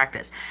people as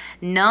practice.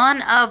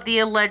 None of the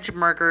alleged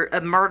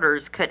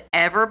murders could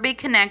ever be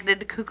connected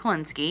to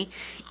Kuklinski,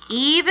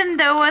 even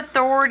though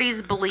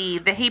authorities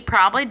believe that he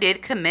probably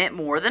did commit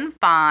more than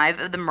 5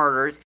 of the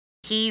murders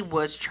he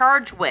was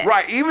charged with.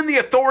 Right, even the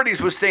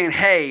authorities were saying,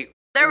 hey,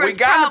 we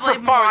got him for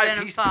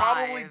 5, he's 5.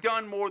 Probably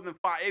done more than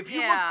 5. If you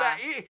look back...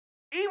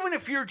 Even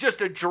if you're just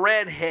a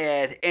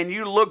dreadhead and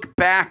you look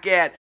back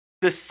at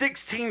the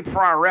 16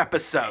 prior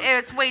episodes,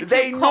 it's way too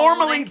they cold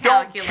normally and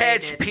don't calculated.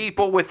 catch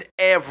people with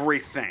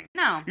everything.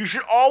 No. You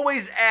should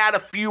always add a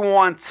few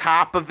on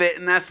top of it,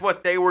 and that's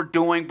what they were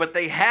doing. But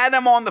they had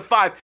him on the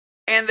 5,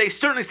 and they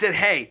certainly said,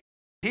 hey,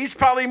 he's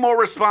probably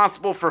more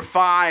responsible for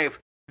 5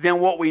 than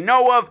what we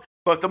know of,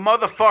 but the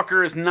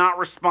motherfucker is not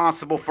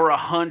responsible for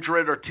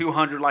 100 or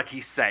 200 like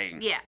he's saying.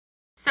 Yeah.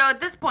 So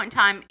at this point in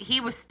time, he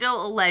was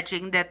still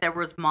alleging that there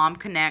was mob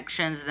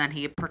connections that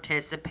he had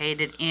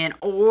participated in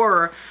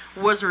or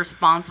was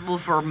responsible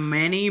for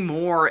many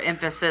more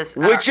infamous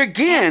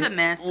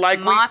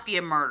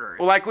mafia murders.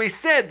 Like we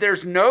said,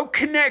 there's no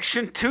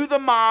connection to the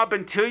mob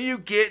until you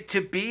get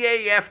to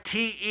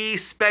BAFTE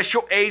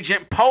Special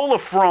Agent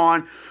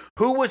Polifron,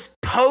 who was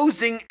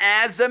posing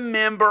as a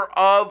member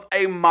of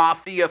a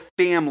mafia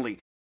family.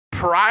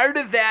 Prior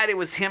to that, it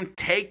was him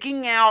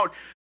taking out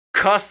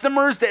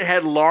customers that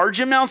had large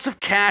amounts of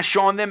cash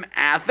on them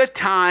at the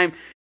time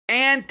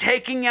and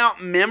taking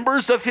out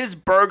members of his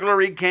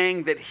burglary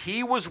gang that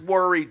he was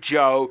worried,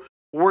 Joe,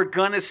 were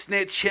going to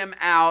snitch him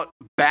out.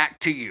 Back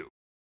to you.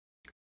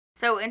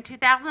 So in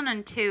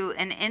 2002,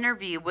 an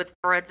interview with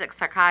forensic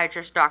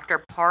psychiatrist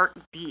Dr. Park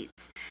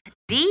Dietz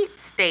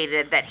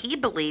stated that he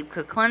believed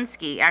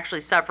Kuklinski actually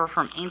suffered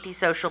from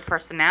antisocial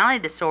personality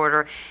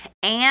disorder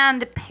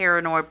and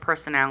paranoid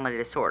personality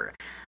disorder.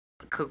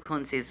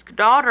 Kuklinski's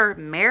daughter,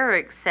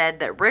 Merrick, said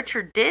that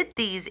Richard did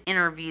these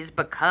interviews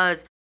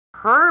because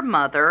her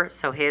mother,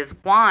 so his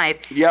wife,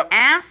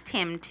 asked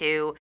him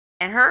to,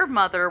 and her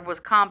mother was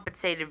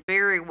compensated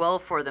very well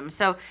for them.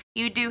 So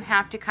you do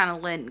have to kind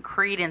of lend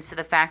credence to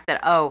the fact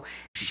that,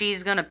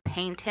 she's going to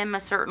paint him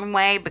a certain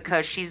way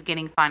because she's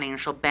getting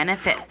financial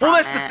benefit from Well,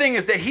 that's the thing,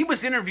 is that he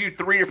was interviewed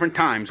 3 different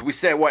times. We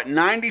said,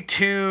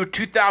 92,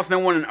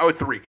 2001, and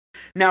 03.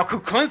 Now,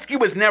 Kuklinski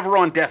was never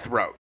on death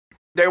row.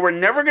 They were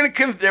never going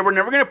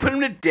to put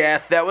him to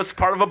death. That was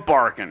part of a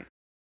bargain.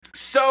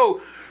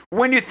 So,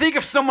 when you think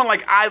of someone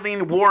like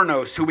Eileen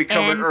Wuornos, who we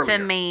covered earlier,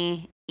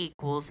 infamy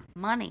equals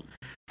money.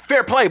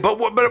 Fair play, but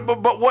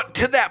what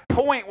to that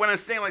point when I'm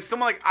saying like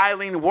someone like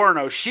Eileen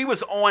Wuornos, she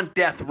was on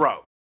death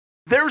row.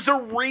 There's a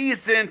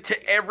reason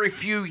to every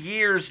few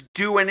years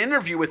do an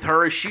interview with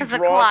her as she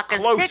draws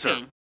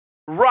closer.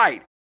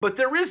 Right, but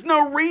there is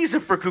no reason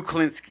for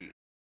Kuklinski.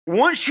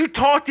 Once you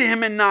talk to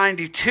him in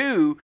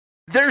 92.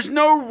 There's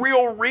no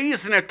real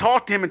reason to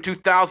talk to him in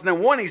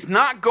 2001. He's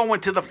not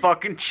going to the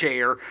fucking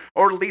chair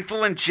or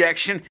lethal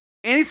injection.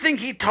 Anything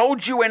he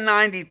told you in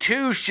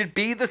 92 should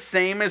be the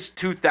same as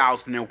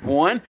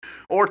 2001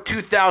 or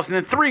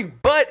 2003.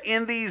 But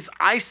in these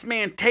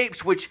Iceman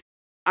tapes, which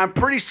I'm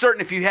pretty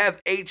certain if you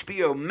have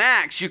HBO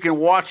Max, you can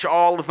watch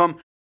all of them.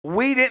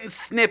 We didn't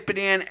snip it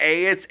in.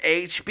 It's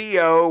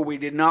HBO. We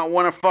did not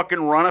want to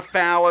fucking run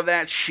afoul of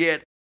that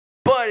shit.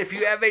 But if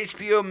you have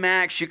HBO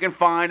Max, you can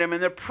find them,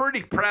 and they're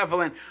pretty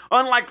prevalent.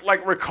 Unlike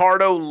like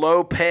Ricardo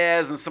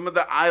Lopez and some of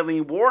the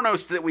Eileen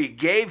Wuornos that we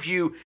gave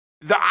you,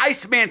 the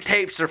Iceman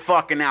tapes are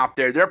fucking out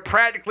there. They're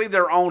practically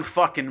their own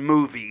fucking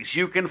movies.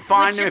 You can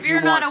find them if you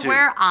want to. If you're not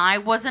aware, I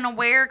wasn't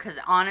aware, because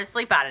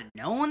honestly, if I'd have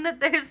known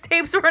that his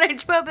tapes were on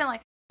HBO, I'd been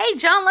like, hey,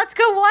 John, let's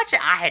go watch it.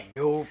 I had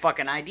no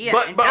fucking idea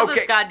until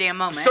this goddamn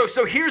moment.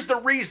 So here's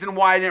the reason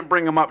why I didn't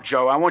bring them up,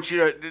 Joe. I want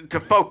you to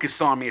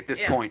focus on me at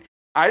this point.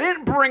 I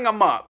didn't bring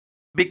them up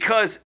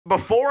because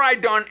before I'd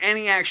done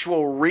any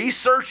actual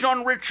research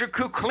on Richard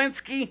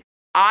Kuklinski,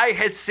 I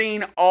had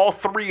seen all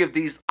 3 of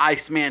these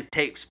Iceman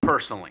tapes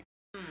personally.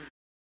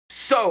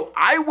 So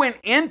I went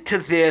into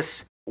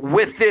this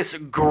with this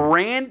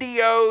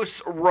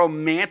grandiose,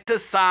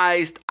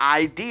 romanticized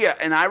idea.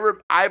 And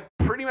I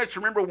pretty much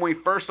remember when we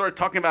first started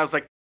talking about it, I was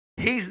like,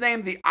 he's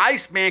named the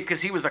Iceman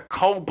because he was a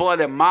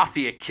cold-blooded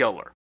mafia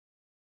killer.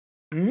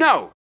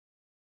 No.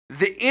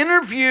 The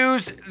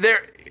interviews,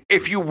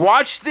 if you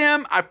watch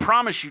them, I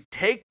promise you,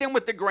 take them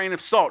with a grain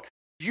of salt.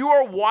 You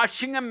are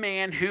watching a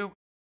man who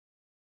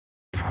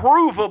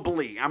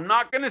provably, I'm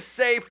not going to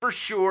say for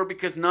sure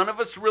because none of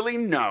us really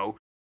know,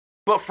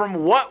 but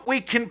from what we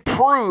can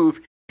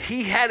prove,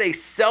 he had a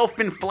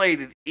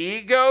self-inflated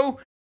ego,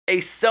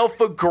 a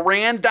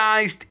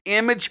self-aggrandized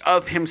image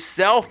of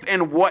himself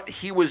and what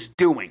he was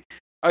doing.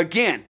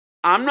 Again,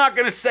 I'm not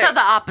going to say... So the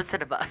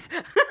opposite of us.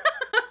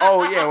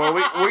 Oh, yeah, well,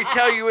 we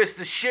tell you it's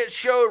the shit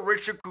show.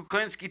 Richard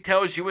Kuklinski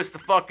tells you it's the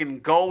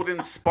fucking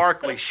golden,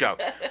 sparkly show.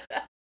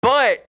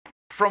 But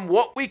from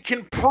what we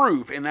can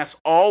prove, and that's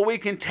all we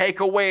can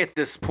take away at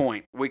this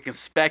point, we can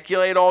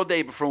speculate all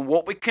day, but from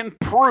what we can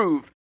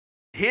prove,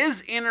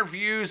 his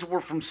interviews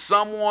were from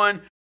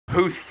someone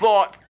who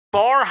thought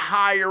far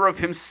higher of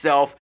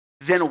himself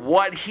than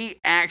what he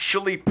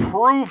actually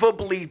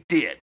provably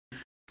did.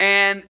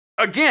 And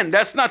again,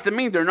 that's not to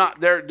mean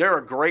they're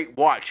a great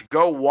watch.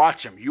 Go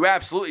watch them. You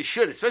absolutely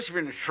should, especially if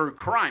you're in a true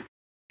crime.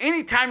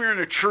 Anytime you're in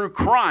a true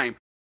crime,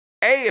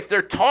 if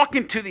they're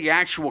talking to the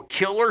actual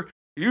killer,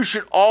 you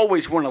should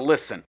always want to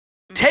listen.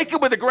 Take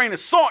it with a grain of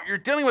salt. You're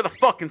dealing with a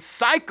fucking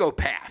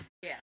psychopath.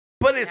 Yeah.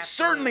 But it's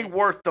certainly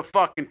worth the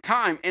fucking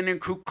time. And in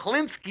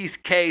Kuklinski's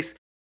case,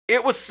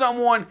 it was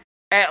someone,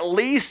 at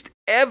least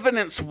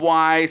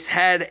evidence-wise,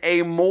 had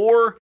a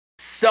more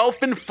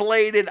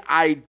self-inflated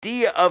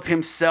idea of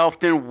himself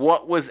than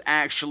what was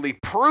actually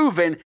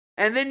proven.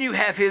 And then you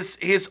have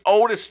his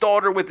oldest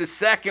daughter with his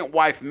second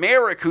wife,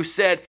 Merrick, who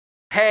said,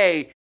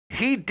 hey,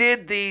 he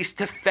did these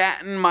to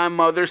fatten my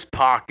mother's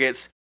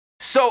pockets.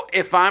 So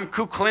if I'm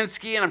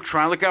Kuklinski and I'm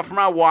trying to look out for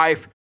my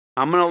wife,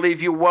 I'm going to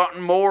leave you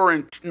wanting more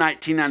in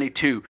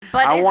 1992.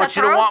 But I want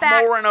you to want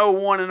more in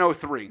 01 and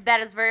 03.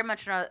 That is very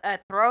much a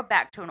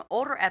throwback to an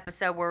older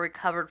episode where we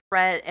covered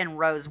Fred and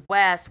Rose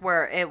West,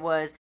 where it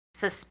was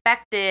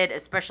suspected,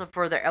 especially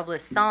for their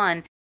eldest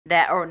son,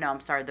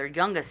 their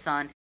youngest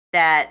son,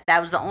 that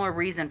was the only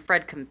reason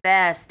Fred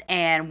confessed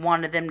and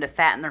wanted them to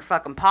fatten their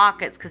fucking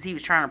pockets because he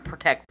was trying to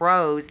protect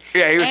Rose.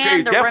 Yeah, he was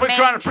definitely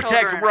trying to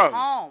protect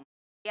Rose.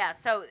 Yeah,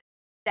 so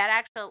that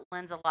actually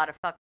lends a lot of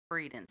fucking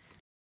credence.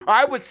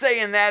 I would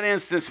say in that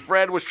instance,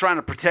 Fred was trying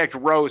to protect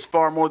Rose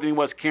far more than he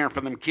was caring for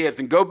them kids.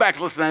 And go back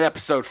to listen to that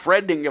episode.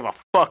 Fred didn't give a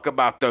fuck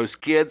about those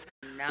kids.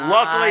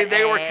 Luckily,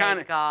 they were kind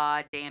of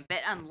goddamn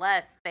bit,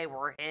 unless they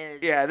were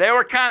his. Yeah, they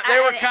were kind of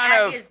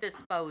at his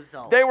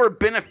disposal. They were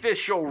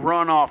beneficial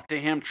runoff to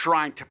him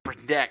trying to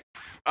protect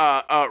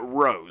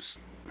Rose.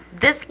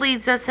 This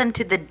leads us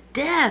into the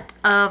death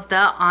of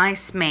the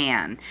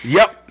Iceman.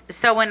 Yep.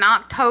 So in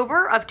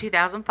October of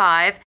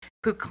 2005,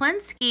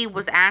 Kuklinski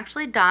was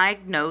actually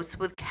diagnosed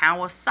with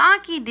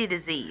Kawasaki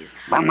disease.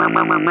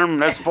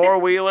 That's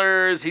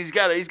four-wheelers. He's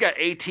got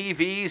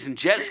ATVs and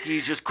jet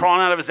skis just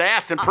crawling out of his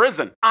ass in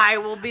prison. I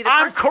will be the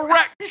first. I'm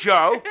correct,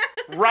 Joe.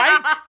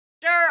 Right?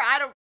 Sure, I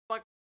don't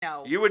fucking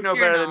know. You would know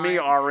better than me,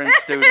 RN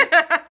student.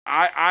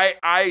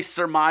 I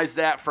surmise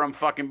that from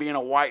fucking being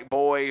a white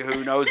boy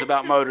who knows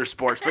about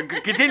motorsports. But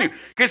continue,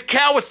 because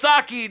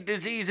Kawasaki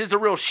disease is a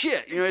real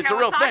shit. You know, it's a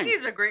real thing. Kawasaki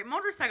is a great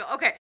motorcycle.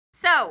 Okay.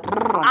 So,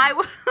 I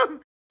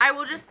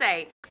will just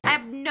say, I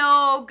have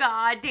no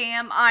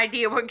goddamn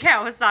idea what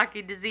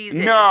Kawasaki disease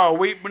is. No,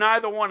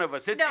 neither one of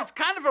us. It's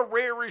kind of a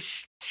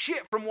rare-ish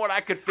shit from what I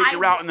could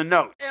figure out in the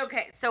notes.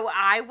 Okay, so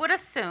I would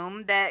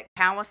assume that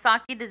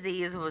Kawasaki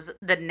disease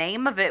the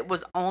name of it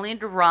was only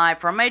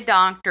derived from a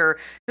doctor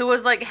who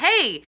was like,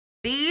 hey,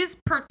 these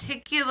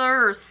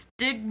particular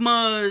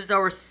stigmas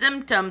or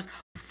symptoms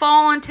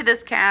fall into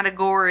this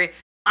category.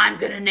 I'm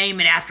going to name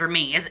it after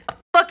me. As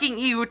fucking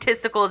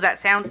egotistical as that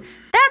sounds,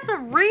 that's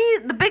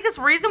that's the biggest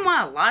reason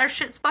why a lot of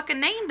shit's fucking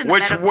named in the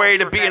Which medical way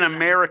to be an profession.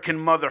 American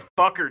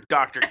motherfucker,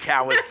 Dr.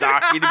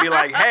 Kawasaki, to be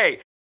like,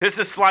 hey, this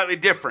is slightly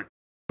different.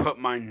 Put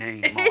my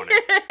name on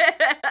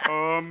it.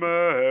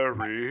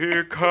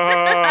 America.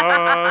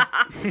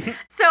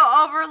 So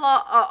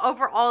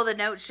overall, the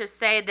notes just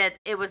say that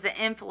it was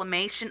the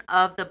inflammation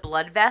of the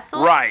blood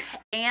vessels. Right.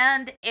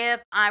 And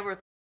if I were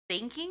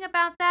thinking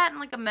about that in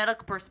like a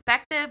medical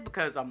perspective,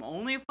 because I'm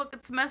only a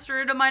fucking semester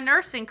into my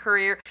nursing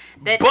career,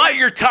 But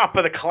you're top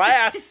of the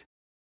class.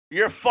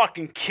 You're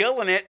fucking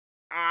killing it.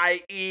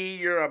 I.e.,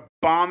 you're a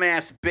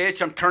bomb-ass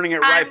bitch. I'm turning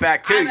it right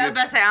back to you. I'm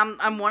about to say,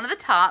 I'm one of the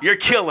top. You're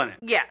killing it.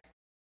 Yes.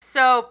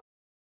 So,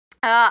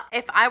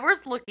 if I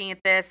was looking at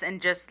this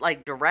and just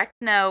like direct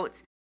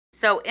notes,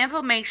 so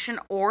inflammation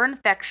or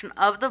infection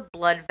of the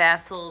blood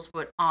vessels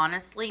would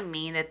honestly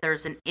mean that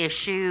there's an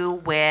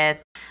issue with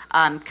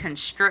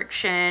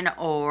constriction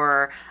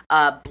or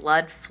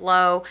blood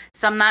flow.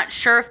 So I'm not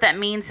sure if that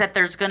means that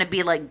there's going to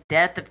be like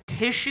death of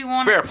tissue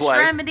on Fair play.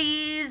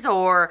 extremities,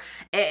 or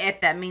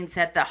if that means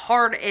that the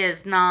heart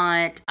is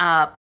not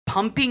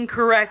pumping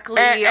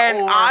correctly, And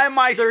or I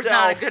myself, there's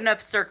not a good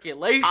enough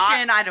circulation.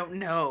 I don't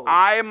know.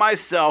 I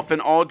myself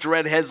and all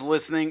dreadheads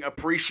listening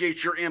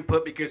appreciate your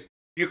input because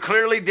you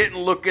clearly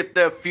didn't look at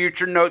the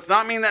future notes.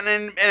 Not mean that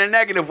in a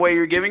negative way.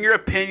 You're giving your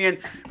opinion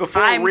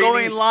before I'm reading.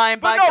 going line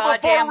by before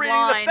goddamn reading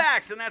line the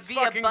facts, and that's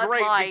via fucking Bud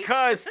great Light.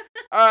 because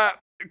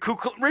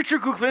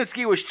Richard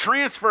Kuklinski was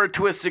transferred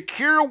to a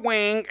secure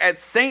wing at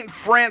St.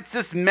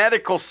 Francis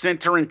Medical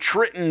Center in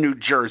Trenton, New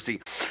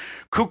Jersey.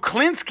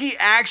 Kuklinski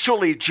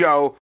actually,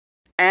 Joe,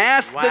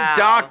 asked the Wow.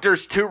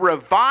 doctors to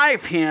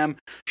revive him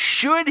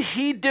should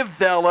he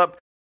develop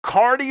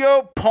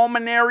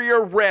cardiopulmonary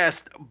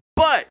arrest,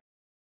 but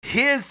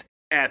his,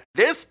 at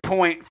this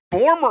point,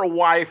 former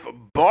wife,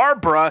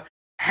 Barbara,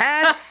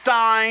 had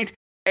signed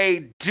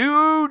a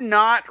do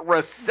not God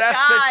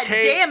resuscitate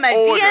damn, a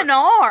order.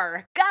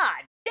 DNR.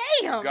 God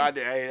damn. God,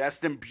 hey, that's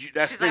them.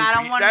 That's She's them. like, I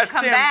don't want him to that's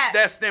come them. back.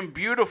 That's them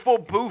beautiful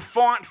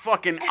bouffant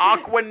fucking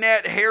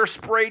Aquanet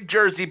hairspray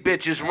Jersey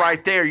bitches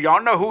right there.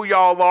 Y'all know who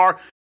y'all are,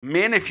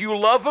 men. If you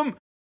love them,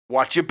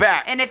 watch your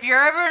back. And if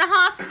you're ever in a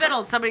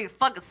hospital, somebody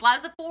fucking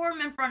slaps a form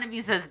in front of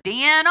you, says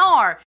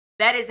DNR,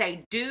 that is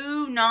a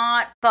do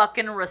not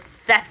fucking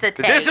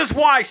resuscitate. This is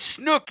why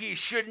Snooki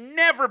should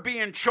never be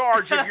in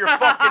charge of your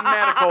fucking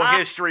medical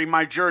history,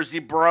 my Jersey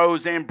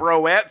bros and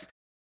broettes.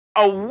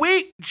 A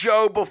week,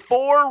 Joe,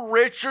 before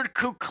Richard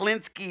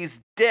Kuklinski's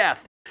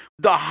death,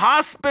 the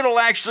hospital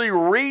actually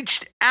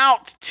reached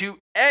out to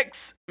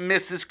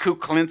ex-Mrs.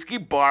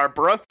 Kuklinski,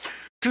 Barbara,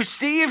 to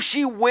see if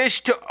she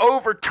wished to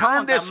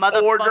overturn this the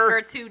motherfucker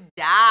order, to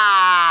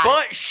die.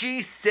 but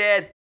she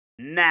said,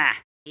 nah.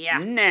 Yeah.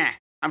 Nah.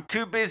 I'm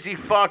too busy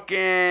fucking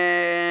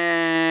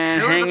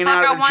hanging fuck out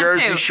I at the want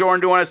Jersey to. Shore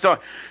and doing it. So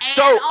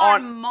And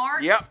on on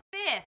March Yep.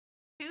 5th,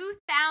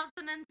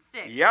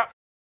 2006, Yep.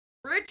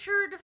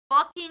 Richard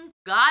fucking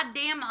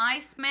goddamn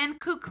Iceman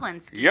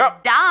Kuklinski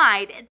Yep.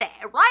 died at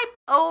the ripe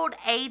old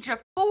age of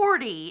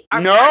 40.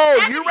 or No,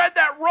 70. you read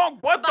that wrong.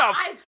 What My the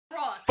eyes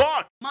crossed.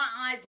 fuck? My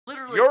eyes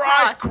literally Your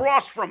crossed. eyes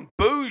crossed from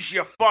booze,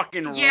 you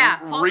fucking Yeah,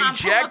 hold on, pull the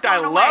reject.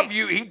 I phone love away.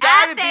 you. He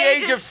died at the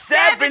age of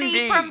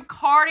 70. from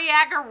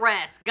cardiac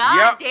arrest. God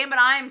Yep. damn it,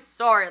 I am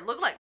sorry. It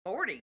looked like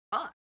 40.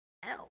 Fuck.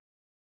 Hell.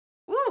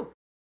 Woo.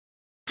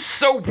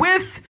 So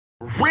with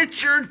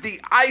Richard the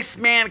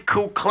Iceman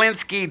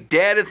Kuklinski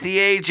dead at the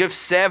age of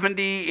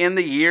 70 in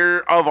the year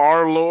of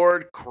our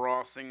Lord,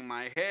 crossing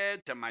my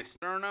head to my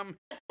sternum,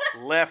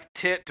 left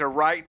tit to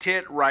right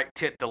tit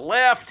to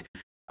left,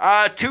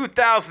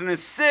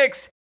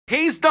 2006,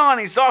 he's done.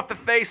 He's off the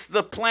face of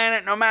the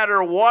planet no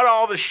matter what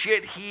all the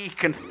shit he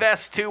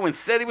confessed to and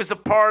said he was a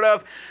part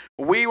of.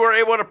 We were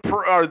able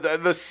to,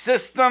 the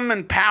system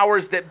and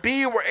powers that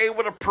be were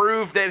able to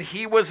prove that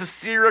he was a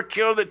serial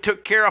killer that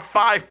took care of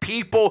 5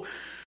 people,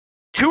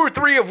 2 or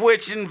 3 of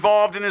which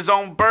involved in his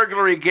own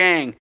burglary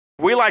gang.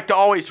 We like to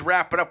always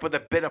wrap it up with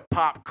a bit of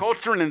pop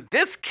culture, and in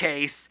this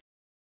case,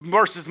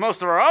 versus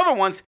most of our other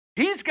ones,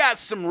 he's got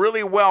a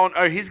really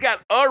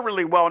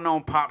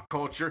well-known pop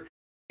culture.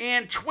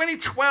 In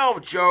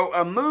 2012, Joe,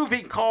 a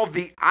movie called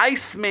The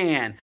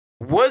Iceman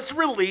was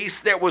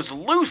released that was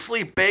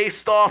loosely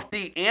based off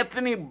the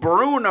Anthony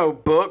Bruno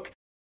book,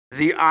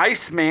 The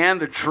Iceman,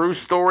 The True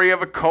Story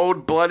of a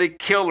Cold-Blooded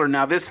Killer.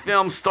 Now, this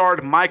film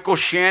starred Michael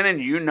Shannon,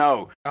 you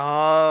know,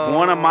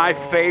 one of my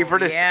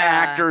favoriteest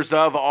actors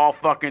of all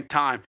fucking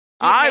time.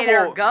 He made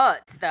our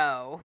guts,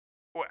 though.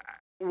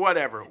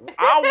 Whatever.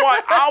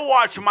 I'll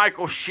watch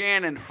Michael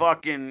Shannon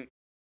fucking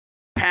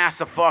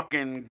pass a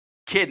fucking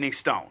kidney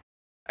stone,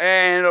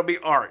 and it'll be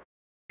art.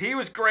 He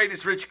was great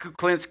as Richard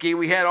Kuklinski.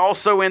 We had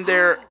also in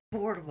there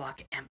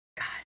Boardwalk Empire.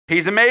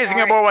 he's amazing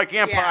at Sorry. Boardwalk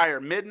Yeah. Empire,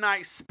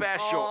 Midnight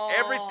Special,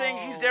 everything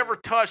he's ever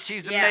touched,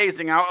 he's Yeah.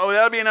 amazing.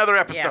 That'll be another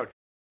episode.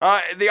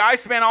 The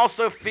Iceman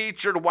also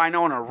featured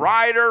Winona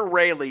Ryder,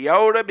 Ray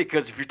Liotta,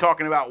 because if you're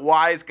talking about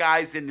wise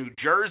guys in New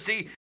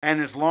Jersey,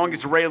 and as long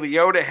as Ray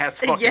Liotta has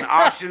fucking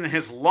oxygen in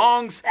his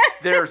lungs,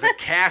 there's a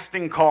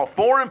casting call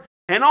for him.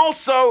 and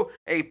also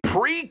a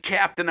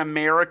pre-Captain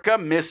America,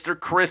 Mr.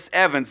 Chris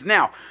Evans.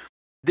 Now,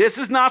 this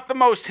is not the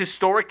most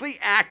historically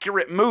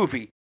accurate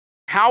movie.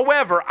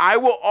 However, I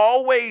will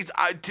always,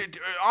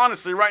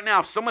 honestly, right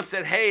now, if someone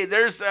said, hey,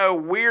 there's a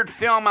weird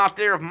film out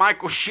there of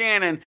Michael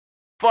Shannon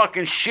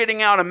fucking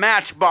shitting out a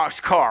Matchbox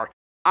car,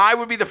 I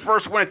would be the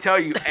first one to tell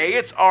you, A,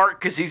 it's art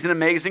because he's an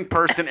amazing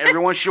person.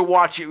 Everyone should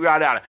watch it.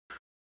 Yada.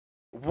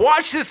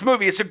 Watch this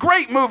movie. It's a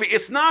great movie.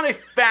 It's not a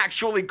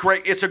factually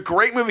great. It's a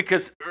great movie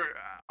because,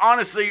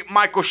 honestly,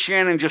 Michael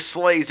Shannon just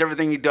slays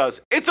everything he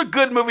does. It's a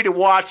good movie to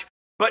watch,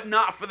 but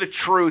not for the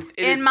truth.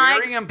 It is In my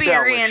very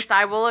experience, embellished.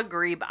 I will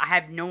agree, but I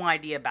have no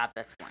idea about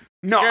this one.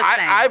 No, Just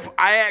saying.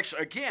 I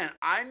actually, again,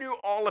 I knew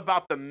all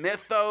about the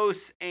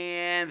mythos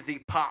and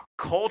the pop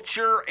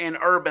culture and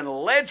urban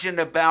legend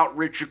about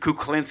Richard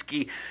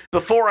Kuklinski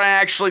before I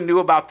actually knew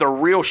about the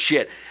real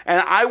shit.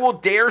 And I will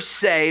dare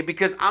say,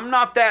 because I'm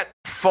not that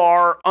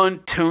far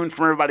untuned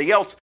from everybody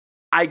else,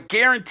 I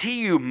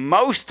guarantee you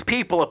most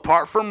people,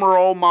 apart from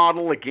Role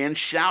Model, again,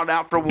 shout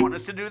out for wanting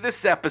us to do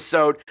this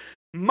episode,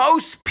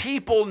 most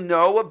people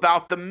know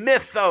about the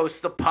mythos,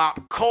 the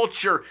pop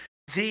culture,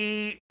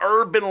 the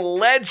urban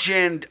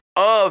legend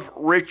of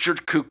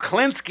Richard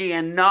Kuklinski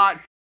and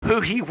not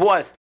who he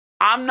was.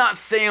 I'm not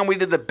saying we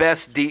did the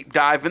best deep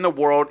dive in the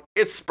world.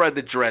 It's Spread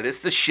the Dread. It's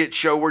the shit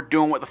show. We're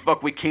doing what the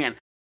fuck we can.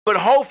 But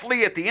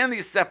hopefully at the end of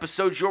this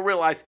episode, you'll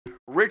realize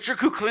Richard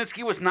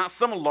Kuklinski was not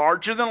some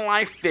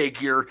larger-than-life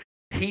figure.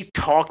 He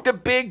talked a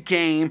big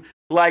game.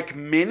 Like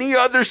many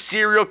other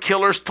serial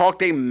killers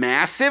talked a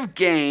massive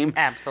game.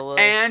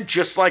 Absolutely. And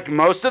just like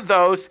most of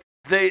those,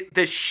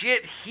 the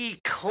shit he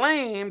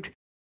claimed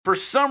for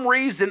some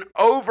reason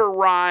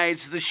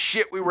overrides the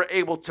shit we were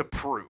able to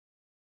prove.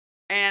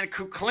 And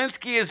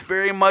Kuklinski is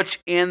very much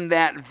in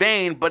that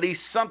vein, but he's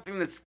something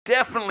that's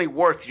definitely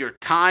worth your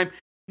time.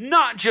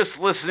 Not just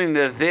listening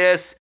to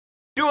this.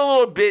 Do a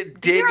little bit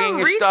digging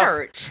and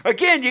research. Stuff.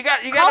 Again, you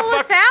got Call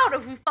us out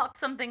if we fuck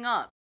something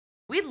up.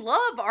 We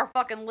love our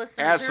fucking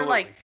listeners. Absolutely. Who are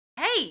like,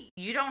 hey,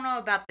 you don't know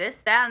about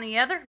this, that, and the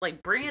other?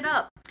 Like, bring it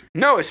up.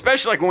 No,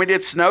 especially like when we did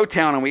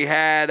Snowtown and we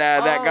had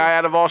that guy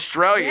out of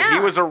Australia. Yeah.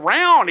 He was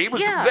around. He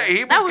was Yeah,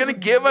 going to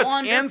give us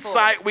wonderful.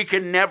 insight we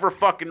could never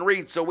fucking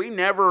read. So we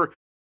never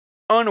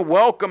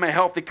unwelcome a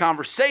healthy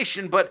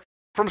conversation. But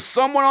from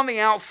someone on the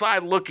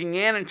outside looking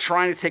in and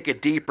trying to take a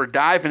deeper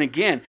dive, and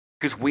again,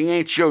 because we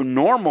ain't your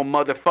normal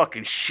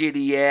motherfucking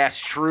shitty ass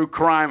true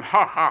crime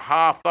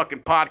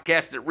fucking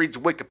podcast that reads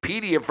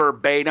Wikipedia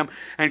verbatim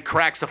and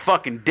cracks a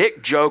fucking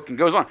dick joke and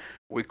goes on.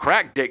 We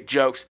crack dick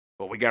jokes,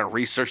 but we got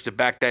research to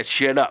back that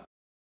shit up.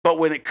 But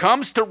when it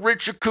comes to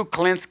Richard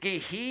Kuklinski,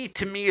 he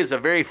to me is a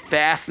very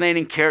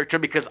fascinating character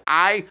because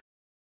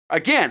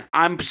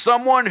I'm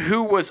someone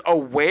who was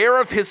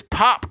aware of his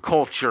pop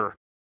culture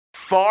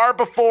far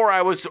before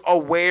I was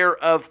aware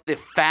of the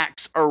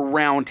facts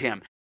around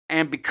him.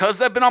 And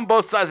because I've been on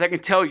both sides, I can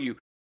tell you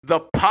the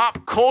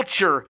pop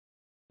culture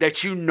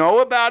that you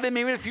know about him,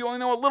 even if you only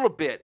know a little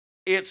bit,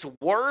 it's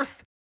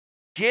worth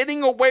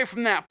getting away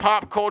from that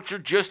pop culture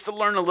just to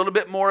learn a little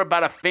bit more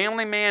about a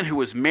family man who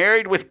was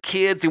married with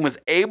kids and was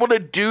able to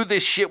do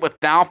this shit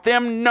without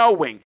them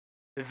knowing.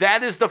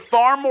 That is the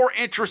far more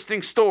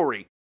interesting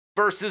story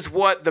versus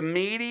what the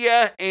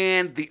media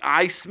and the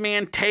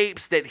Iceman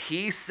tapes that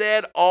he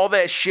said, all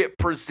that shit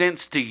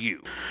presents to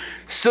you.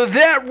 So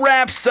that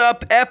wraps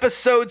up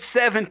episode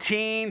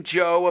 17,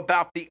 Joe,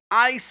 about the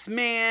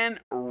Iceman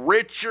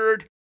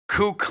Richard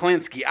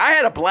Kuklinski. I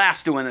had a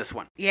blast doing this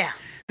one. Yeah.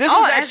 This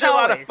was as actually a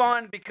lot of always.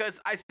 fun because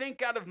I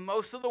think out of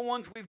most of the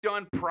ones we've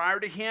done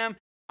prior to him,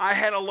 I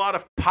had a lot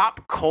of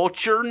pop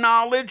culture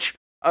knowledge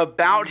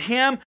about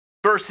him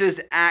versus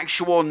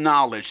actual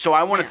knowledge. So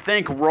I want to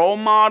thank Role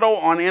Model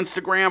on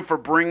Instagram for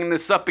bringing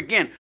this up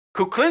again.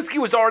 Kuklinski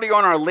was already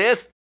on our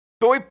list,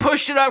 but we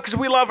pushed it up because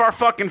we love our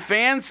fucking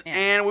fans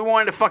and we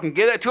wanted to fucking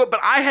give that to it. But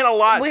I had a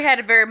lot. We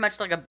had very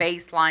much like a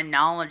baseline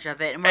knowledge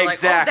of it. And we're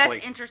Exactly. like, oh,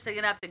 that's interesting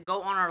enough to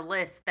go on our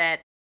list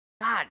that,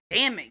 God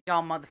damn it,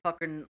 y'all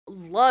motherfucking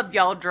love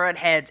y'all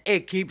dreadheads.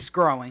 It keeps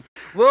growing.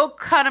 We'll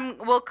cut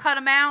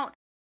them out,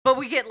 but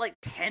we get like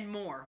 10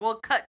 more. We'll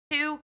cut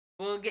 2,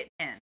 we'll get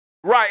 10.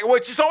 Right,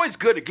 which is always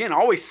good. Again,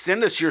 always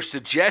send us your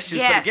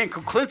suggestions. Yes. But again,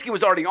 Kuklinski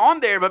was already on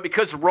there, but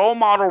because Role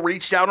Model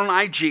reached out on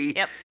IG,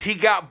 he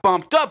got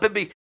bumped up.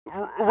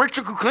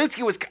 Richard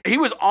Kuklinski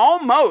was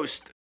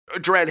almost,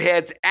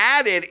 Dreadheads,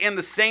 added in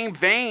the same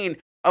vein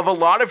of a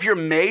lot of your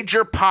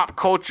major pop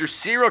culture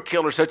serial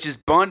killers, such as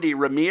Bundy,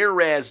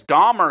 Ramirez,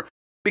 Dahmer,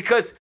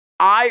 because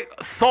I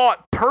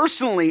thought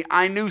personally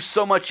I knew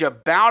so much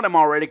about him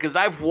already because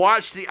I've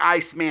watched the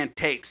Iceman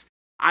tapes.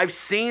 I've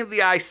seen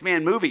the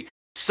Iceman movie.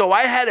 So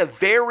I had a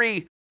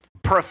very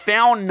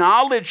profound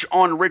knowledge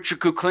on Richard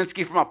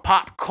Kuklinski from a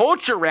pop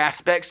culture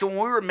aspect. So when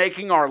we were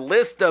making our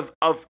list of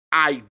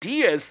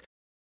ideas,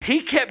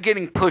 he kept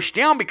getting pushed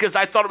down because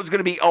I thought it was going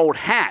to be old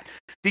hat.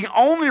 The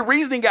only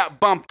reason he got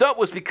bumped up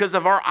was because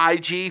of our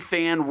IG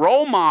fan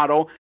Role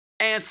Model.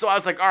 And so I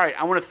was like, all right,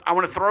 I want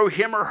to throw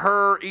him or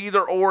her,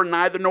 either or,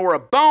 neither nor a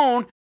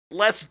bone.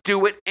 Let's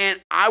do it.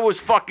 And I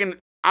was fucking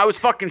I was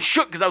fucking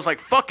shook because I was like,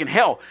 fucking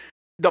hell.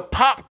 The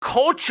pop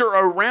culture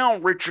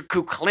around Richard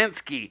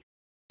Kuklinski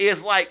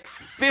is like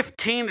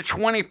 15 to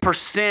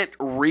 20%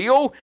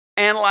 real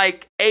and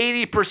like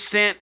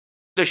 80%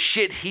 the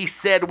shit he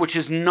said, which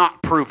is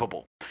not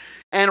provable.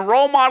 And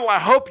Role Model, I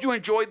hope you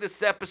enjoyed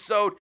this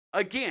episode.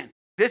 Again,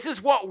 this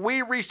is what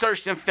we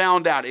researched and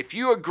found out. If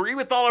you agree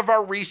with all of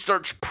our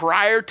research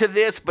prior to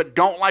this, but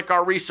don't like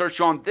our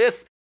research on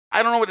this,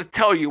 I don't know what to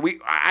tell you.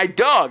 I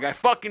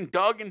fucking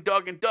dug and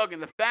dug and dug.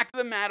 And the fact of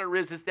the matter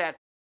is that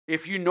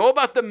if you know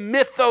about the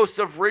mythos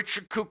of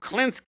Richard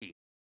Kuklinski,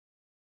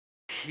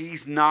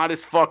 he's not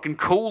as fucking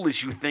cool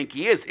as you think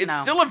he is. It's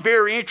still a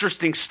very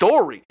interesting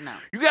story. No.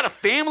 You got a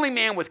family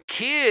man with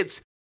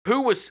kids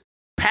who was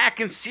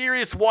packing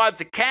serious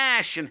wads of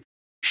cash and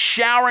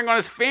showering on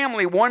his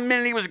family. One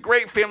minute he was a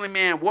great family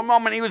man. One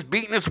moment he was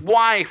beating his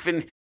wife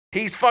and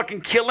he's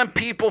fucking killing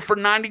people for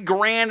 90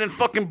 grand and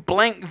fucking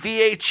blank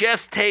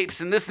VHS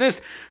tapes and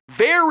this.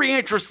 Very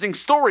interesting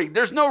story.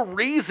 There's no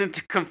reason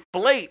to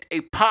conflate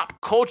a pop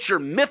culture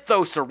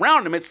mythos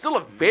around him. It's still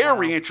a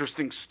very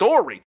interesting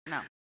story.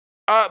 No.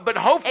 But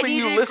hopefully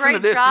you listen to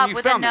this and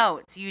you found the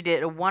notes. You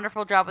did a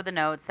wonderful job with the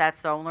notes.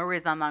 That's the only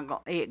reason I'm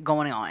not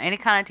going on any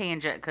kind of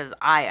tangent, because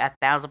I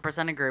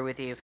 1000% agree with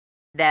you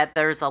that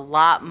there's a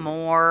lot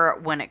more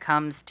when it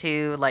comes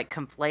to like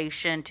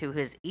conflation to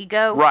his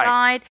ego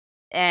side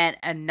and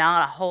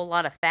not a whole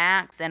lot of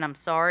facts. And I'm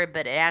sorry,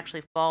 but it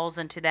actually falls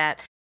into that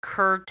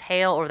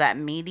curtail or that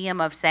medium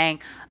of saying,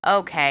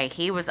 okay,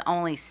 he was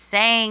only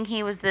saying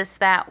he was this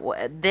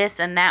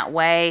and that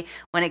way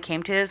when it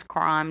came to his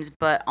crimes,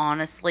 but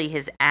honestly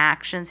his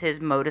actions,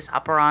 his modus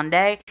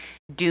operandi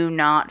do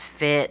not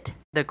fit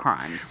the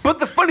crimes. But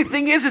the funny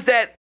thing is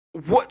that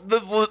what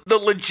the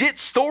legit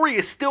story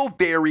is still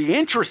very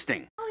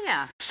interesting. Oh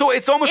yeah. So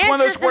it's almost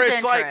one of those where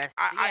it's like,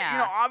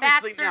 yeah.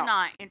 obviously facts are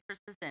not,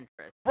 interest is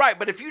interest. Right,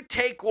 but if you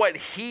take what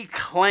he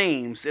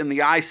claims in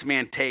the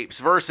Iceman tapes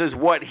versus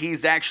what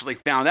he's actually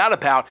found out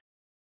about,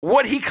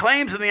 what he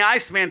claims in the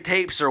Iceman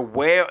tapes are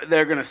where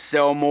they're going to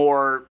sell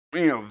more,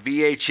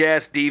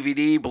 VHS,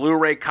 DVD,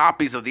 Blu-ray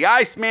copies of the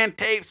Iceman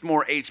tapes,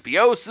 more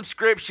HBO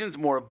subscriptions,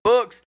 more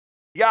books,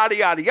 yada,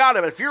 yada,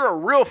 yada. But if you're a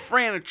real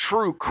fan of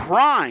true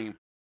crime,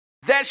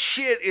 that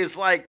shit is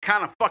like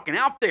kind of fucking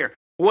out there.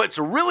 What's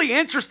really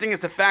interesting is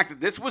the fact that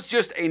this was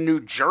just a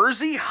New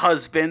Jersey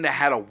husband that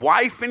had a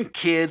wife and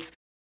kids,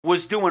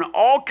 was doing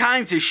all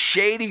kinds of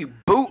shady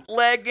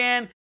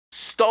bootlegging,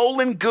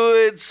 stolen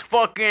goods,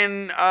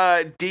 fucking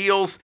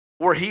deals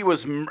where he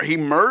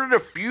murdered a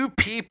few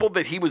people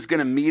that he was going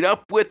to meet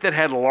up with that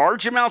had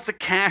large amounts of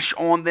cash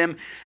on them,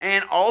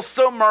 and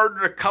also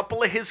murdered a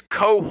couple of his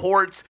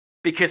cohorts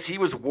because he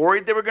was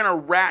worried they were going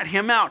to rat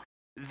him out.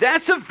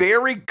 That's a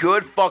very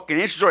good fucking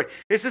interesting story.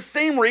 It's the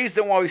same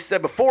reason why we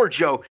said before,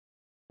 Joe,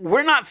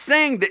 we're not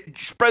saying that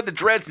Spread the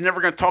Dread's never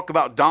going to talk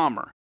about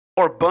Dahmer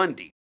or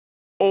Bundy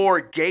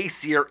or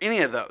Gacy or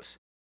any of those.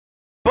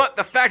 But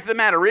the fact of the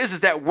matter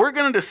is that we're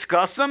going to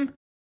discuss them,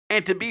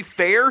 and to be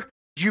fair,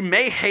 you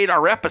may hate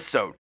our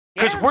episode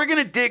because we're going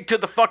to dig to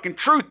the fucking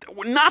truth.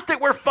 Not that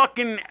we're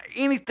fucking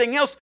anything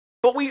else,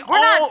 but we're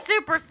not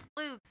super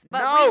sleuths,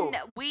 but no.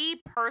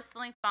 we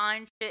personally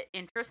find shit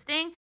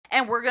interesting.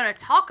 And we're going to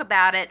talk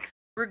about it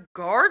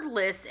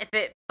regardless if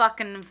it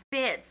fucking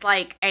fits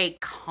like a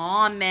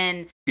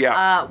common,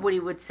 what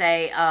you would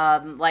say,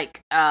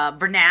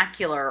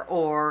 vernacular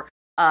or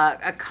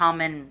a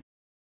common...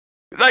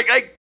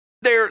 Like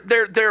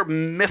their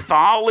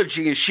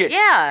mythology and shit.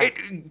 Yeah.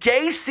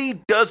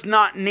 Gacy does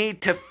not need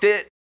to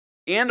fit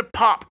in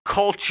pop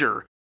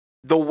culture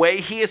the way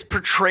he is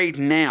portrayed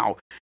now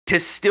to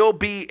still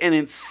be an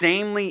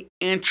insanely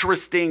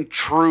interesting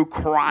true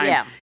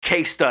crime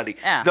case study.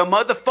 Yeah. The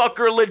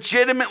motherfucker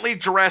legitimately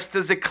dressed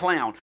as a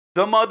clown.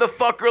 The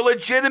motherfucker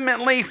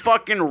legitimately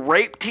fucking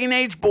raped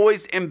teenage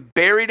boys and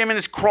buried him in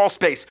his crawl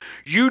space.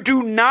 You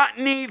do not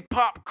need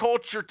pop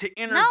culture to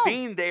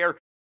intervene there.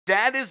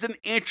 That is an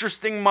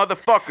interesting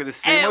motherfucker. The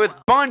same way with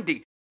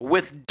Bundy,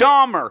 with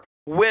Dahmer,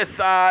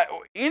 with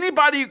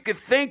anybody you could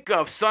think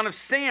of, Son of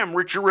Sam,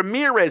 Richard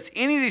Ramirez,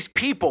 any of these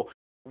people.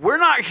 We're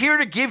not here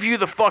to give you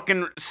the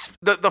fucking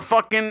the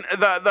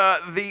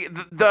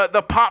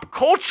pop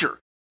culture.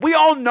 We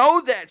all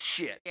know that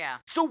shit. Yeah.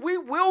 So we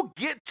will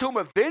get to them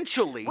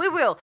eventually. We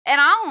will.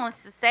 And I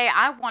honestly say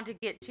I want to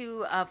get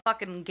to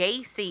fucking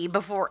Gacy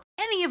before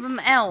any of them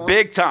else.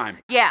 Big time.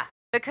 Yeah.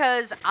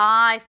 Because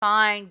I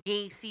find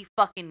Gacy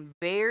fucking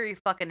very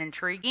fucking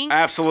intriguing.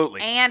 Absolutely.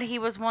 And he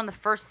was one of the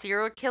first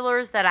serial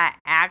killers that I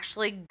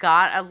actually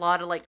got a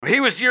lot of like... He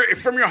was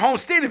from your home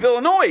state of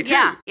Illinois,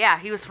 too. Yeah.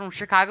 He was from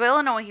Chicago,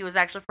 Illinois. He was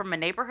actually from a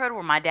neighborhood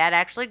where my dad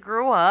actually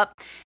grew up.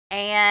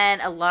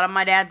 And a lot of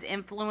my dad's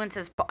influence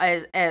is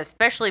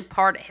especially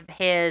part of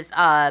his...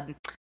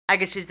 I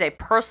guess you'd say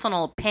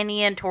personal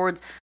opinion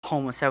towards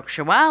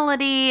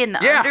homosexuality and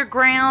the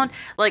underground,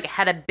 like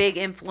had a big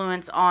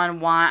influence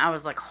on why I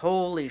was like,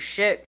 holy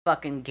shit,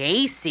 fucking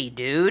Gacy,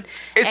 dude.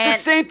 It's the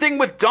same thing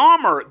with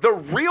Dahmer. The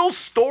real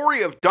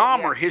story of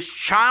Dahmer, his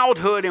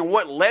childhood and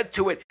what led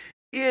to it,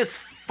 is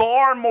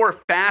far more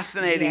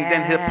fascinating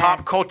than his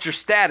pop culture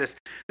status.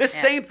 The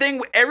same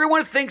thing,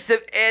 everyone thinks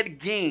of Ed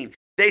Gein.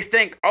 They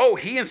think, oh,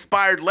 he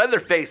inspired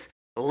Leatherface.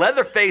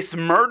 Leatherface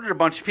murdered a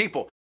bunch of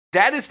people.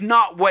 That is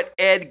not what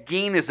Ed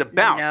Gein is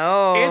about.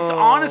 No. It's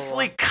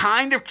honestly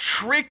kind of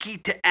tricky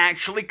to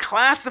actually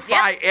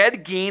classify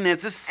Ed Gein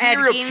as a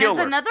serial Ed Gein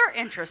killer. is another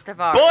interest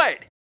of ours.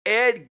 But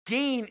Ed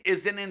Gein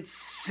is an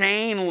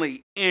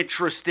insanely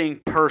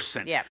interesting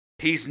person. Yeah.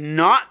 He's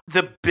not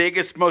the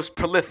biggest, most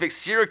prolific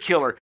serial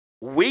killer.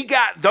 We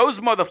got those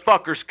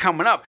motherfuckers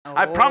coming up.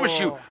 I promise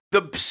you,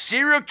 the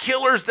serial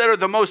killers that are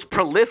the most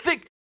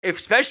prolific,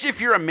 especially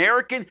if you're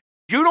American,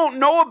 you don't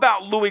know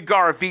about Louis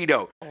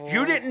Garavito.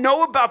 You didn't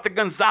know about the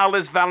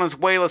Gonzalez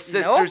Valenzuela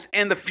sisters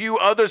and the few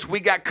others we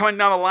got coming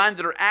down the line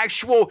that are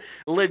actual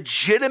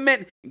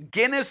legitimate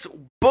Guinness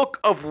Book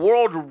of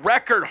World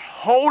Record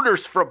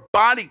holders for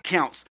body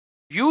counts.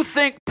 You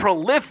think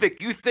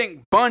prolific, you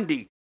think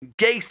Bundy,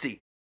 Gacy,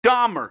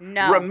 Dahmer,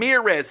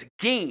 Ramirez,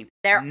 Gein.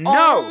 They're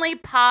only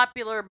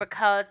popular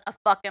because of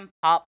fucking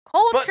pop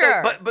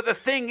culture. But the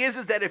thing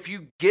is that if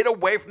you get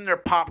away from their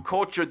pop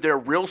culture, their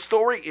real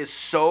story is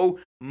so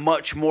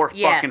much more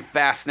fucking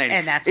fascinating.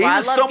 And that's why I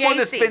love someone Gacy.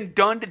 That's been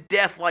done to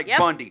death like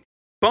Bundy.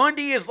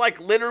 Bundy is like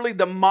literally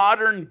the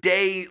modern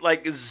day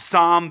like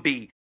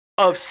zombie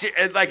of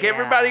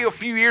everybody a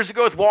few years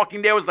ago with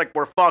Walking Dead was like,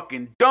 we're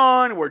fucking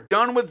done. We're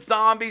done with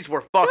zombies.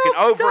 We're fucking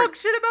over it.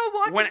 Shit about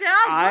Walking Dead.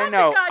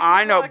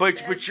 I know,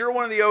 but you're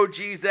one of the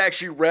OGs that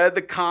actually read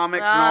the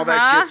comics and all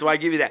that shit, so I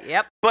give you that.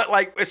 Yep. But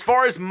like as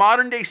far as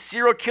modern day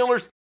serial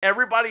killers,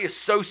 everybody is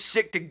so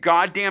sick to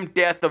goddamn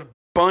death of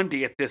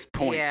Bundy at this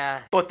point.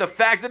 Yes. But the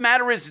fact of the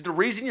matter is the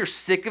reason you're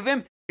sick of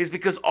him is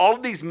because all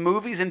of these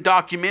movies and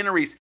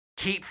documentaries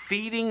keep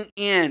feeding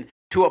in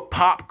to a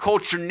pop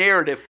culture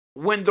narrative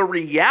when the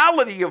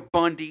reality of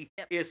Bundy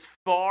is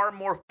far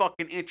more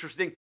fucking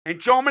interesting. And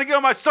Joe, I'm going to get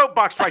on my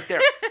soapbox right there.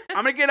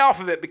 I'm going to get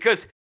off of it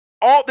because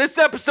all this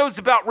episode's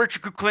about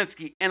Richard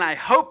Kuklinski, and I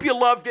hope you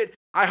loved it.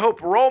 I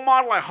hope Role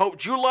Model, I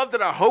hope you loved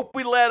it. I hope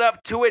we led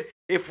up to it.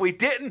 If we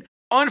didn't,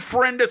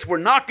 unfriend us. We're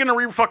not going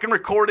to fucking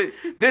record it.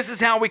 This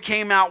is how we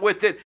came out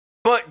with it.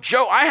 But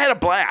Joe, I had a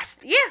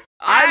blast. Yeah,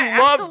 I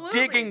love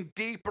digging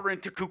deeper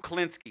into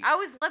Kuklinski. I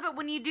always love it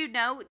when you do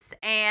notes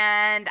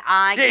and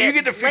you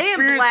get to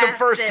experience them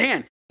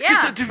firsthand.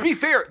 Yeah. To be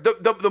fair,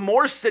 the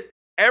more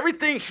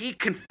everything he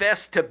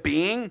confessed to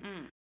being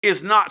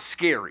is not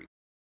scary.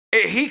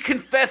 He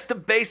confessed to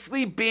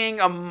basically being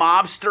a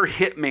mobster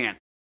hitman.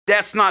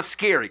 That's not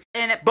scary.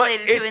 And it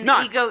played into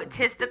an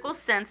egotistical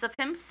sense of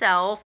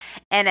himself,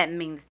 and it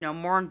means no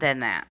more than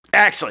that.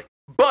 Actually,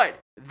 but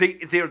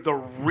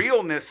the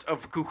realness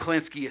of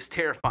Kuklinski is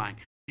terrifying.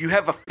 You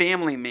have a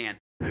family man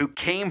who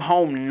came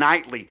home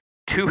nightly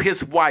to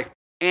his wife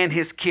and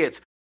his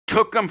kids,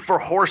 took them for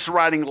horse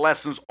riding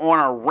lessons on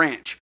a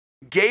ranch,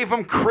 gave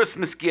them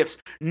Christmas gifts.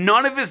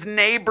 None of his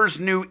neighbors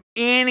knew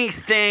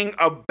anything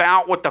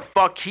about what the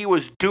fuck he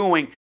was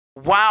doing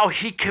while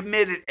he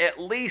committed at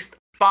least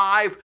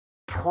 5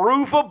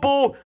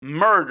 provable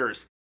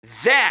murders.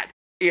 That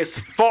is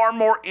far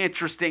more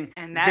interesting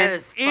than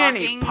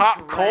any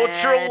pop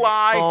culture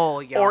lie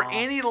or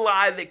any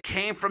lie that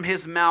came from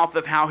his mouth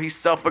of how he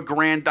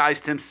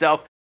self-aggrandized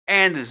himself.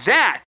 And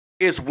that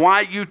is why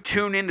you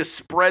tune in to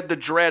Spread the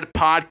Dread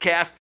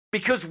podcast,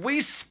 because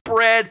we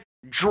spread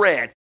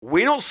dread.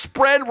 We don't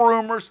spread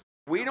rumors.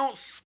 We don't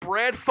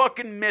spread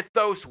fucking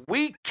mythos.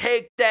 We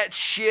cake that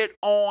shit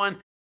on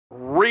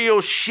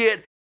real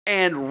shit.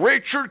 And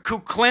Richard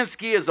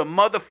Kuklinski is a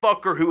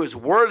motherfucker who is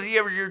worthy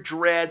of your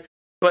dread,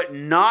 but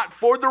not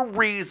for the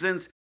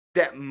reasons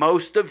that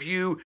most of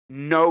you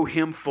know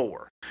him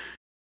for.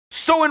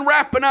 So in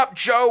wrapping up,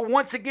 Joe,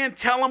 once again,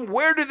 tell them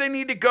where do they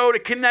need to go to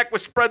connect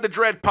with Spread the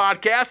Dread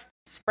podcast?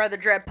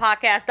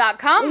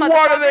 SpreadTheDreadPodcast.com.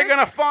 What are they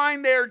going to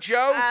find there,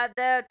 Joe?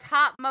 The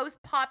top most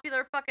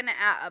popular fucking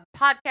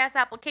podcast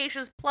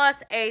applications,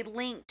 plus a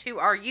link to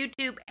our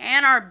YouTube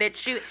and our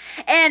BitChute,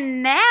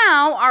 and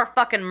now our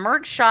fucking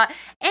merch shop,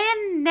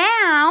 and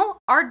now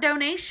our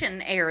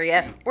donation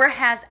area, where it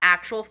has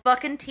actual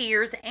fucking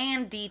tiers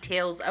and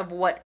details of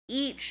what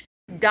each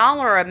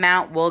dollar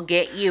amount will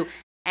get you.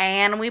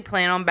 And we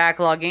plan on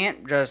backlogging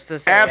it just to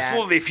say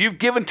Absolutely. If you've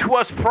given to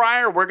us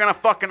prior, we're going to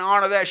fucking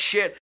honor that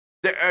shit.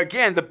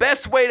 Again, the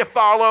best way to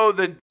follow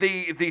the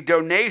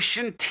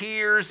donation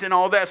tiers and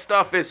all that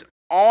stuff is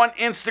on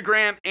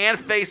Instagram and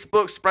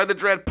Facebook,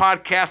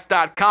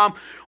 spreadthedreadpodcast.com.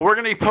 We're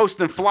going to be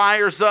posting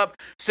flyers up.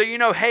 So,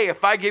 hey,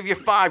 if I give you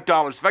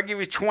 $5, if I give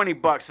you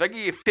 $20, if I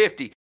give you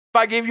 $50, if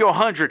I give you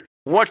 $100,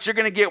 what you're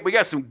going to get. We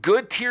got some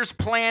good tiers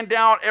planned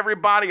out,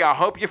 everybody. I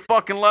hope you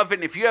fucking love it.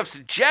 And if you have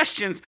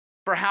suggestions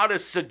for how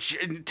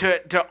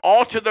to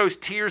alter those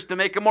tiers to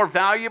make them more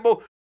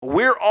valuable,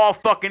 we're all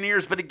fucking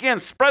ears. But again,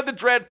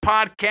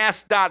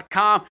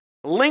 spreadthedreadpodcast.com.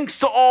 Links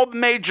to all the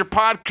major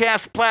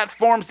podcast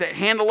platforms that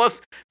handle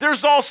us.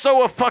 There's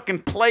also a fucking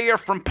player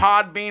from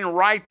Podbean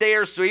right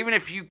there. So even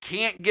if you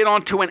can't get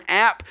onto an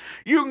app,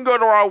 you can go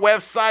to our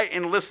website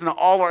and listen to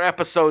all our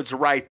episodes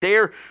right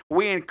there.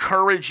 We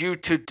encourage you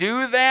to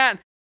do that.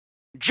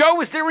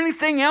 Joe, is there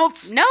anything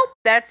else? Nope,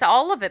 that's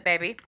all of it,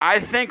 baby. I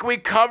think we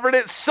covered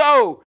it.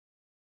 So,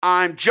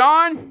 I'm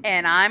John.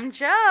 And I'm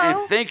Joe.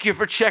 And thank you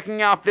for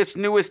checking out this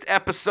newest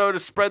episode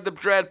of Spread the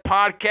Dread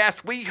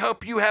podcast. We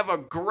hope you have a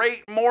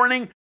great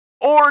morning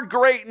or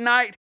great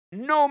night,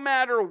 no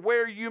matter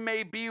where you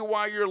may be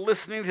while you're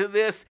listening to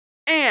this.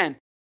 And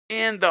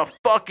in the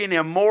fucking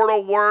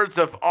immortal words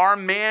of our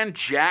man,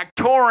 Jack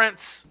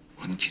Torrance,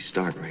 Why don't you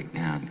start right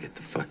now and get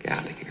the fuck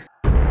out of here?